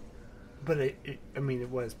 but it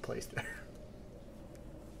was placed there.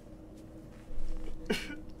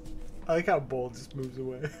 I like how Bull just moves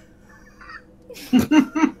away.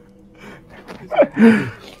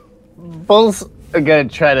 Bull's gonna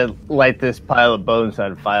try to light this pile of bones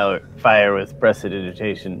on fire with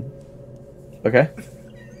prestidigitation. Okay.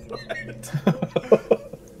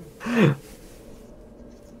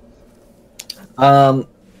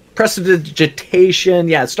 Prestidigitation.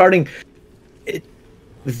 Yeah, it's starting.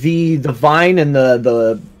 The vine and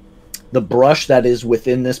the brush that is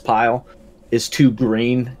within this pile is too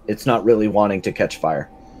green. It's not really wanting to catch fire.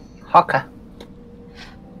 Haka.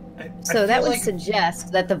 So that would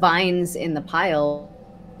suggest that the vines in the pile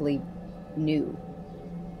really new.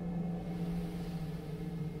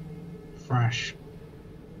 Fresh.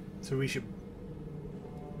 So we should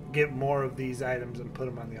get more of these items and put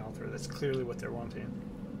them on the altar. That's clearly what they're wanting.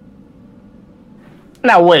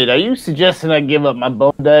 Now wait, are you suggesting I give up my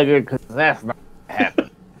bone dagger? Because that's not gonna happen.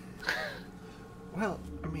 Well,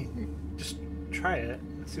 I mean, just try it.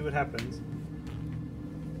 See what happens.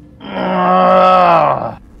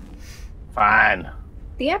 Fine.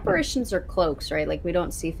 The apparitions are cloaks, right? Like we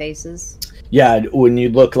don't see faces. Yeah, when you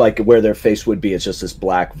look like where their face would be, it's just this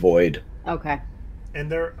black void. Okay. And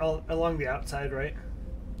they're along the outside, right?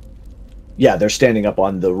 Yeah, they're standing up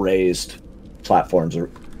on the raised platforms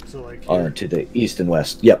So like to the east and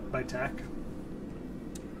west. Yep. by tack.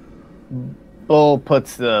 Bull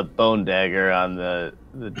puts the bone dagger on the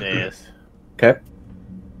dais. Okay.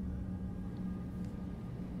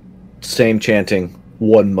 Same chanting.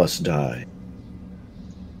 One must die.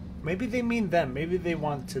 Maybe they mean them. Maybe they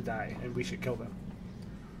want to die, and we should kill them.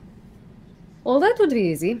 Well, that would be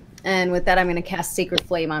easy. And with that, I'm going to cast Sacred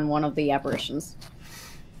Flame on one of the apparitions.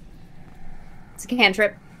 It's a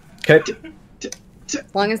cantrip. Okay.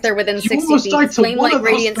 As long as they're within You 60 almost died feet, to one flame-like of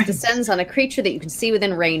those radiance things. descends on a creature that you can see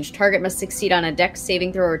within range. Target must succeed on a dex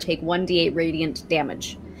saving throw or take 1d8 radiant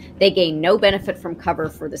damage. They gain no benefit from cover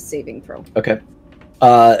for this saving throw. Okay.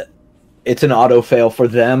 It's an auto fail for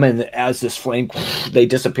them, and as this flame, they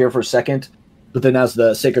disappear for a second. But then as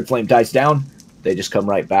the sacred flame dies down, they just come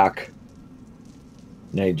right back.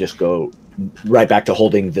 And they just go right back to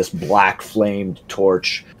holding this black flamed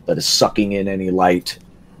torch that is sucking in any light.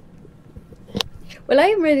 Well, I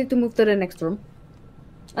am ready to move to the next room.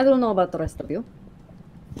 I don't know about the rest of you.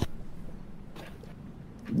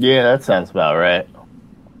 Yeah, that sounds about right.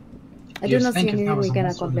 I do You'd not see think if there anything was we a can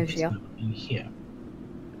monster accomplish here. in here.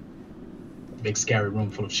 Big scary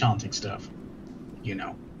room full of chanting stuff. You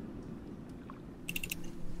know.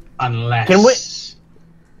 Unless. Can we-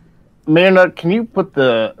 Mirna, can you put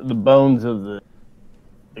the bones of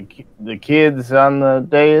the kids on the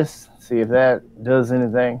dais? See if that does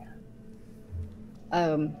anything.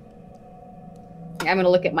 I'm gonna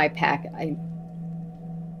look at my pack.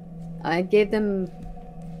 I gave them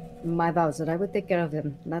my vows that I would take care of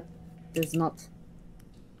them. That does not.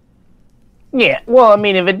 Yeah, well, I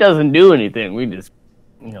mean, if it doesn't do anything, we just,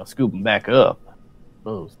 scoop them back up. I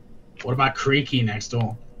suppose. What about Creaky next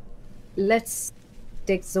door? Let's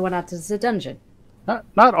take the one out of the dungeon.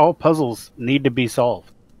 Not all puzzles need to be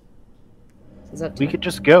solved. Is that We could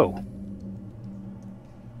just go.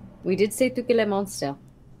 We did say to kill a monster.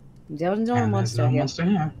 There is no And there's monster no here. monster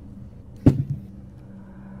here.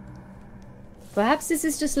 Perhaps this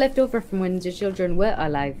is just left over from when the children were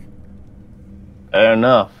alive. Fair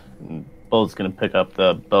enough. Bull's gonna pick up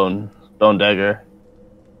the bone dagger.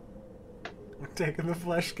 Taking the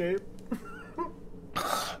flesh cape.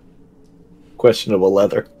 Questionable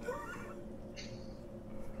leather.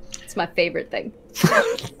 It's my favorite thing.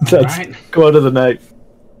 That's Alright. quote of the night.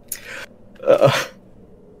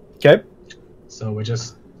 Okay. So we're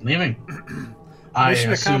just leaving. I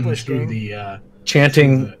Mission assume accomplished, through gang. the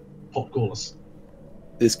Chanting portcullis.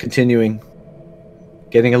 is continuing,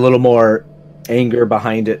 getting a little more anger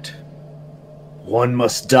behind it. One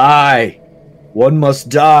must die. One must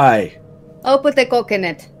die. Oh, put the coke in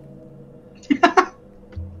it.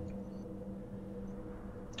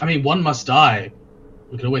 I mean, one must die.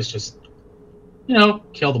 We could always just,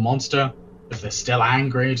 kill the monster. If they're still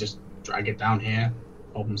angry, just drag it down here.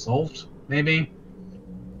 Problem solved, maybe.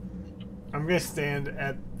 I'm gonna stand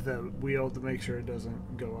at the wheel to make sure it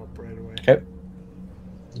doesn't go up right away. Okay.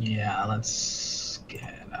 Yeah, let's get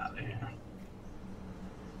out of here.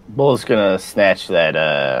 Bull's gonna snatch that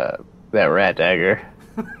rat dagger.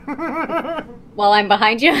 While I'm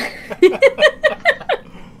behind you.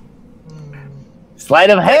 Sleight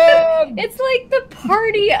of hand. It's like the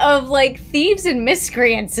party of thieves and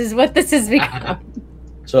miscreants is what this has become.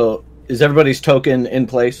 So, is everybody's token in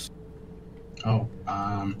place? Oh,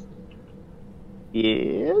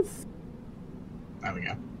 Yes. there we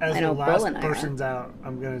go. As I the know Bull last and I are. person's out,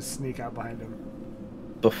 I'm gonna sneak out behind him.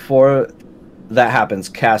 Before that happens,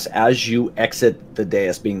 Cass, as you exit the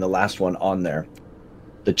dais, being the last one on there,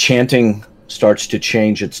 the chanting starts to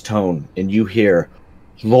change its tone, and you hear,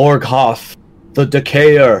 Lorghoth, the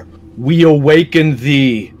Decayer, we awaken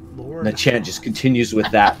thee. Lord. And the chant just continues with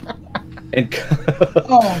that. And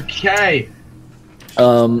Okay.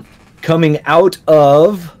 coming out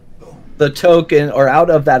of the token, or out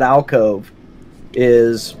of that alcove,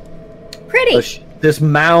 is Pretty. this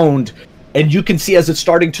mound, and you can see as it's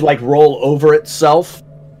starting to roll over itself,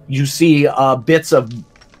 you see bits of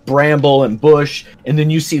bramble and bush, and then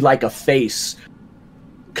you see a face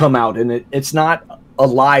come out, and it's not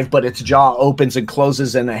alive, but its jaw opens and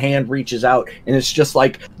closes, and a hand reaches out, and it's just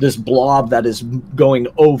this blob that is going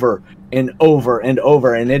over and over and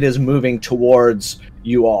over, and it is moving towards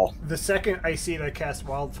you all. The second I see it, I cast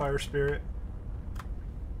Wildfire Spirit.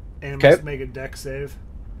 And Okay. must make a deck save.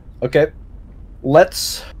 Okay,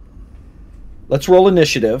 let's roll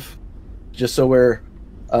initiative, just so we're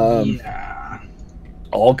Yeah.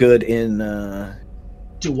 all good in.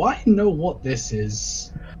 Do I know what this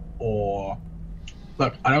is? Or.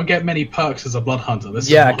 Look, I don't get many perks as a blood hunter. This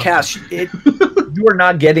is Yeah, one of Cass, them. you are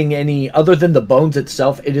not getting any other than the bones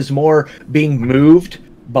itself. It is more being moved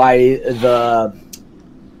by the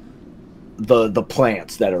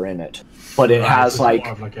plants that are in it. But it Right, has it's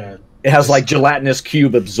more of a. it has gelatinous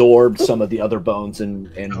cube absorbed some of the other bones and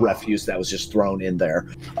Oh. refuse that was just thrown in there.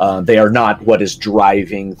 They are not what is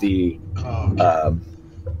driving the Oh, okay.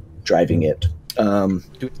 driving it.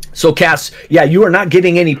 So Cass, yeah, you are not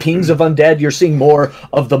getting any pings of undead. You're seeing more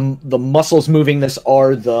of the muscles moving this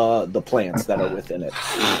are the plants that are within it.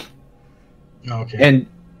 Okay. And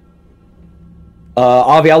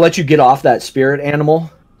Avi, I'll let you get off that spirit animal.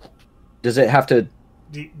 Does it have to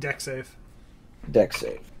Deck save. deck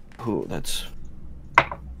save? Ooh, that's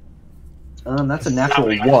a natural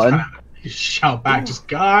Somebody just one. kinda Shout back, just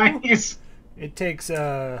guys. It takes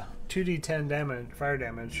 2d10 damage, fire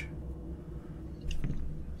damage.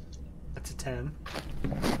 That's a 10.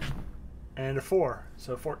 And a 4,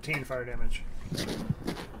 so 14 fire damage.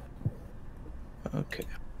 Okay.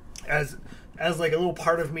 As a little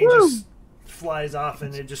part of me just flies off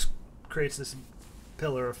and it just creates this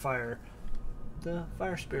pillar of fire. The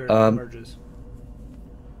fire spirit emerges.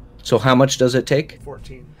 So how much does it take?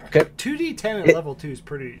 14. Okay. 2d10 at It- level 2 is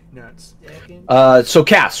pretty nuts. So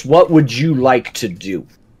Cass, what would you like to do?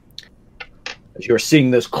 As you're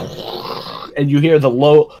seeing this, and you hear the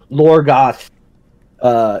Lorgoth,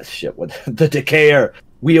 the Decayer,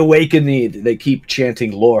 we awaken thee. They keep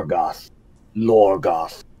chanting Lorgoth,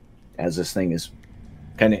 Lorgoth, as this thing is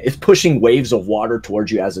it's pushing waves of water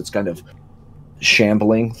towards you as it's kind of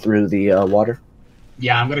shambling through the water.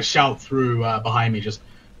 Yeah, I'm gonna shout through behind me, just,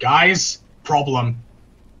 guys, problem.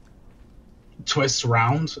 Twist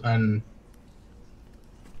around and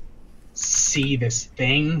see this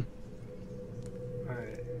thing.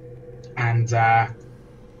 Alright. And, I'm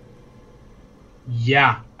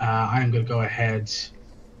gonna go ahead.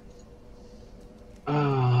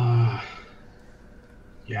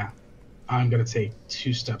 I'm gonna take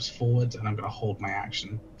 2 steps forward, and I'm gonna hold my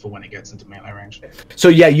action for when it gets into melee range. So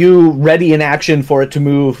yeah, you ready in action for it to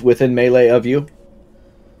move within melee of you.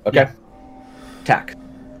 Okay. Yeah. Attack.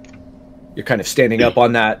 You're kind of standing up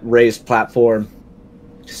on that raised platform,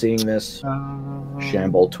 seeing this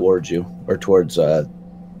shamble towards you, or towards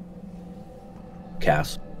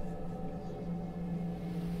Cass.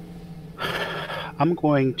 I'm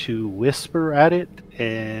going to whisper at it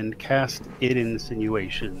and cast it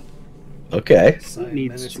Insinuation. Okay. It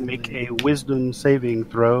needs to make a wisdom saving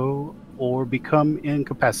throw or become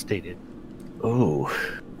incapacitated. Oh,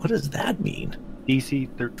 what does that mean? DC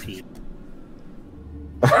 13.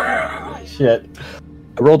 Shit.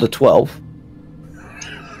 I rolled a 12.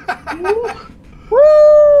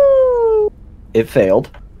 Woo! It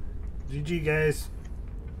failed. GG, guys.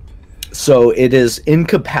 So it is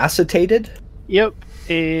incapacitated? Yep.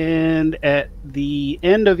 And at the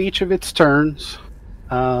end of each of its turns,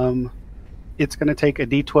 it's going to take a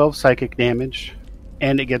d12 psychic damage,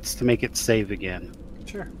 and it gets to make it save again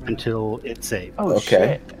Sure. until it saves. Oh,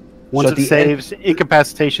 Okay. shit. Once So at it the saves,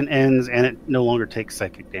 incapacitation ends, and it no longer takes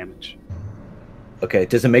psychic damage. Okay,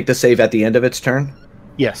 does it make the save at the end of its turn?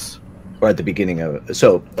 Yes. Or at the beginning of it?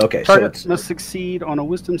 So, okay. So Target it's, must succeed on a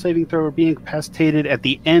wisdom saving throw or be incapacitated at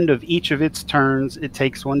the end of each of its turns. It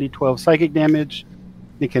takes 1d12 psychic damage.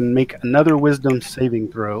 It can make another wisdom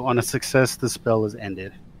saving throw. On a success, the spell is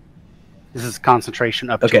ended. This is concentration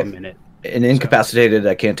up Okay. to a minute. an incapacitated,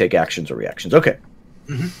 I can't take actions or reactions. Okay.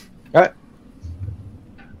 Mhm. All right.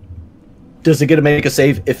 Does it get to make a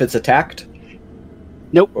save if it's attacked?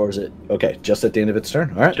 Nope. Or is it okay? Just at the end of its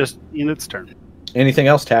turn. All right. Just in its turn. Anything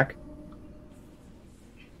else, Tack?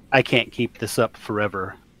 I can't keep this up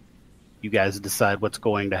forever. You guys decide what's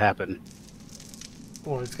going to happen.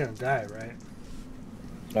 Well, it's gonna die, right?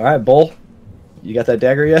 All right, Bull. You got that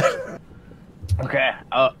dagger yet? Okay.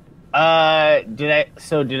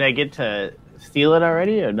 Did I get to steal it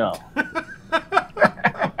already or no?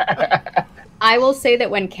 I will say that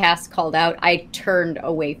when Cass called out, I turned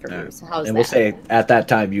away from you. So how's And that? we'll say at that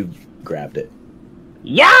time you grabbed it.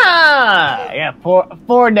 Yeah! I got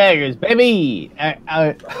four daggers, baby!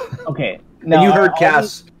 Okay. And you heard all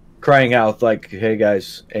Cass crying out like, "Hey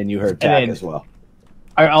guys!" And you heard Tack then- as well.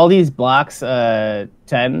 Are all these blocks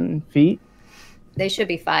 10 feet? They should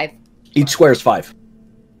be 5. Each square is 5.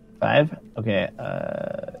 5? Okay.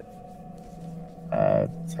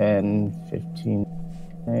 10, 15,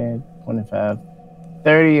 25,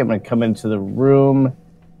 30. I'm going to come into the room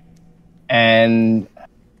and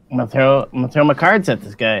I'm going to throw my cards at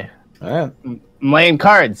this guy. All right. I'm laying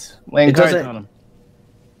cards. Laying It cards doesn't- on him.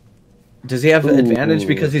 Does he have advantage Ooh.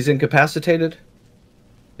 because he's incapacitated?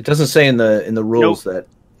 It doesn't say in the rules that.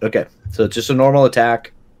 Okay, so it's just a normal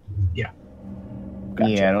attack. Gotcha.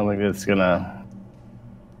 Yeah, I don't think it's going to...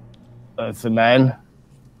 That's a 9.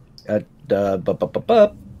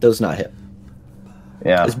 Does not hit.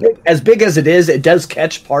 Yeah. As big as it is, it does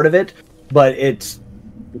catch part of it, but it's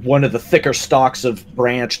one of the thicker stalks of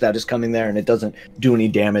branch that is coming there, and it doesn't do any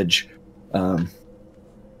damage.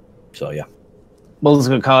 So yeah. Bull's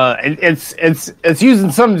gonna call it. It's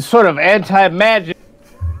using some sort of anti-magic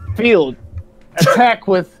field attack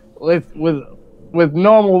with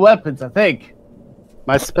normal weapons. I think.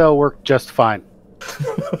 My spell worked just fine.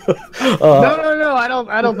 No.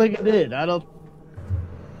 I don't think it did. I don't.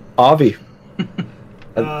 Avi.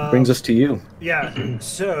 That brings us to you. Yeah.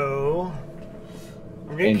 So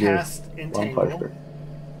we're gonna And your cast Long Entangle, Parker.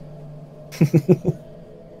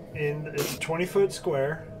 and it's a 20-foot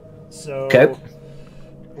square. So Okay.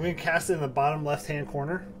 we're gonna cast it in the bottom left-hand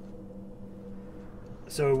corner,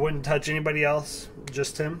 so it wouldn't touch anybody else,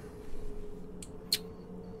 just him.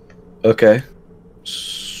 Okay.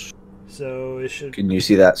 So it should. Can you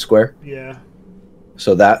see that square? Yeah.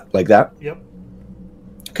 So that, like that? Yep.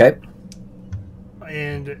 Okay.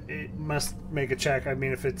 And it must make a check. I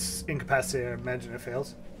mean, if it's incapacitated, I imagine it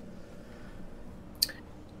fails.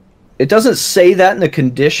 It doesn't say that in the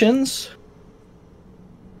conditions.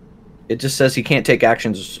 It just says he can't take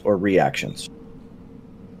actions or reactions.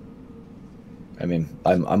 I mean,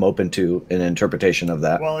 I'm open to an interpretation of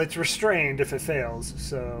that. Well, it's restrained if it fails,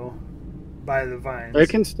 so by the vines. It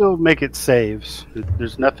can still make it saves.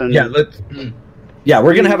 There's nothing. Yeah,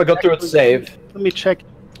 we're gonna have it go through its save. Let me check.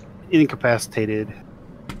 Incapacitated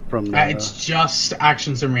from. It's just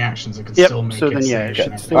actions and reactions. It can Yep. still make So it then, yeah, save it should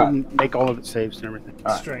and still everything. make all of its saves and everything.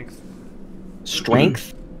 Strength.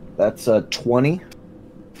 Strength. That's a 20.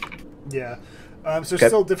 Yeah. So Okay.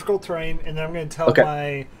 still difficult terrain, and then I'm going to tell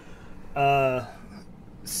my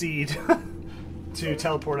seed to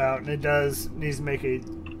teleport out, and it needs to make a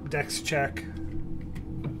dex check.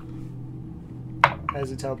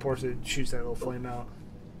 As it teleports, it shoots that little flame out.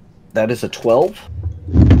 That is a 12.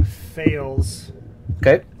 Fails.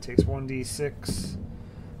 Okay. Takes 1d6.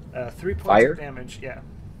 3 points Fire? of damage. Yeah.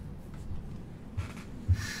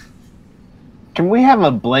 Can we have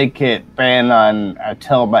a blanket ban on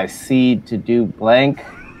tell my seed to do blank?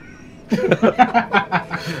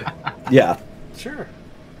 Yeah. Sure.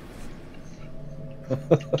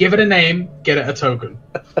 Give it a name, get it a token.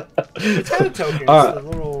 It's got a token. All It's a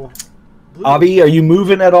little blue. Avi, are you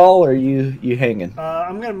moving at all, or are you hanging?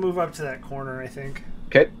 I'm going to move up to that corner, I think.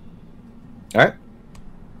 Okay. All right.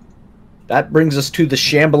 That brings us to the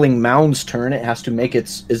Shambling Mound's turn. It has to make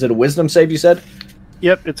its... Is it a wisdom save, you said?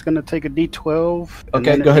 Yep, it's going to take a d12. and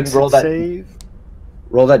Okay, then it go ahead and makes roll its that. Save.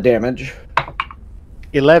 Roll that damage.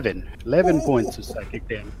 11 points of psychic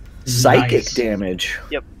damage. Psychic Nice. damage.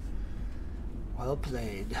 Well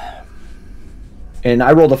played. And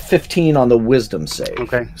I rolled a 15 on the wisdom save.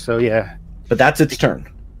 Okay, so yeah, But that's its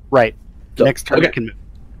turn. right. So, Next turn okay. it can move.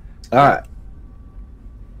 All right.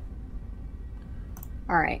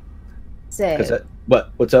 All right. So,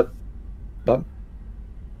 What's up, Bob?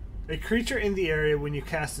 A creature in the area when you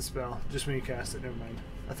cast a spell. Just when you cast it, never mind.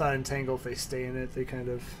 I thought Entangle, if they stay in it, they kind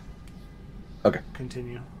of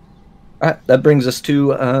continue. All right. That brings us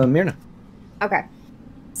to Myrna. okay.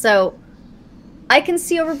 So, I can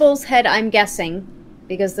see over Bull's head, I'm guessing,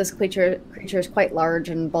 because this creature is quite large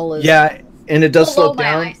and Bull is Yeah, and it does below slow my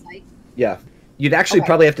down. eyesight. Yeah. You'd actually Okay.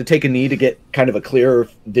 probably have to take a knee to get kind of a clearer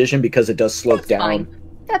vision because it does slope That's down. fine.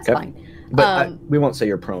 That's Okay. fine. But we won't say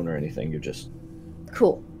you're prone or anything. You're just...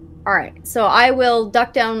 Cool. All right. So I will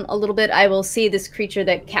duck down a little bit. I will see this creature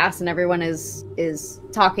that Cass and everyone is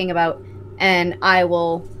talking about, and I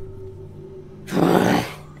will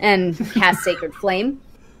and cast Sacred Flame.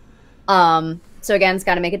 So again, it's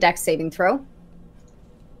got to make a Dex saving throw.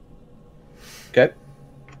 Okay.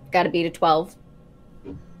 Got to beat a 12.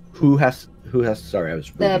 Who has... Sorry, I was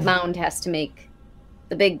The reading. mound has to make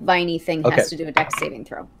the big viney thing Okay. has to do a Dex saving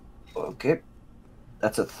throw. Okay.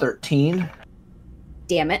 That's a 13.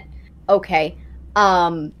 Damn it. Okay.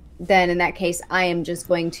 Then in that case, I am just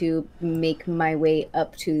going to make my way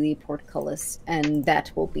up to the portcullis, and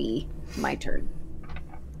that will be my turn.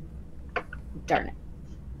 Darn it.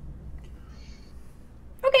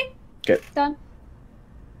 Okay. Okay. Done.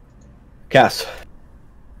 Cass.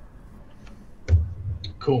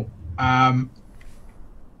 Cool.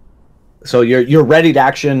 So your ready to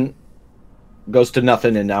action goes to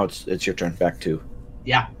nothing, and now it's your turn. Back to...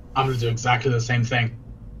 Yeah, I'm gonna do exactly the same thing.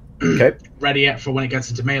 Okay. Ready it for when it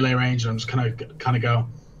gets into melee range, and I'm just kind of go.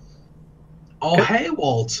 Oh Okay. hey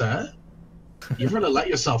Walter, you've really let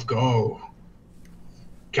yourself go.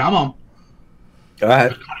 Come on, Go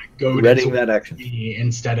ahead. go Ready into that action.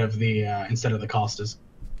 instead of the casters.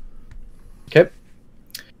 Okay.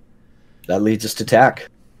 That leads us to attack.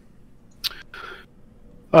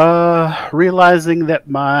 Realizing that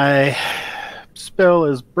my spell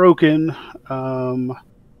is broken,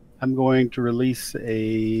 I'm going to release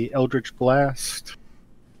a Eldritch Blast.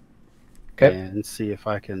 Okay. And see if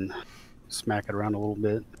I can smack it around a little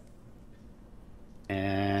bit.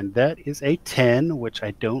 And that is a 10, which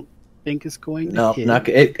I don't think is going to No,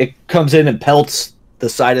 hit. it comes in and pelts the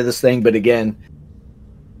side of this thing, but again,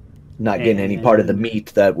 not getting any part of the meat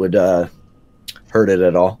that would hurt it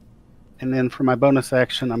at all. And then for my bonus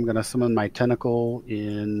action, I'm going to summon my tentacle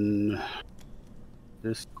in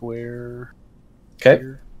this square. Okay.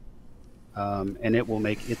 Here. And it will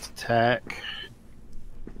make its attack.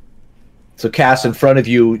 So Cass, in front of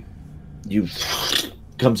you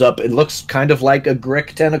comes up. It looks kind of like a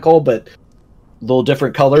Grick tentacle, but a little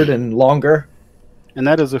different colored and longer. And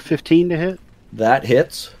that is a 15 to hit. That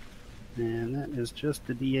hits. And that is just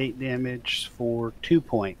a d8 damage for 2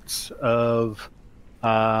 points of...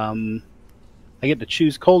 I get to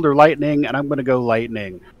choose cold or lightning, and I'm going to go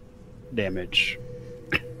lightning damage.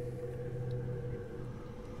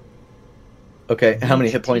 Okay, how many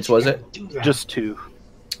hit points was it? Do that. Just 2.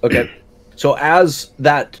 Okay. So as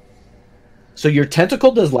that... So your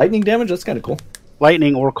tentacle does lightning damage? That's kind of cool.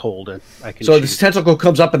 Lightning or cold. I can So choose. this tentacle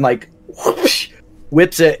comes up and like whoosh,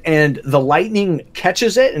 whips it, and the lightning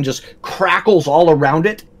catches it and just crackles all around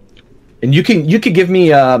it. And you could give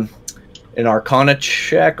me an Arcana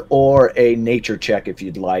check or a Nature check if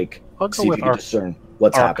you'd like. I'll go See if with you can discern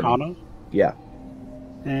what's happening. Arcana. Yeah.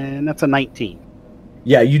 And that's a 19.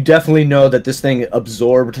 Yeah, you definitely know that this thing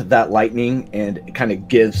absorbed that lightning and it kind of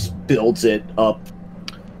builds it up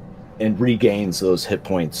and regains those hit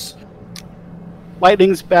points.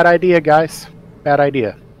 Lightning's bad idea, guys. Bad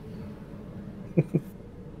idea.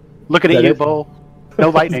 Looking at you, Bull. No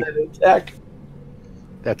lightning. Attack.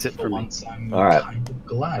 That's it For for me. once, I'm All right. kind of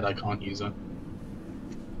glad I can't use it.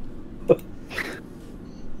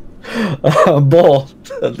 Bull,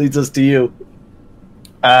 that leads us to you.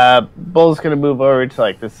 Bull's gonna move over to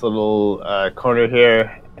like this little corner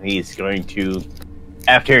here, and he's going to,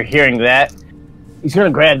 after hearing that, he's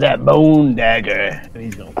gonna grab that bone dagger and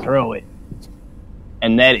he's gonna throw it.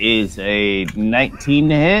 And that is a 19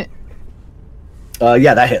 to hit,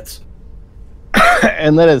 Yeah, that hits.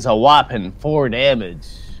 and that is a whopping 4 damage.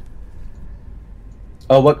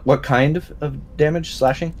 Oh, what kind of damage?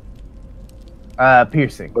 Slashing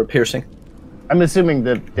Piercing. or piercing? I'm assuming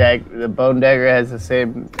the bone dagger has the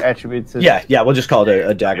same attributes as... Yeah, we'll just call it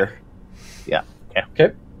a dagger. Yeah.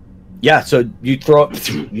 Okay. Yeah, so you throw it,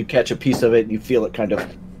 you catch a piece of it, and you feel it kind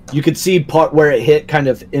of... You could see part where it hit kind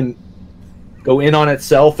of go in on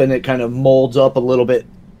itself, and it kind of molds up a little bit,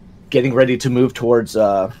 getting ready to move towards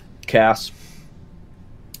Cass.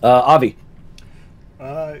 Avi.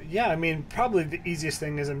 Yeah, I mean, probably the easiest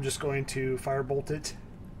thing is I'm just going to firebolt it.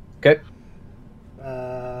 Okay.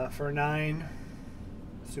 For a 9,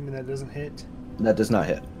 assuming that doesn't hit. That does not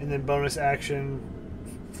hit. And then bonus action,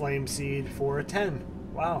 Flame Seed for a 10.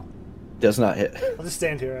 Wow. Does not hit. I'll just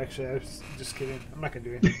stand here, actually. I was just kidding. I'm not going to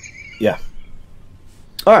do anything. Yeah.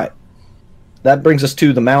 All right. That brings us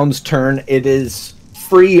to the mound's turn. It is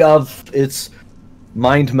free of its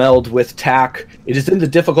mind meld with Tack. It is in the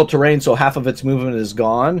difficult terrain, so half of its movement is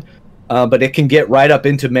gone. But it can get right up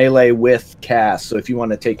into melee with Cass. So if you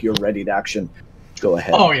want to take your readied action, go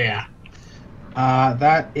ahead. Oh, yeah.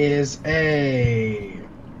 That is a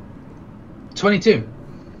 22.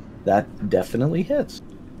 That definitely hits.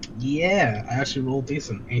 Yeah, I actually rolled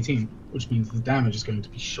decent. 18, which means the damage is going to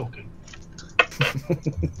be shocking.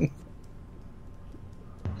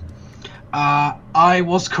 I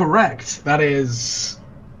was correct. That is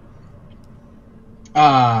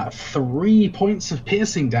 3 points of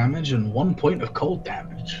piercing damage and 1 point of cold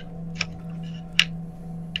damage.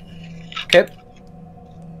 Okay.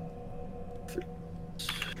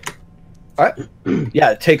 All right.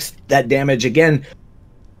 Yeah, it takes that damage again.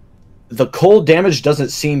 The cold damage doesn't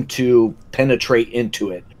seem to penetrate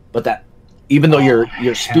into it, but that even though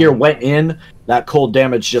your spear went in, that cold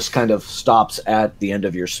damage just kind of stops at the end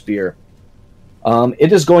of your spear.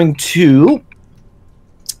 It is going to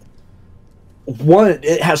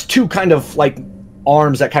it has 2 kind of like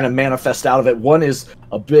arms that kind of manifest out of it. One is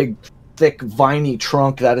a big, thick, viney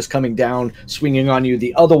trunk that is coming down, swinging on you.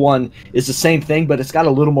 The other one is the same thing, but it's got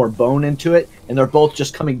a little more bone into it, and they're both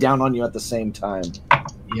just coming down on you at the same time.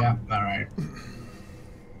 Yeah, all right.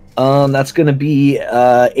 That's going to be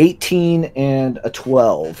 18 and a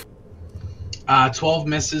 12. 12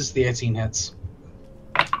 misses, the 18 hits.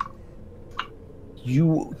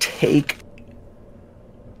 You take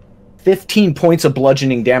 15 points of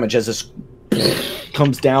bludgeoning damage as this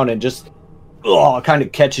comes down and just kind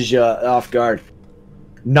of catches you off guard.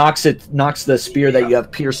 Knocks the spear that you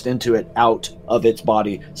have pierced into it out of its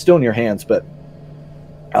body. Still in your hands, but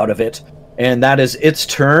out of it. And that is its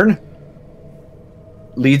turn.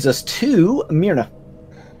 Leads us to Myrna.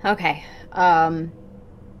 Okay. I'd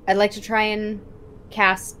like to try and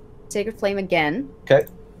cast Sacred Flame again. Okay.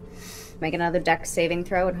 Make another dex saving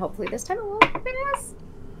throw, and hopefully this time it won't pass.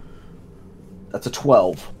 That's a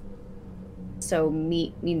 12. So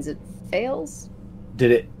means it fails?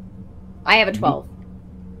 Did it? I have a 12.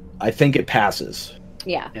 I think it passes.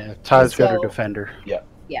 Yeah. Yeah, Ty's got her So- defender.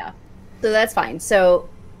 Yeah. So that's fine. So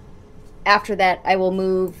after that, I will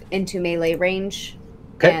move into melee range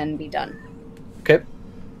Okay. and be done. Okay.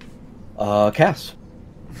 Cass.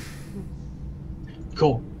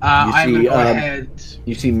 Cool. I'm going see, to go ahead.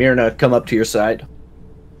 You see Myrna come up to your side.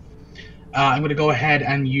 I'm going to go ahead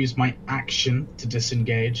and use my action to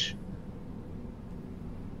disengage.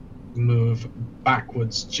 Move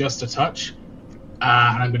backwards just a touch.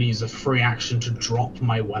 And I'm going to use a free action to drop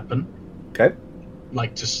my weapon. Okay.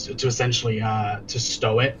 Like, to essentially to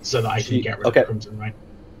stow it so that I can get rid Okay. of Crimson Ray.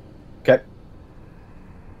 Okay.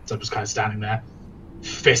 So I'm just kind of standing there.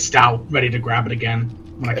 fist out, ready to grab it again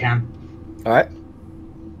when I can. All right.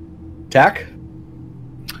 Tack.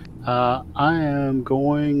 I am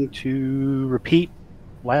going to repeat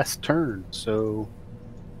last turn. So,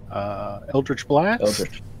 Eldritch Blast.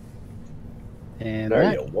 Eldritch. And Are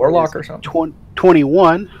that you a warlock is or something?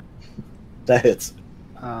 21. That hits.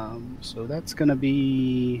 So that's going to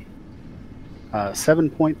be 7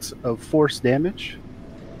 points of force damage.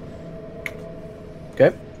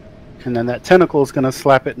 Okay. And then that tentacle is going to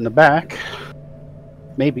slap it in the back.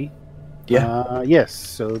 Maybe. Yeah. Yes.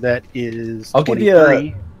 So that is. I'll give 23.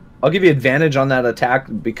 you I'll give you advantage on that attack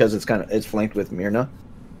because it's flanked with Myrna.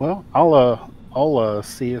 Well, I'll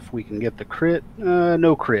see if we can get the crit.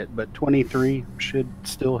 No crit, but 23 should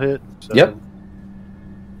still hit. So. Yep.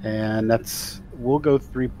 And we'll go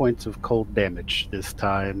 3 points of cold damage this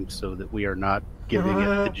time, so that we are not giving it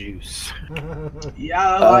the juice.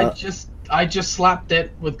 Yeah, I just slapped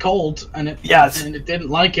it with cold, and it didn't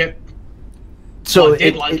like it. So well, it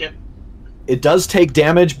did like it. It does take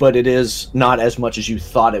damage, but it is not as much as you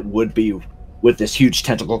thought it would be with this huge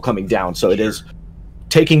tentacle coming down. So it is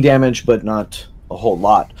taking damage, but not a whole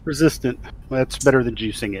lot. Resistant. That's better than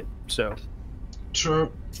juicing it. So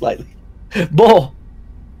True. Slightly. Bull.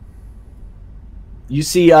 You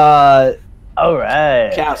see All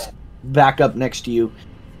right. Cass back up next to you,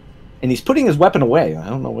 and he's putting his weapon away. I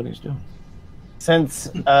don't know what he's doing. Since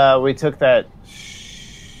we took that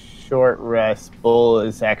short rest, Bull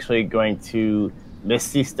is actually going to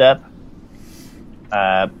Misty Step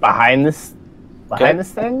behind this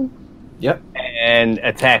thing. Yep. And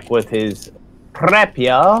attack with his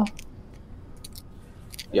rapier.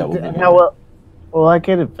 Yeah. Now, will I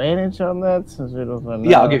get advantage on that since we don't know?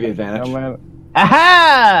 Yeah, I'll give you advantage.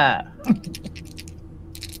 Aha!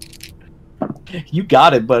 You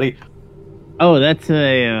got it, buddy. Oh, that's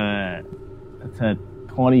a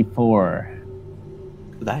 24.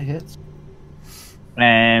 That hits.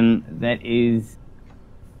 And that is...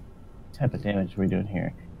 What type of damage are we doing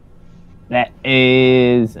here? That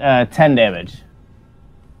is 10 damage.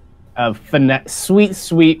 Of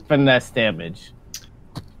sweet finesse damage.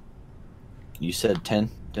 You said 10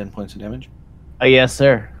 points of damage? Oh, yes,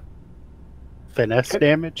 sir. finesse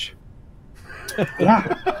damage.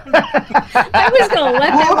 Yeah. I was gonna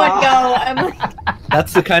let that one go. I'm like,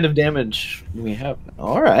 That's the kind of damage we have.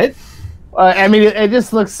 All right. I mean, it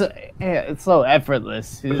just looks it's so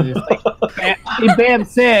effortless. He's just like, he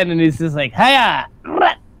bams in, and he's just like, hiya!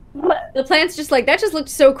 the plant's just like, that just looked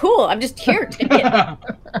so cool. I'm just here. Take it.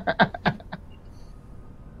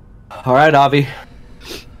 All right, Avi.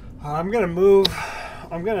 I'm gonna move.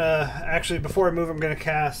 I'm gonna actually, before I move, I'm gonna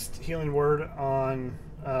cast Healing Word on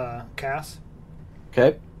Cass.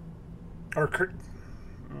 Okay. Or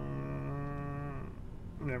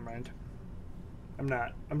never mind. I'm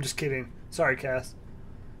not. I'm just kidding. Sorry, Cass.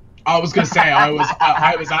 I was gonna say I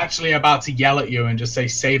was actually about to yell at you and just say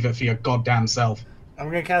save it for your goddamn self. I'm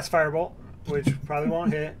gonna cast Firebolt, which probably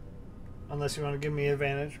won't hit unless you want to give me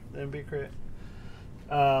advantage. Then it'd be a crit.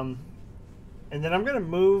 And then I'm gonna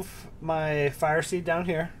move my Fire Seed down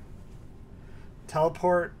here.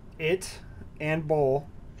 Teleport it and Bowl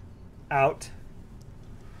out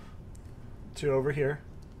to over here.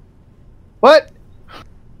 What?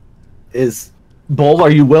 Is Bull? Are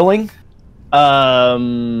you willing?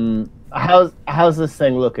 How's this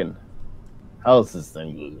thing looking? How's this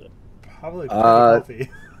thing looking? Probably pretty healthy.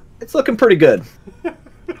 It's looking pretty good.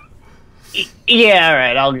 Yeah, all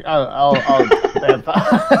right. I'll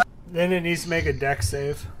Then it needs to make a dex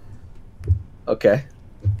save. Okay.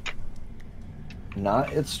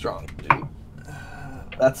 Not its strong.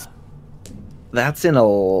 That's in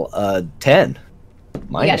a 10. You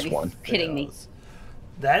Minus gotta be 1. kidding me.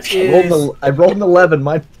 That I rolled an 11.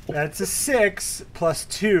 That's a 6 plus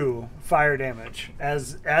 2 fire damage.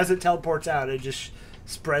 As it teleports out, it just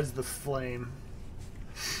spreads the flame.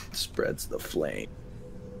 Spreads the flame.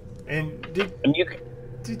 And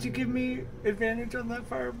did you give me advantage on that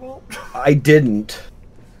firebolt? I didn't.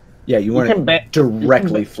 Yeah, you weren't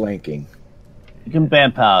directly flanking. You can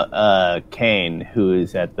bamp out Kane, who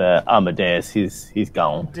is at the Amadeus. He's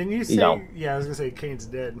gone. Didn't you He's say? gone. Yeah, I was gonna say Kane's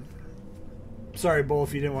dead. Sorry, Bull,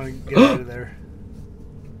 if you didn't want to get out of there.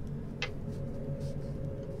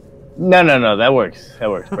 No. That works. That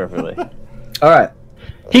works perfectly. All right.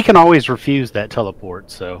 He can always refuse that teleport,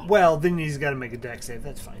 so... Well, then he's got to make a dex save.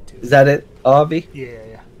 That's fine too. Is that it, Avi?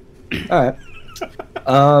 Yeah. All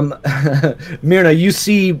right. Myrna, you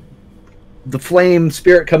see the flame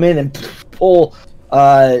spirit come in and pull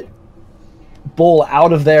Bull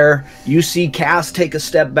out of there. You see Cass take a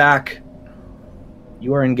step back.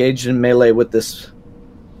 You are engaged in melee with this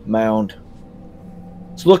mound.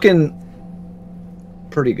 It's looking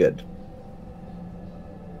pretty good.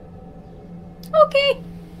 Okay.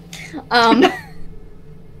 All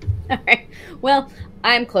right. Well,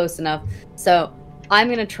 I'm close enough, so I'm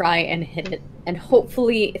gonna try and hit it, and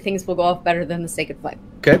hopefully things will go off better than the Sacred Flame.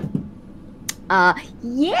 Okay.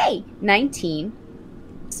 Yay! 19.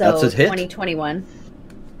 So That's a hit. 2021.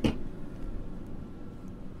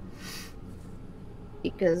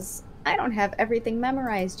 Because I don't have everything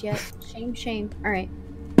memorized yet. Shame, shame. All right.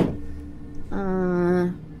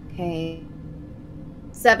 Okay.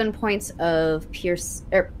 7 points of pierce.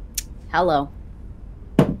 Hello.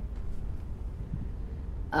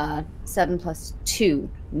 7 plus 2,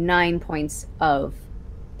 9 points of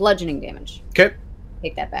bludgeoning damage. Okay.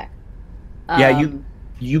 Take that back. Yeah,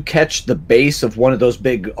 you catch the base of one of those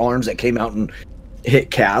big arms that came out and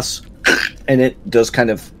hit Cass, and it does kind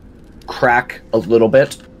of crack a little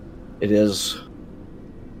bit. It is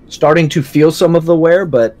starting to feel some of the wear,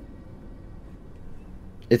 but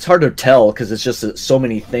it's hard to tell because it's just so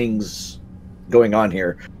many things going on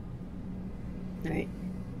here. All right.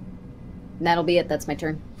 And that'll be it. That's my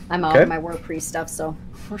turn. I'm out Okay. of my war priest stuff, so.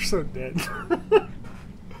 We're so dead.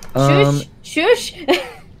 Shush! Shush!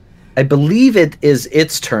 I believe it is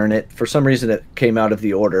its turn. It for some reason it came out of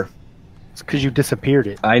the order. It's because you disappeared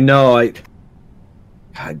it. I know. I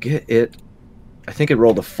get it. I think it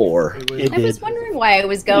rolled a 4. It I was did. wondering why I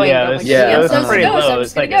was going. Yeah, but it's, like, yeah, I'm it's supposed to pretty go, so low. I'm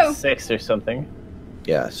It's just gonna like go. a 6 or something.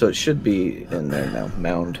 Yeah, so it should be in there now.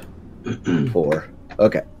 Mound 4.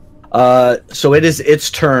 Okay. So it is its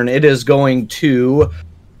turn. It is going to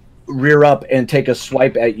rear up and take a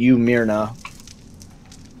swipe at you, Myrna.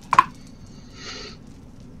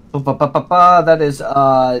 That is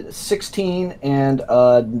 16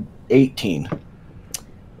 and 18.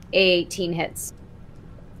 18 hits.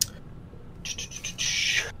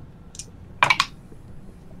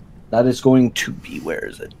 That is going to be, where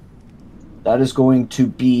is it? That is going to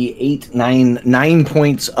be 9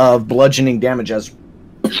 points of bludgeoning damage as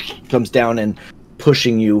comes down and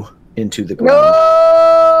pushing you into the ground.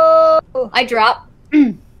 I drop.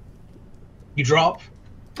 You drop.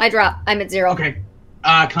 I drop. I'm at 0. Okay.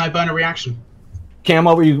 Can I burn a reaction? Cam,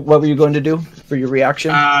 what were you going to do for your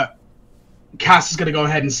reaction? Cass is going to go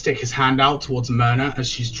ahead and stick his hand out towards Myrna as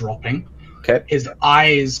she's dropping. Okay. His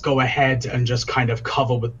eyes go ahead and just kind of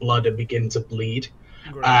cover with blood and begin to bleed.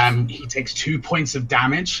 He takes 2 points of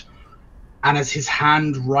damage, and as his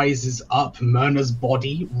hand rises up, Myrna's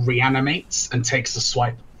body reanimates and takes a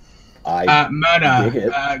swipe. dig it.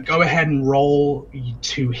 Myrna, go ahead and roll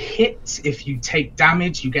to hit. If you take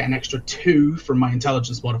damage, you get an extra 2 from my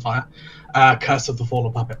intelligence modifier. Curse of the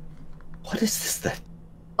Fallen Puppet. What is this then?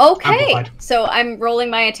 Okay. Amplified. So I'm rolling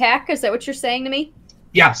my attack. Is that what you're saying to me?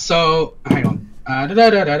 Yeah, so, hang on.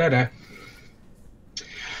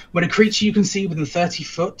 When a creature you can see within 30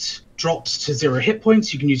 foot drops to 0 hit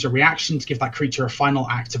points, you can use a reaction to give that creature a final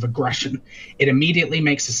act of aggression. It immediately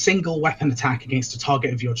makes a single weapon attack against a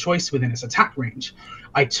target of your choice within its attack range.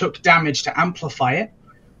 I took damage to amplify it,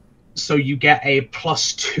 so you get a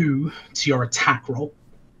 +2 to your attack roll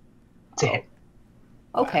to hit.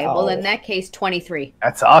 Okay. Wow. Well, in that case, 23.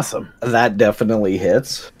 That's awesome. That definitely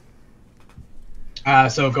hits.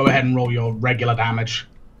 So go ahead and roll your regular damage,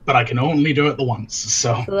 but I can only do it the once,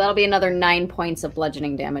 so... So that'll be another 9 points of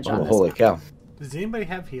bludgeoning damage on Oh, this. holy cow. Does anybody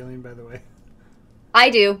have healing, by the way?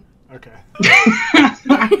 I do. Okay. That's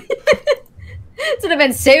what I've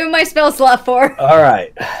been saving my spell slot for. All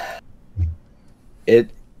right.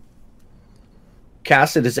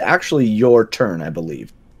 Cass, it is actually your turn, I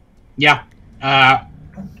believe. Yeah.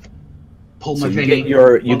 Pull So my you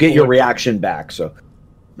thingy. get your reaction back. So,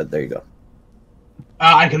 but there you go.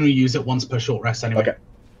 I can only use it once per short rest anyway. Okay.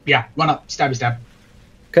 Yeah, run up, stabby stab.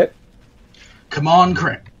 Okay. Come on,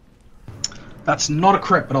 crit. That's not a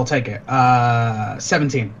crit, but I'll take it.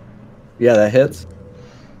 17. Yeah, that hits.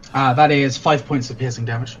 That is 5 points of piercing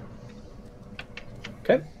damage.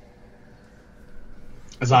 Okay.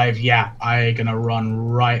 As I'm gonna run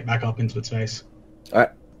right back up into its face. All right.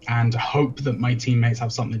 And hope that my teammates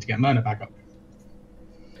have something to get Myrna back up.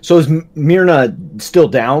 So is Myrna still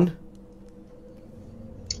down?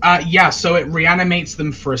 So it reanimates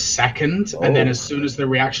them for a second, and then Oh. as soon as the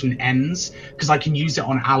reaction ends, because I can use it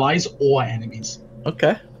on allies or enemies.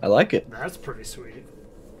 Okay, I like it. That's pretty sweet.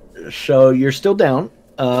 So you're still down,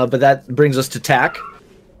 but that brings us to Tack.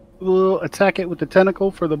 We'll attack it with the tentacle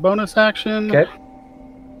for the bonus action. Okay.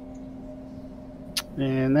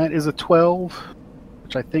 And that is a 12,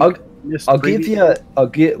 which I think missed I'll give previous.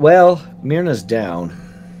 you. Well, Myrna's down.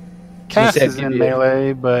 Cass said is give in you-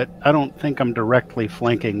 melee, but I don't think I'm directly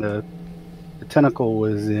flanking. The tentacle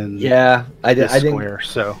was in Yeah, I this didn't. square,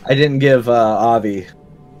 so I didn't give Avi.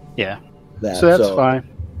 yeah. that. So that's fine.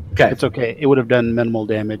 Okay. It's okay. It would have done minimal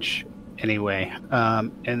damage anyway.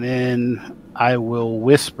 And then I will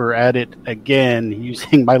whisper at it again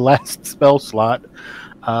using my last spell slot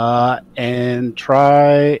and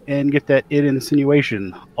try and get that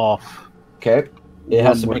insinuation off. Okay. It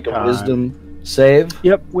has to One make more a time. wisdom save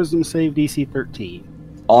Yep, wisdom save DC 13.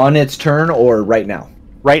 on its turn or right now.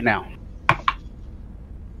 Right now.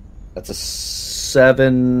 That's a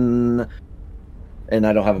 7, and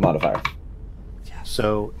I don't have a modifier.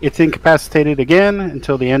 So it's incapacitated again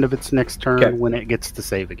until the end of its next turn Okay. when it gets to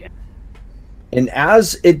save again. And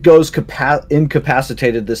as it goes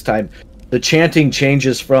incapacitated this time, the chanting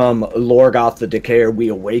changes from Lorgoth the Decayer, we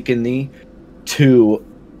awaken thee, to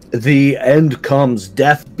the end comes,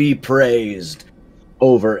 death be praised,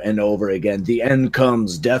 over and over again. The end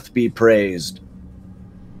comes, death be praised.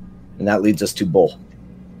 And that leads us to Bull.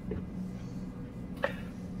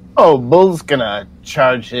 Oh, Bull's gonna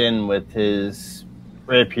charge in with his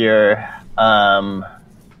rapier.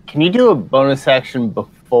 Can you do a bonus action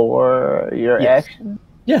before your Yes. action?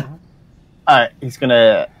 Yeah. Alright, he's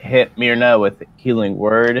gonna hit Myrna with Healing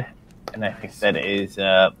Word, and I think that is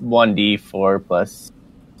 1d4 plus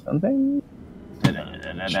something.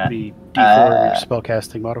 Should be D4 your Uh,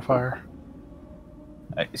 spellcasting modifier.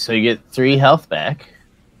 Alright, so you get 3 health back.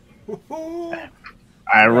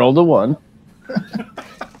 I rolled a 1.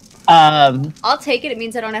 I'll take it. It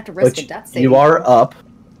means I don't have to risk a Which death save. you are up.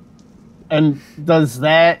 And does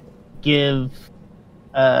that give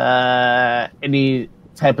any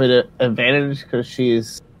type of advantage because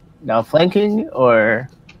she's now flanking, or?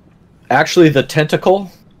 Actually, the tentacle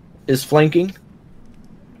is flanking.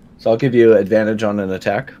 So I'll give you advantage on an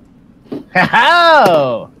attack.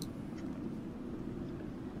 How?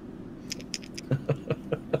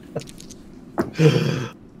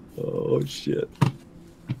 Oh, shit.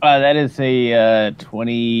 That is a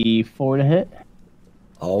 24 to hit.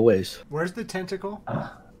 Always. Where's the tentacle?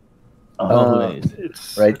 Always.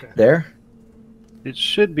 It's Right Okay. there. It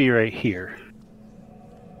should be right here.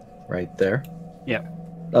 Right there. Yeah.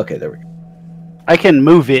 Okay, there we go. I can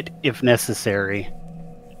move it if necessary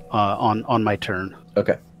on my turn.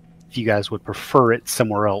 Okay. If you guys would prefer it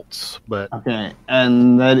somewhere else, but Okay,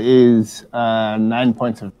 and that is 9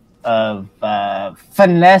 points of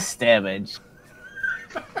finesse damage.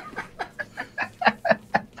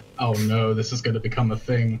 Oh no, this is going to become a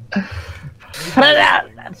thing. Cut it out!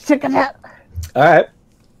 Check it out! All right.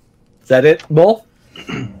 Is that it, Bull?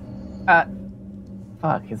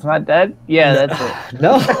 Fuck, it's not dead? Yeah, that's it.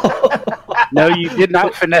 No. no, you did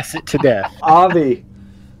not finesse it to death. Avi.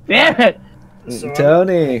 Damn it! So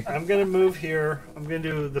Tony. I'm gonna move here. I'm gonna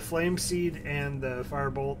do the flame seed and the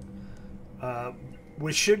firebolt,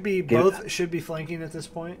 which should be both should be flanking at this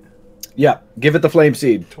point. Yeah, give it the flame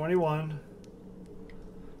seed. 21.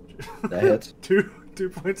 That hits. 2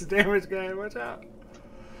 points of damage, guy. Watch out.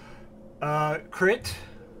 Crit.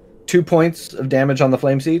 2 points of damage on the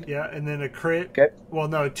flame seed. Yeah, and then a crit. Okay. Well,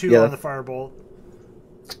 no, 2 Yeah. on the firebolt,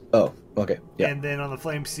 Oh, okay. Yeah. and then on the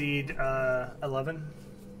flame seed, 11.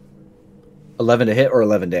 11 to hit or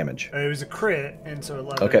 11 damage. It was a crit, and so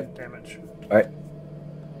 11 Okay. damage. All right.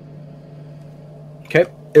 Okay.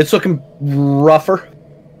 It's looking rougher.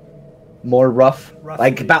 More rough. Rough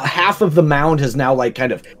Like indeed. about half of the mound has now like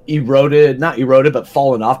kind of eroded, not eroded, but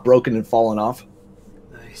fallen off, broken and fallen off.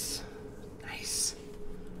 Nice. Nice.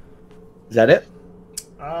 Is that it?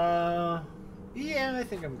 Yeah, I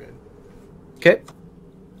think I'm good. Okay.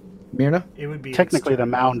 Myrna? It would be Technically, its the turn.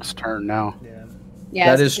 mound's turn now. Yeah.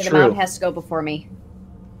 Yeah, That is the true. amount has to go before me.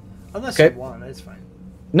 Unless Okay. you want, that's fine.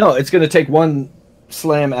 No, it's going to take one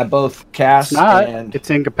slam at both cast It's not. and... It's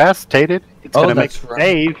incapacitated. It's Oh, going to make that's a right.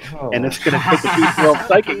 save, Oh. and it's going to take a D12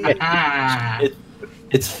 psychic hit.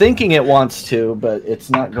 It's thinking it wants to, but it's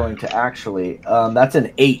not going to actually. That's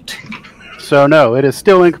an 8. So no, it is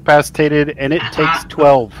still incapacitated, and it takes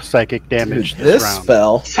 12 psychic damage Dude, this this round.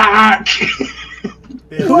 spell. Attack!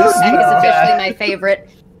 Yeah, That is officially my favorite.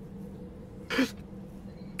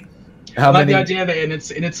 How I like many? the idea that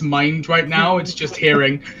in its mind right now, it's just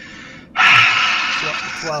hearing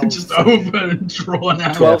 12. just over and drawn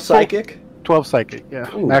out. 12 psychic? 12 psychic,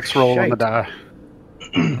 yeah. Ooh, Max roll on the shite.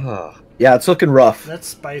 die. Yeah, it's looking rough. That's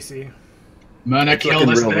spicy. Myrna, It's kill looking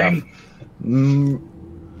this real thing. Myrna,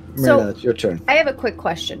 So- it's your turn. I have a quick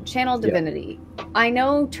question. Channel Divinity. I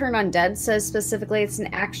know Turn Undead says specifically it's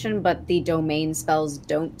an action, but the domain spells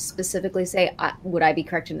don't specifically say. Would I be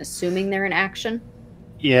correct in assuming they're an action?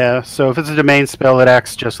 Yeah, so if it's a domain spell, it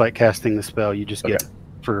acts just like casting the spell. You just get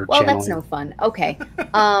for Well, channeling. that's no fun. Okay.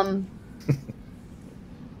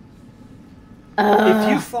 If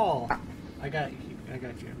you fall, I got you.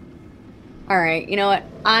 All right, you know what?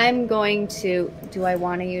 I'm going to. Do I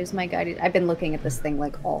want to use my guided? I've been looking at this thing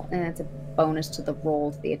like all, and it's a bonus to the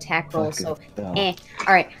roll, the attack roll. So, hell.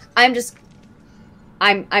 All right, I'm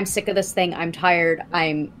sick of this thing. I'm tired.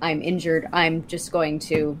 I'm injured. I'm just going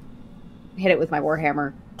to hit it with my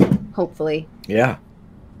warhammer. Hopefully. Yeah.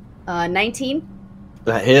 19.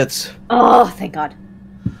 That hits. Oh, thank God.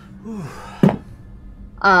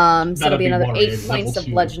 So it'll be another 8 worried. points of Level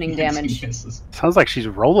 2 bludgeoning damage. misses. Sounds like she's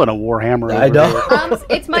rolling a warhammer. I over know. there.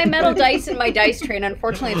 It's my metal dice and my dice tray, and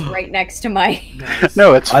unfortunately, it's right next to my.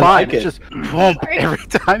 No, it's I fine. like It's it. just boom, every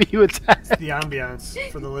time you attack. The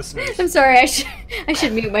ambiance for the listeners. I'm sorry. I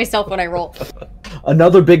should mute myself when I roll.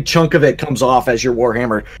 Another big chunk of it comes off as your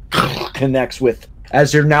warhammer connects with.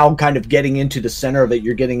 As you're now kind of getting into the center of it,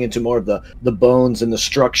 you're getting into more of the bones and the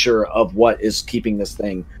structure of what is keeping this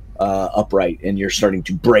thing upright, and you're starting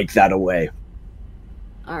to break that away.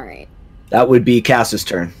 All right. That would be Cass's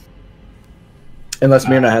turn. Unless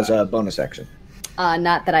Myrna has a bonus action.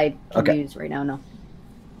 Not that I can Okay. use right now. No.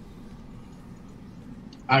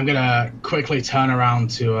 I'm gonna quickly turn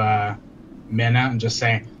around to Minna and just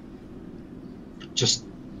say, just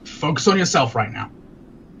focus on yourself right now,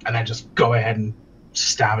 and then just go ahead and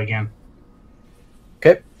stab again.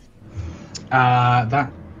 Okay.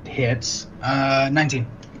 That hits. 19.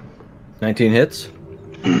 19 hits.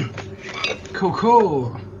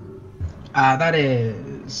 Cool. That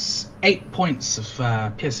is 8 points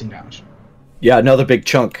of piercing damage. Yeah, another big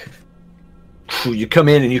chunk. You come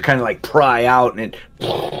in and you kind of like pry out, and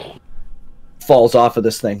it falls off of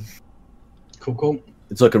this thing. Cool.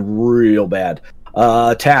 It's looking real bad.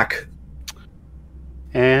 Attack.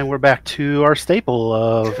 And we're back to our staple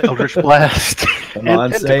of Eldritch Blast. Come and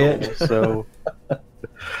on, say Tentacle. So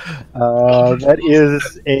that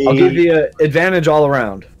is a. I'll give you advantage all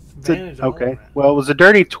around. Advantage all Okay. around. Well, it was a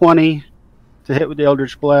dirty 20 to hit with the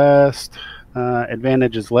Eldritch Blast.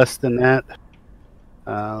 Advantage is less than that.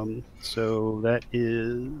 So that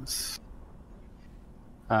is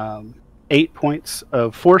 8 points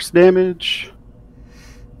of force damage.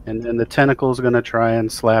 And then the tentacle is going to try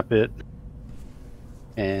and slap it.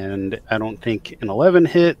 And I don't think an 11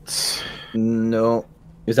 hits. No.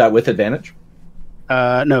 Is that with advantage?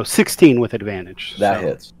 No, 16 with advantage. That So-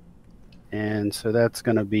 hits. And so that's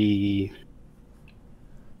going to be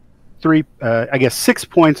 6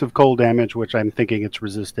 points of cold damage, which I'm thinking it's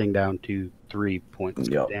resisting down to 3 points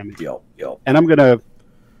of damage. Yep. And I'm going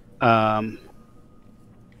to.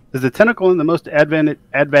 Is the tentacle in the most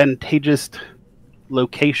advantageous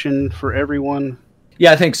location for everyone?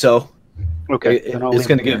 Yeah, I think so. Okay. It's then I'll going leave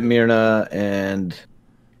to it give there. Myrna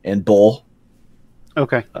and Bull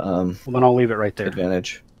Okay. Well, then I'll leave it right there.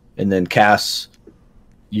 advantage. And then Cass,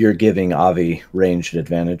 you're giving Avi ranged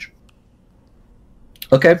advantage.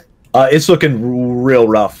 Okay. It's looking real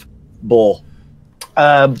rough. Bull.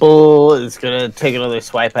 Bull is gonna take another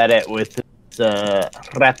swipe at it with his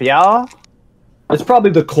rapier. It's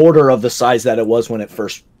probably the quarter of the size that it was when it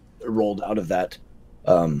first rolled out of that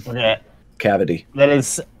Okay, cavity. that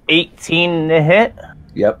is 18 to hit,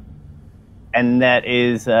 Yep. and that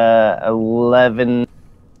is 11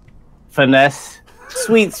 finesse.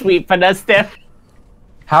 Sweet finesse there.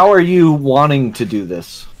 How are you wanting to do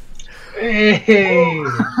this? Hey.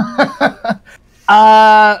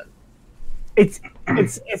 It's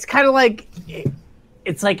kind of like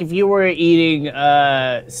it's like if you were eating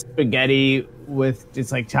spaghetti with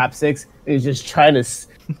just like chopsticks and you're just trying to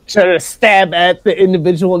stab at the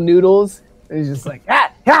individual noodles. And it's just like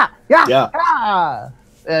Yeah.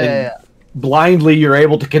 yeah. Blindly, you're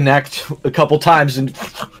able to connect a couple times, and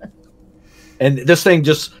this thing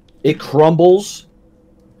just it crumbles,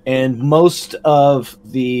 and most of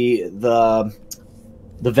the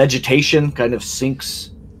vegetation kind of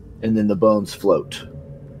sinks, and then the bones float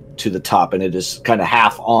to the top, and it is kind of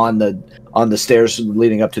half on the stairs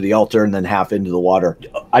leading up to the altar, and then half into the water.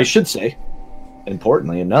 I should say,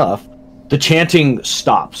 importantly enough, the chanting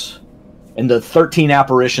stops, and the 13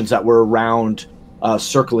 apparitions that were around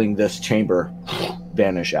circling this chamber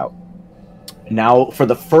vanish out. Now, for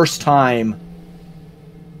the first time,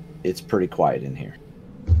 it's pretty quiet in here.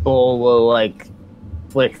 Bull will like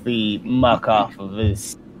flick the muck off of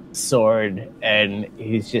his sword, and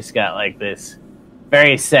he's just got like this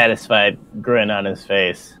very satisfied grin on his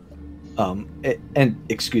face. And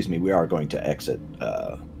excuse me, we are going to exit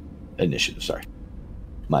initiative. Sorry,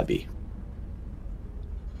 might be.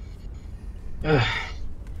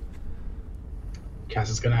 Cass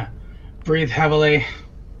is gonna breathe heavily.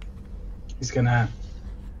 He's gonna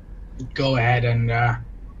go ahead and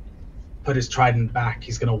put his trident back.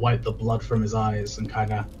 He's gonna wipe the blood from his eyes and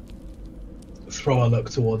kind of throw a look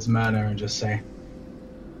towards Myrna and just say,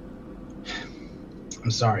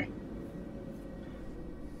 I'm sorry.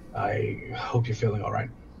 I hope you're feeling all right.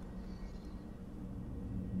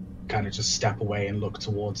 Kind of just step away and look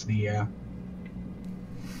towards the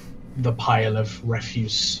pile of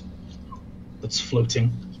refuse that's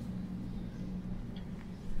floating.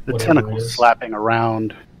 The Whatever it tentacles is. slapping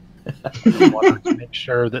around. Water to make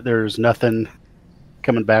sure that there's nothing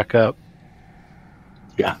coming back up.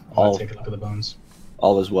 Yeah, I'll take a look at the bones.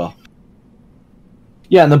 all as well.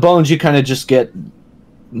 Yeah, and the bones, you kind of just get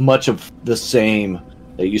much of the same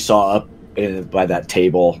that you saw up by that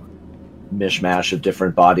table. Mishmash of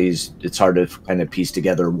different bodies. It's hard to kind of piece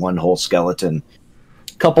together one whole skeleton.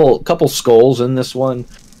 Couple skulls in this one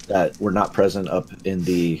that were not present up in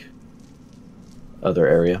the other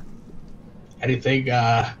area. Anything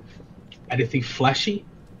fleshy,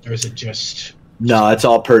 or is it just? No, it's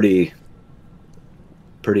all pretty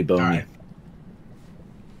bony. All right.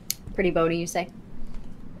 Pretty bony, you say?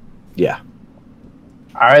 Yeah.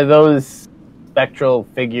 Are those spectral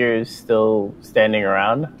figures still standing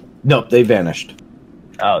around? Nope, they vanished.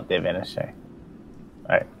 Oh, they vanished. Sorry.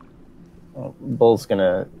 All right. Well, Bull's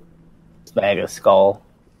gonna snag a skull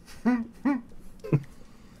Okay.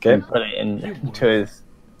 and put it into his.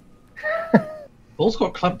 Bull's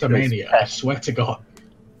got kleptomania. I swear to God.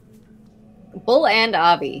 Bull and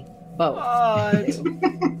Avi, both.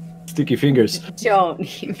 Sticky fingers. Don't.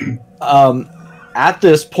 At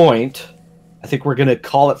this point, I think we're gonna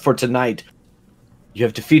call it for tonight. You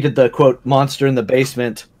have defeated the quote monster in the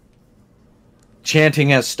basement. Chanting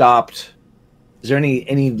has stopped. Is there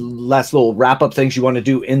any last little wrap up things you want to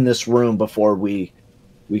do in this room before we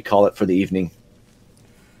call it for the evening?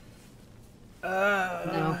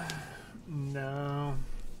 No. No.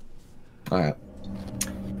 All right.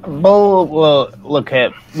 Bull will look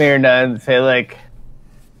at Myrna and say, like,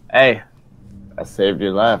 "Hey, I saved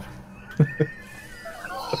your life."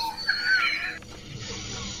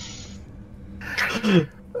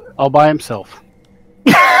 All by himself.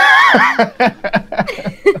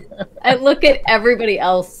 I look at everybody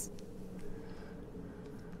else.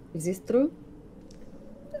 Is this true?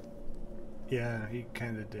 Yeah, he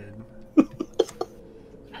kind of did.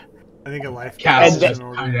 I think a life Cass is just in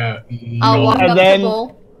order. kind of. I'll walk And up then- to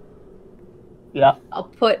Bull. Yeah. I'll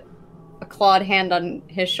put a clawed hand on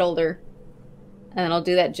his shoulder, and then I'll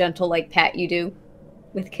do that gentle, like, pat you do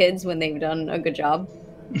with kids when they've done a good job.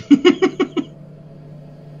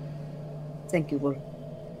 Thank you, Bull.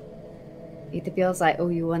 It appears I owe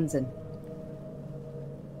you one then.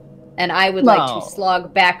 And I would like No. to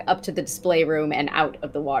slog back up to the display room and out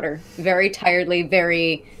of the water. Very tiredly,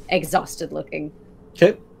 very exhausted looking.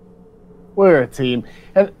 Okay. We're a team.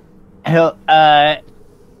 And he'll, I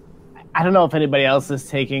don't know if anybody else is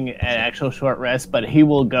taking an actual short rest, but he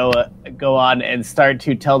will go on and start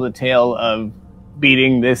to tell the tale of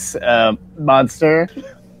beating this monster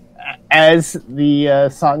as the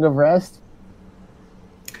Song of Rest.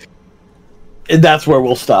 And that's where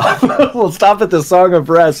we'll stop. We'll stop at the Song of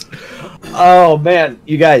Rest. Oh man,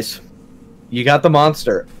 you guys, you got the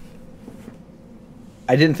monster.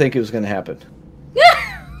 I didn't think it was going to happen.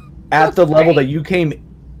 At the level that you came,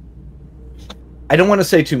 I don't want to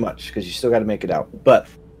say too much because you still got to make it out. But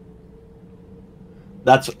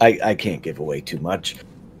that's I can't give away too much.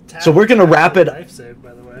 So we're gonna wrap it. Life saved,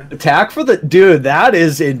 by the way. Attack for the dude. That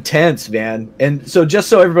is intense, man. And so, just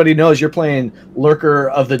so everybody knows, you're playing Lurker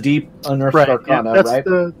of the Deep, Unearthed Right. Arcana, That's right?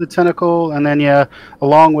 the tentacle, and then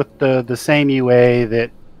along with the same UA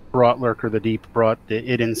that brought Lurker the Deep, brought the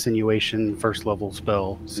It Insinuation first level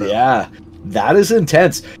spell. So. Yeah, that is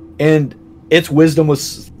intense. And its wisdom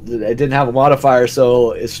it didn't have a modifier,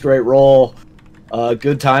 so it's straight roll.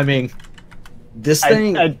 Good timing. This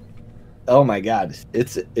thing, oh my god,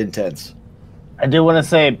 it's intense. I do want to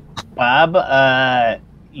say, Bob,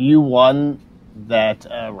 you won that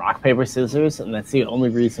rock, paper, scissors, and that's the only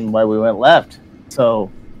reason why we went left.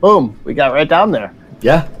 So, boom, we got right down there.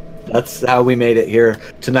 Yeah, that's how we made it here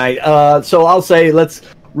tonight. So I'll say let's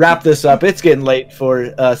wrap this up. It's getting late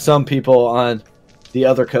for some people on the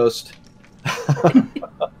other coast.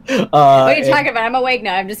 What are you talking about? I'm awake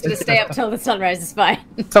now. I'm just going to stay up till the sunrise. It's fine.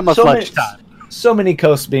 It's almost So lunchtime. So many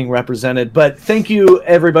coasts being represented, but thank you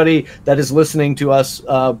everybody that is listening to us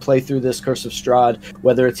play through this Curse of Strahd,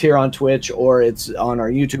 whether it's here on Twitch or it's on our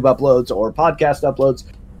YouTube uploads or podcast uploads.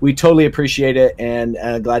 We totally appreciate it, and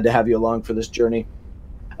glad to have you along for this journey.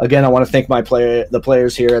 Again, I want to thank the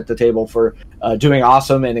players here at the table for doing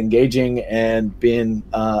awesome and engaging and being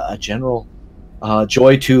a general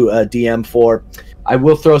joy to DM for. I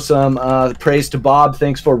will throw some praise to Bob.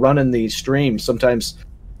 Thanks for running the stream. Sometimes,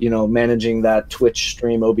 managing that Twitch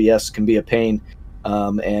stream OBS can be a pain,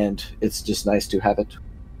 and it's just nice to have it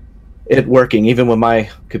it working, even when my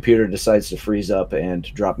computer decides to freeze up and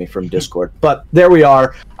drop me from Discord. But there we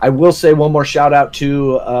are. I will say one more shout out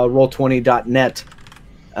to Roll20.net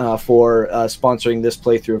for sponsoring this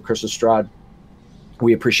playthrough of Curse of Strahd.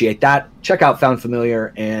 We appreciate that. Check out Found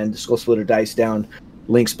Familiar and Skull Splitter Dice down,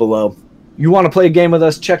 links below. You want to play a game with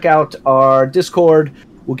us, check out our Discord.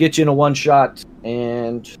 We'll get you in a one-shot,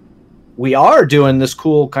 and we are doing this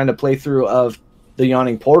cool kind of playthrough of the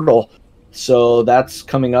Yawning Portal. So that's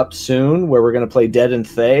coming up soon, where we're going to play Dead and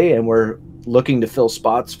Thay, and we're looking to fill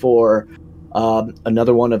spots for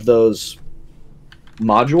another one of those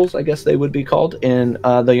modules, I guess they would be called, in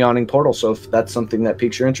the Yawning Portal. So if that's something that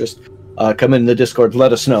piques your interest, come in the Discord,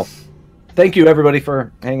 let us know. Thank you, everybody,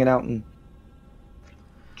 for hanging out and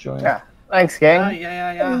joining. Yeah. Thanks, gang.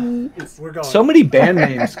 Yeah. We're going. So many band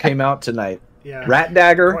names came out tonight. Yeah. Rat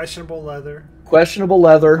Dagger, Questionable Leather. Questionable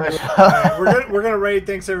Leather, Alright, we're gonna raid.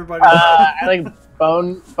 Thanks everybody. I like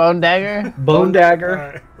Bone Dagger. Bone Dagger.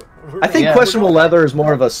 Alright. I think Yeah. Questionable Leather is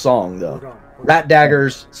more of a song, We're though. going. Rat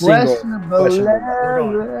Daggers, single. Questionable.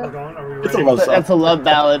 We're going. Are we It's a ready? love song. That's a love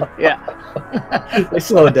ballad. Yeah. They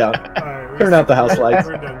slow it down. Alright, Turn out the house lights.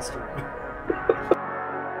 We're done streaming.